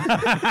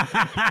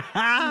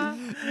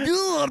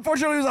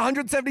 Unfortunately, it was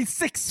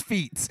 176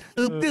 feet.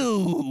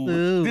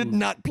 Did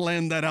not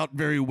plan that out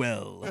very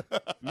well.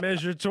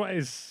 Measure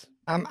twice.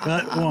 I'm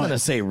gonna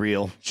say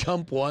real.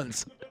 Jump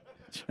once.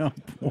 All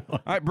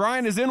right,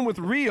 Brian is in with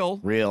real.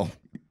 Real.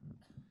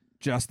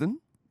 Justin.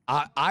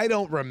 I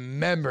don't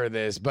remember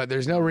this, but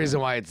there's no reason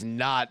why it's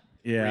not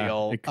Yeah,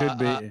 real. it could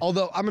be.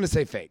 Although I'm going to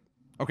say fake.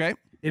 Okay.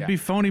 It'd be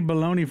phony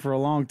baloney for a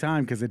long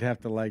time because they'd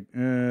have to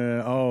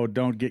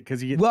don't get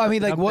because you get. Well, I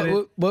mean, like, up what- in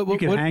it. what- you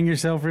can what- hang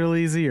yourself real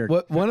easy or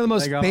One of the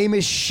most leg off.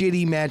 famous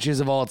shitty matches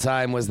of all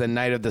time was the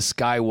Night of the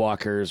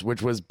Skywalkers,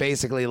 which was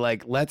basically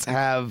like, let's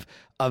have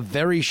a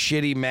very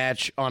shitty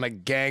match on a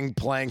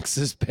gangplank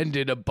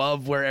suspended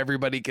above where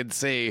everybody can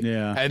see.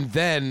 Yeah. And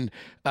then,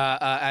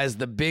 as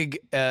the big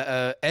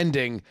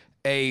ending,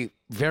 a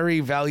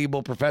very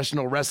valuable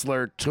professional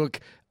wrestler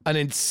took an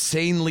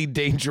insanely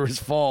dangerous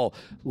fall,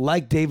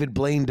 like David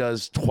Blaine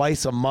does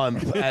twice a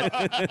month at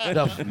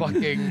the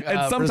fucking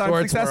And sometimes Resorts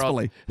World.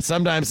 successfully.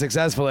 Sometimes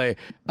successfully,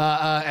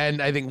 and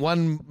I think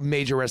one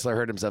major wrestler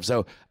hurt himself.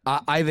 So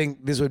I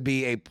think this would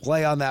be a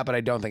play on that, but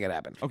I don't think it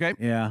happened. Okay.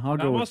 Yeah, I'll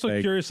go I'm with also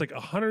fake. curious, like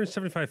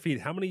 175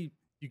 feet, how many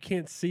you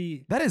can't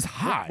see? That is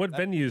high. What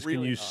venues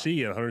can you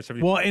see at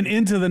 175 Well, and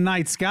into the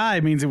night sky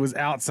means it was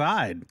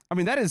outside. I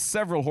mean, that is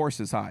several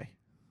horses high.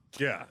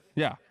 Yeah.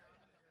 Yeah.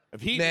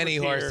 Many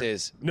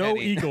horses. No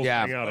Many- eagles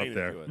Yeah. hang out up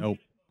there. Nope.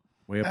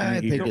 Way up I in the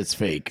think eagle. it's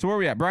fake. So where are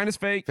we at? Brian is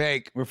fake.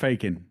 Fake. We're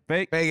faking.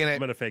 Fake. Faking I'm it.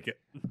 going to fake it.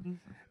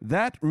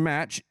 That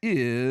match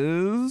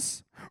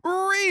is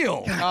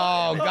real.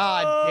 Oh,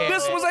 God damn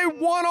This it. was a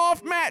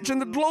one-off match in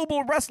the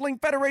Global Wrestling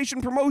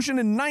Federation promotion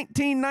in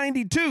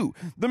 1992.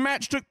 The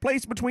match took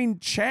place between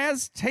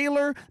Chaz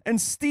Taylor and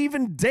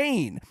Stephen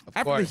Dane.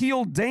 After the course.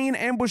 heel Dane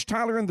ambushed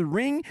Tyler in the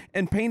ring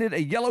and painted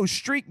a yellow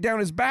streak down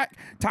his back,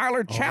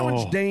 Tyler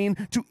challenged Dane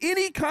to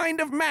any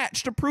kind of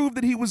match to prove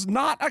that he was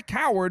not a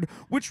coward,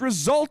 which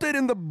resulted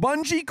in the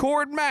bungee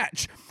cord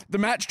match. The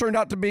match turned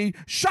out to be,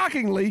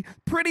 shockingly,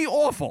 pretty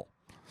awful.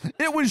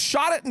 It was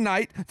shot at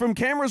night from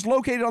cameras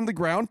located on the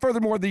ground.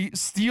 Furthermore, the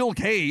steel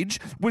cage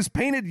was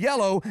painted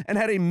yellow and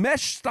had a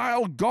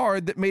mesh-style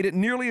guard that made it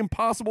nearly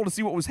impossible to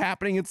see what was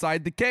happening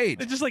inside the cage.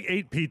 They just like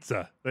ate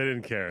pizza. They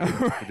didn't care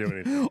to do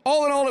anything.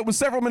 All in all, it was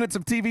several minutes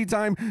of TV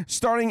time,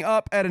 starting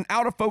up at an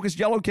out-of-focus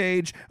yellow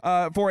cage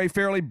for a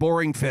fairly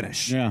boring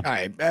finish. Yeah. All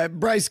right,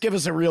 Bryce, give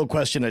us a real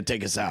question to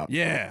take us out.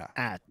 Yeah.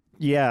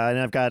 Yeah, and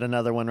I've got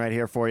another one right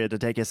here for you to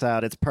take us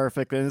out. It's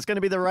perfect, and it's going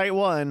to be the right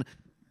one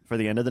for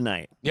the end of the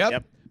night.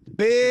 Yep.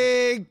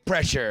 Big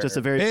pressure. Just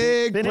a very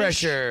big finish.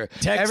 pressure.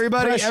 Text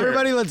Everybody, pressure.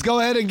 let's go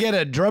ahead and get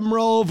a drum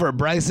roll for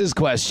Bryce's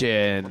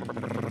question.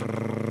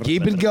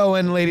 Keep it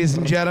going, ladies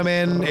and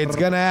gentlemen. It's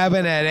gonna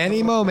happen at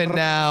any moment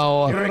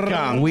now. Here it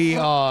comes. We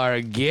are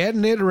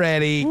getting it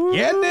ready,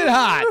 getting it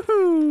hot.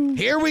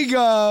 Here we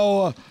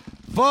go,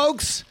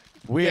 folks.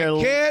 We It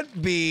are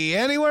can't be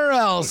anywhere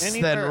else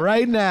Anywhere. than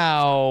right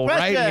now,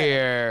 right Question.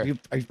 here.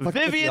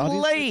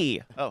 Vivian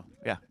Leigh. Oh,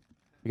 yeah.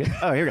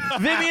 Oh, here we go.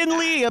 Vivian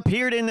Leigh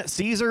appeared in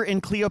Caesar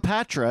and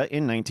Cleopatra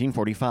in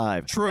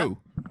 1945. True.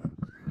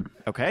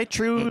 Okay,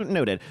 true,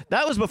 noted.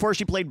 That was before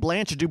she played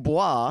Blanche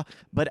Dubois,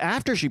 but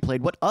after she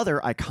played what other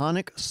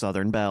iconic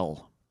Southern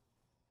belle?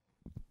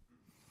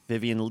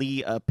 Vivian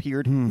Leigh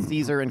appeared in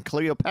Caesar and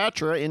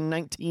Cleopatra in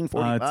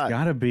 1945. It's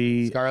got to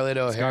be Scarlett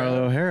O'Hara. Scarlett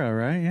O'Hara,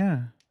 right? Yeah.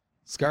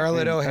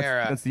 Scarlett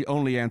O'Hara. That's the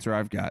only answer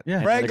I've got.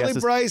 Yeah. Frankly, I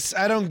guess Bryce,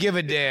 I don't give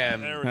a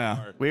damn.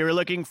 Yeah. We were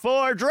looking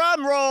for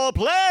drum roll,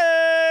 please.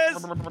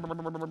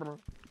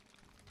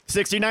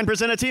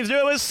 69% of teams do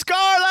it with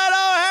Scarlett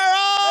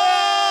O'Hara.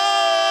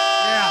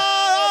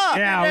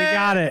 Yeah, we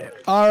got it.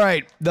 All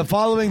right. The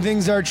following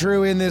things are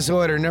true in this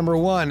order. Number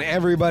one,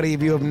 everybody,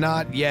 if you have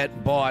not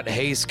yet bought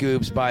Hey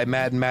Scoops by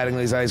Matt and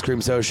Mattingly's Ice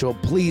Cream Social,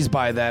 please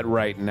buy that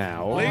right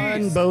now.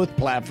 On both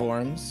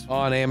platforms.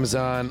 On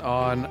Amazon,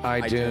 on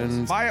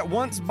iTunes. Buy it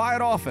once, buy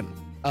it often.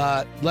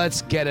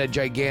 Let's get a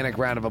gigantic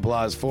round of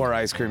applause for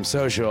Ice Cream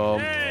Social.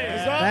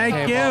 Thank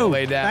Came all the you.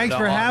 way down Thanks to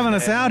for having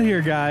us Austin. out here,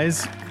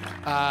 guys.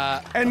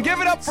 And give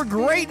it up for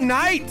Great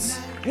Nights.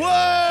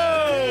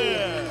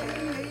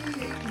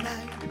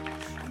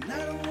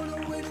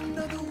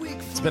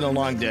 It's been a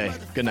long day.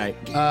 Good night.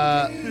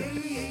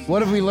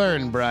 What have we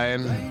learned,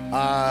 Brian?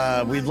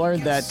 We've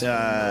learned that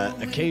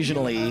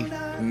occasionally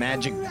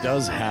magic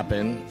does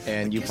happen,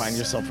 and you find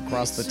yourself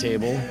across the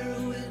table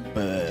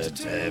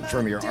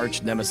from your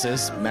arch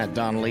nemesis, Matt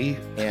Donnelly,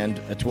 and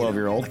a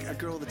 12-year-old.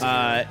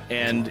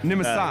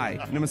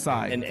 Nemesis.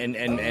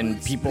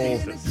 And people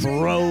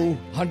throw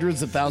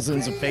hundreds of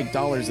thousands of fake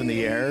dollars in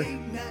the air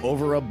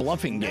over a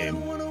bluffing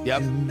game.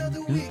 Yep.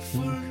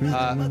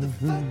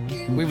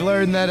 We've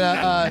learned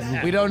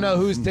that we don't know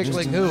who's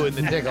tickling who in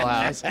the Tickle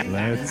House.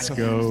 Let's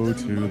go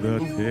to the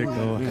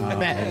Tickle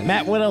House.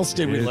 Matt, what else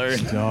did we learn?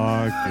 It's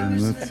dark in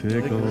the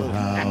Tickle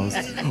House.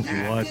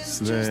 What's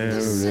there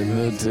in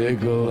the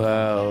Tickle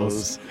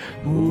House?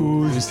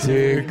 Who's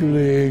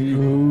tickling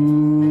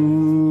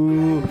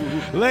who?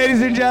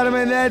 Ladies and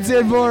gentlemen, that's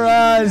it for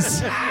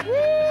us.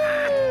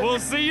 We'll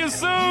see you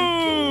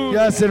soon.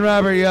 Justin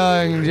Robert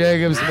Young,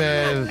 Jacob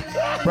Smith,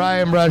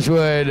 Brian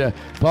Brushwood,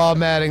 Paul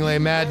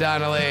Mattingly, Matt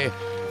Donnelly.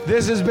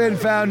 This has been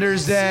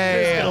Founders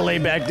Day. Gonna lay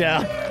back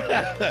down.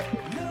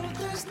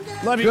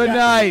 Love you. Good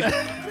guys. night.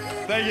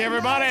 Thank you,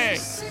 everybody.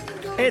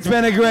 It's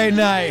been a great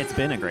night. It's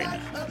been a great night.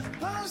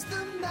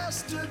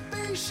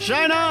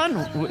 Shine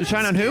on.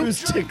 Shine on who?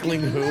 Who's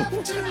tickling who?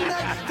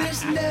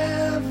 There's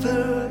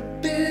never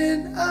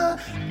been a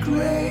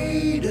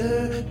great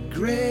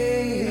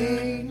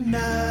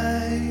night.